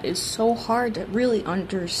now that is so hard to really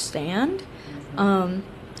understand.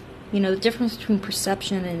 The difference between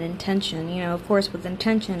perception and intention. Of course, with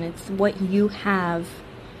intention, it's what you have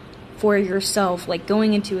for yourself, like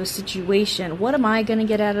going into a situation. What am I going to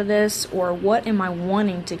get out of this? Or what am I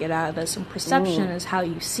wanting to get out of this? And perception is how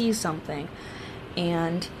you see something.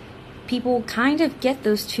 And people kind of get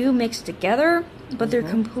those two mixed together, but they're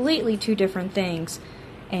completely two different things.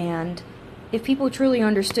 And if people truly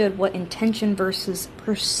understood what intention versus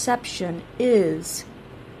perception is,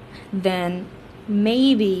 then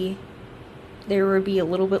maybe there would be a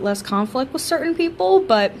little bit less conflict with certain people,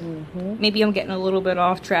 but maybe I'm getting a little bit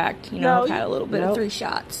off track. I've had a little bit of 3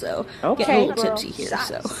 shots, so getting a little tipsy here.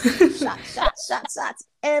 Shots,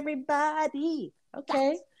 everybody.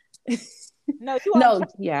 Okay. No, you on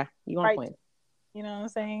point. You know what I'm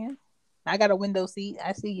saying? I got a window seat.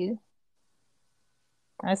 I see you.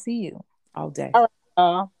 All day. All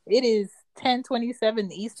right, it is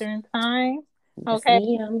 10:27 Eastern time. Okay.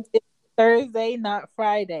 Yes, it's Thursday, not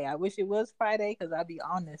Friday. I wish it was Friday because I'd be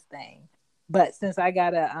on this thing. But since I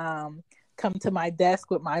gotta come to my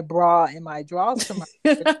desk with my bra and my drawers tomorrow,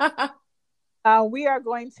 we are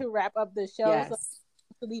going to wrap up the show. Yes.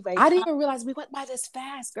 So I didn't even realize we went by this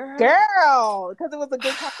fast, girl. Because it was a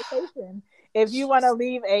good conversation. If you want to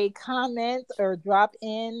leave a comment or drop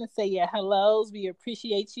in, say your hellos, we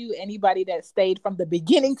appreciate you. Anybody that stayed from the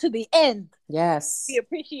beginning to the end, yes, we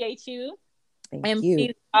appreciate you. Thank you.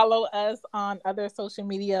 Please follow us on other social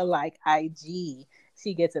media like IG,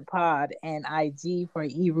 She Gets It Pod, and IG for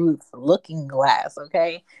E-Ruth's Looking Glass.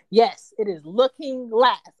 Okay, yes, it is Looking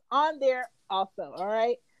Glass on there also. All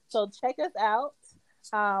right, so check us out.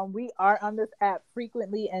 We are on this app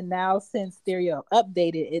frequently, and now since Stereo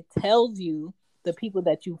updated, it tells you the people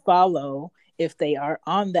that you follow if they are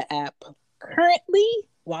on the app currently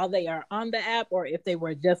while they are on the app, or if they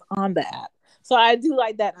were just on the app. So I do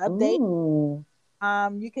like that update. Ooh.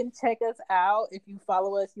 You can check us out. If you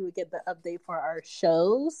follow us, you would get the update for our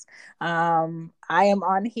shows. I am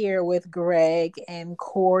on here with Greg and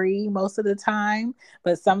Corey most of the time,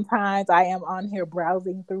 but sometimes I am on here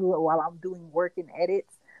browsing through it while I'm doing work and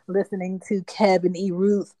edits, listening to Kev and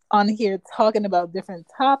E-Ruth on here talking about different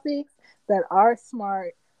topics that are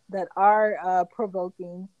smart, that are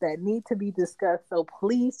provoking, that need to be discussed. So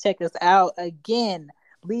please check us out. Again,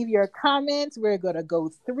 leave your comments. We're going to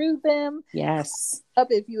go through them. Yes. Up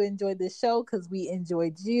if you enjoyed this show, because we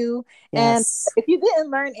enjoyed you. Yes. And if you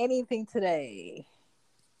didn't learn anything today,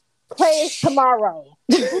 play it tomorrow.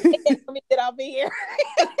 Let me get off of here.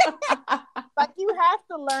 Like, you have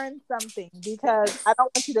to learn something, because I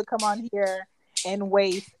don't want you to come on here and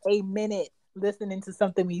waste a minute listening to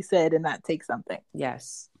something we said and not take something.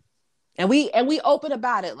 Yes. And we open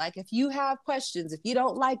about it. Like, if you have questions, if you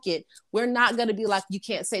don't like it, we're not gonna be like, you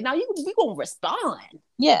can't say. Now we gonna respond.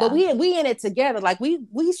 Yeah. But we in it together. Like, we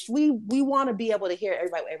want to be able to hear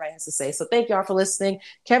everybody what everybody has to say. So thank y'all for listening.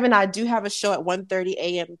 Kevin and I do have a show at 1:30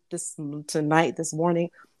 a.m. this morning.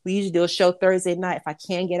 We usually do a show Thursday night if I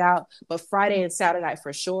can get out, but Friday and Saturday night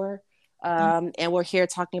for sure. And we're here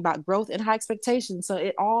talking about growth and high expectations.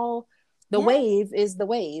 So wave is the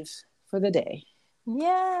wave for the day.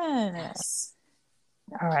 Yes.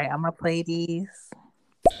 All right, I'm gonna play these.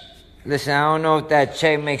 Listen, I don't know if that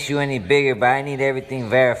check makes you any bigger, but I need everything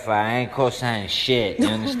verified. I ain't co-signing shit. You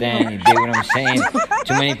understand? You dig what I'm saying?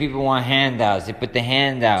 Too many people want handouts. They put the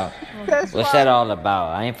handout. What's that all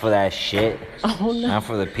about? I ain't for that shit. Oh, no. I'm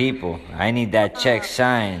for the people. I need that check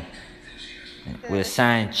signed with a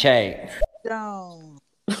signed check. Don't.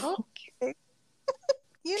 Okay.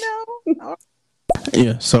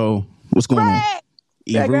 Yeah, so what's going on?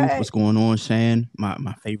 Yeah, E-Ruth, Greg. what's going on? Shan,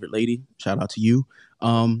 my favorite lady. Shout out to you.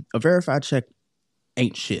 A verified check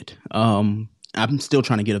ain't shit. I'm still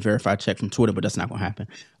trying to get a verified check from Twitter, but that's not gonna happen.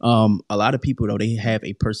 A lot of people, though, they have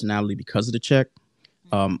a personality because of the check.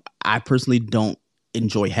 I personally don't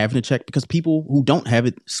enjoy having a check, because people who don't have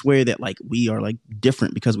it swear that like we are like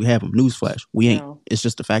different because we have them. Newsflash, we ain't. No. It's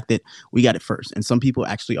just the fact that we got it first, and some people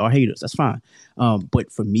actually are haters. That's fine.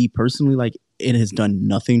 But for me personally, like, it has done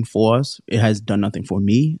nothing for us. It has done nothing for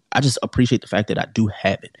me. I just appreciate the fact that I do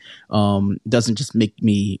have it. It doesn't just make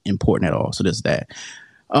me important at all. So there's that.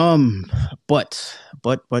 But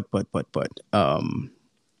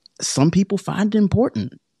some people find it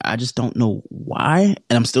important. I just don't know why,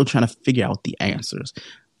 and I'm still trying to figure out the answers.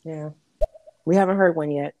 Yeah, we haven't heard one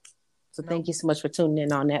yet. So thank you so much for tuning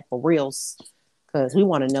in on that for reals, because we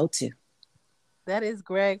want to know too. That is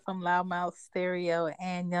Greg from Loudmouth Stereo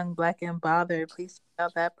and Young Black and Bothered. Please check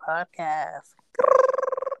out that podcast.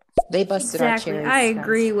 They busted Exactly. our cherries. I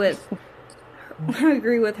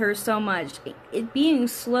agree with her so much. It being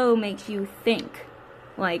slow makes you think.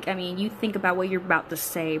 Like, I mean, you think about what you're about to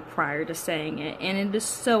say prior to saying it, and it is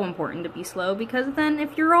so important to be slow, because then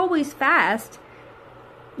if you're always fast,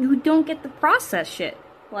 you don't get to process shit.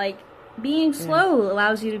 Like, being slow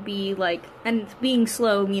allows you to be, like, and being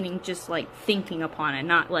slow meaning just, like, thinking upon it,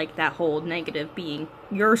 not, like, that whole negative being,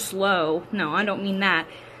 you're slow. No, I don't mean that.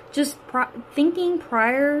 Just thinking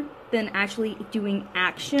prior than actually doing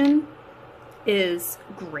action is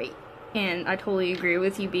great. And I totally agree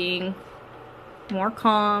with you being more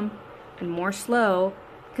calm and more slow,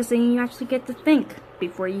 because then you actually get to think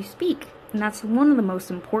before you speak. And that's one of the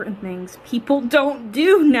most important things people don't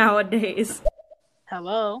do nowadays.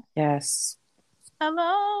 Hello? Yes.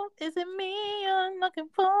 Hello? Is it me you're looking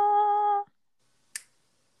for?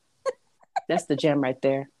 That's the gem right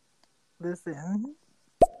there. Listen.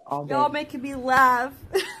 All day. Y'all making me laugh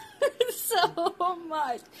so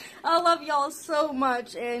much. I love y'all so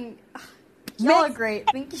much, and y'all are great.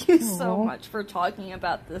 Thank you so much for talking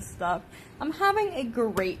about this stuff. I'm having a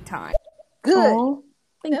great time. Good. Aww.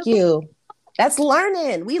 Thank you. That's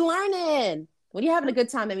learning. We learning. When you're having a good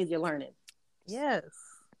time, that means you're learning. Yes.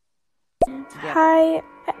 Hi.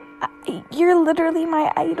 You're literally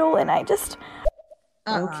my idol, and I just...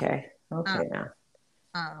 Okay now.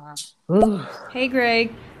 Hey,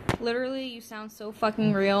 Greg. Literally, you sound so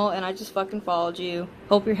fucking real, and I just fucking followed you.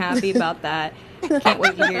 Hope you're happy about that. Can't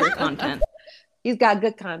wait to hear your content. He's got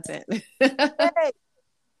good content.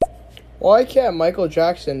 Why can't Michael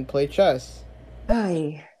Jackson play chess?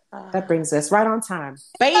 Hey, that brings us right on time.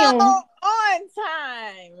 Bam! On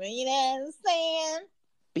time. You know what I'm saying?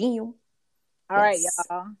 Bam. All right,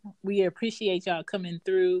 y'all. We appreciate y'all coming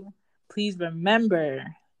through. Please remember,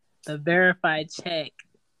 the verified check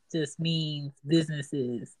just means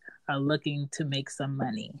businesses are looking to make some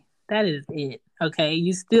money. That is it. Okay?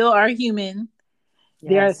 You still are human.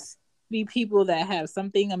 Yes. There are be people that have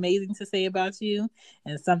something amazing to say about you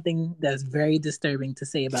and something that's very disturbing to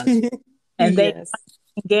say about you. And they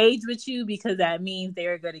engage with you because that means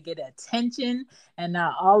they're going to get attention, and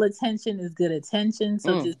not all attention is good attention.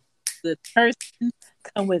 So just good person,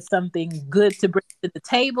 come with something good to bring to the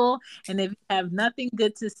table. And if you have nothing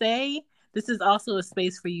good to say, this is also a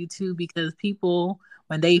space for you too, because people,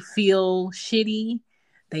 when they feel shitty,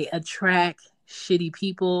 they attract shitty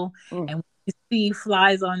people. And when you see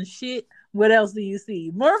flies on shit, what else do you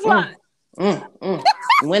see? More flies. When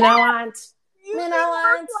I want. When I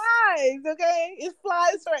want. Flies, okay? It's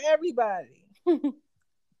flies for everybody.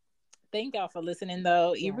 Thank y'all for listening,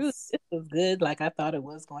 though. Ruth, this was good like I thought it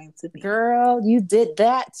was going to be. Girl, you did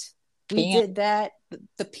that. We did that.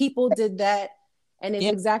 The people did that. And it's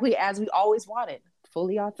exactly as we always wanted.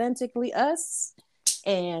 Fully authentically us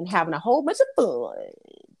and having a whole bunch of fun.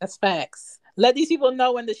 That's facts. Let these people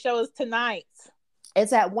know when the show is tonight.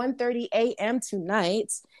 It's at 1:30 a.m.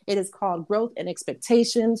 tonight. It is called Growth and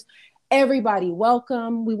Expectations. Everybody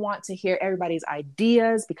welcome. We want to hear everybody's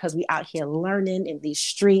ideas because we out here learning in these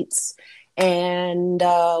streets. And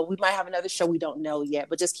we might have another show we don't know yet,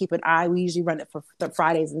 but just keep an eye. We usually run it for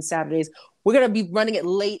Fridays and Saturdays. We're gonna be running it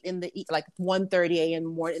late in the like 1:30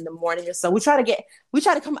 a.m. in the morning or so. We try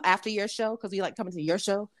to come after your show because we like coming to your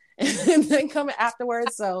show and then coming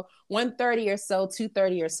afterwards. So 1:30 or so,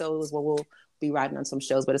 2:30 or so is what we'll be riding on some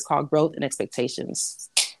shows. But it's called Growth and Expectations.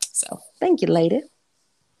 So thank you, lady.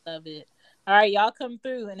 Love it. All right, y'all come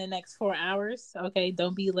through in the next 4 hours. Okay,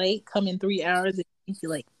 don't be late. Come in 3 hours if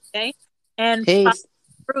you're late. Okay, and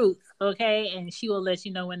Ruth. Okay, and she will let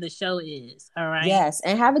you know when the show is. All right. Yes,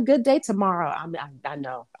 and have a good day tomorrow. I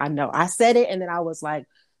know. I said it, and then I was like,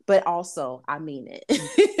 but also I mean it.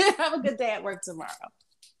 Have a good day at work tomorrow.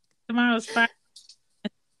 Tomorrow's Friday.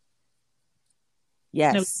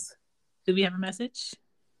 Yes. No, do we have a message?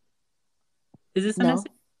 Is this a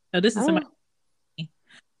message? No, this is somebody.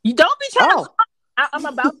 You don't be trying to. I'm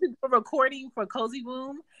about to do a recording for Cozy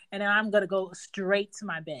Womb, and then I'm gonna go straight to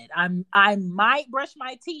my bed. I might brush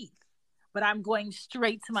my teeth, but I'm going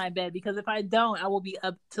straight to my bed, because if I don't, I will be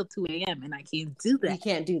up till 2 a.m. and I can't do that. We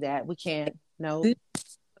can't do that. We can't. No.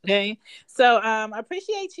 Okay. So I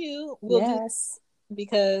appreciate you. We'll do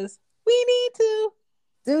because we need to.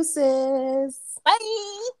 Deuces.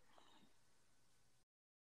 Bye.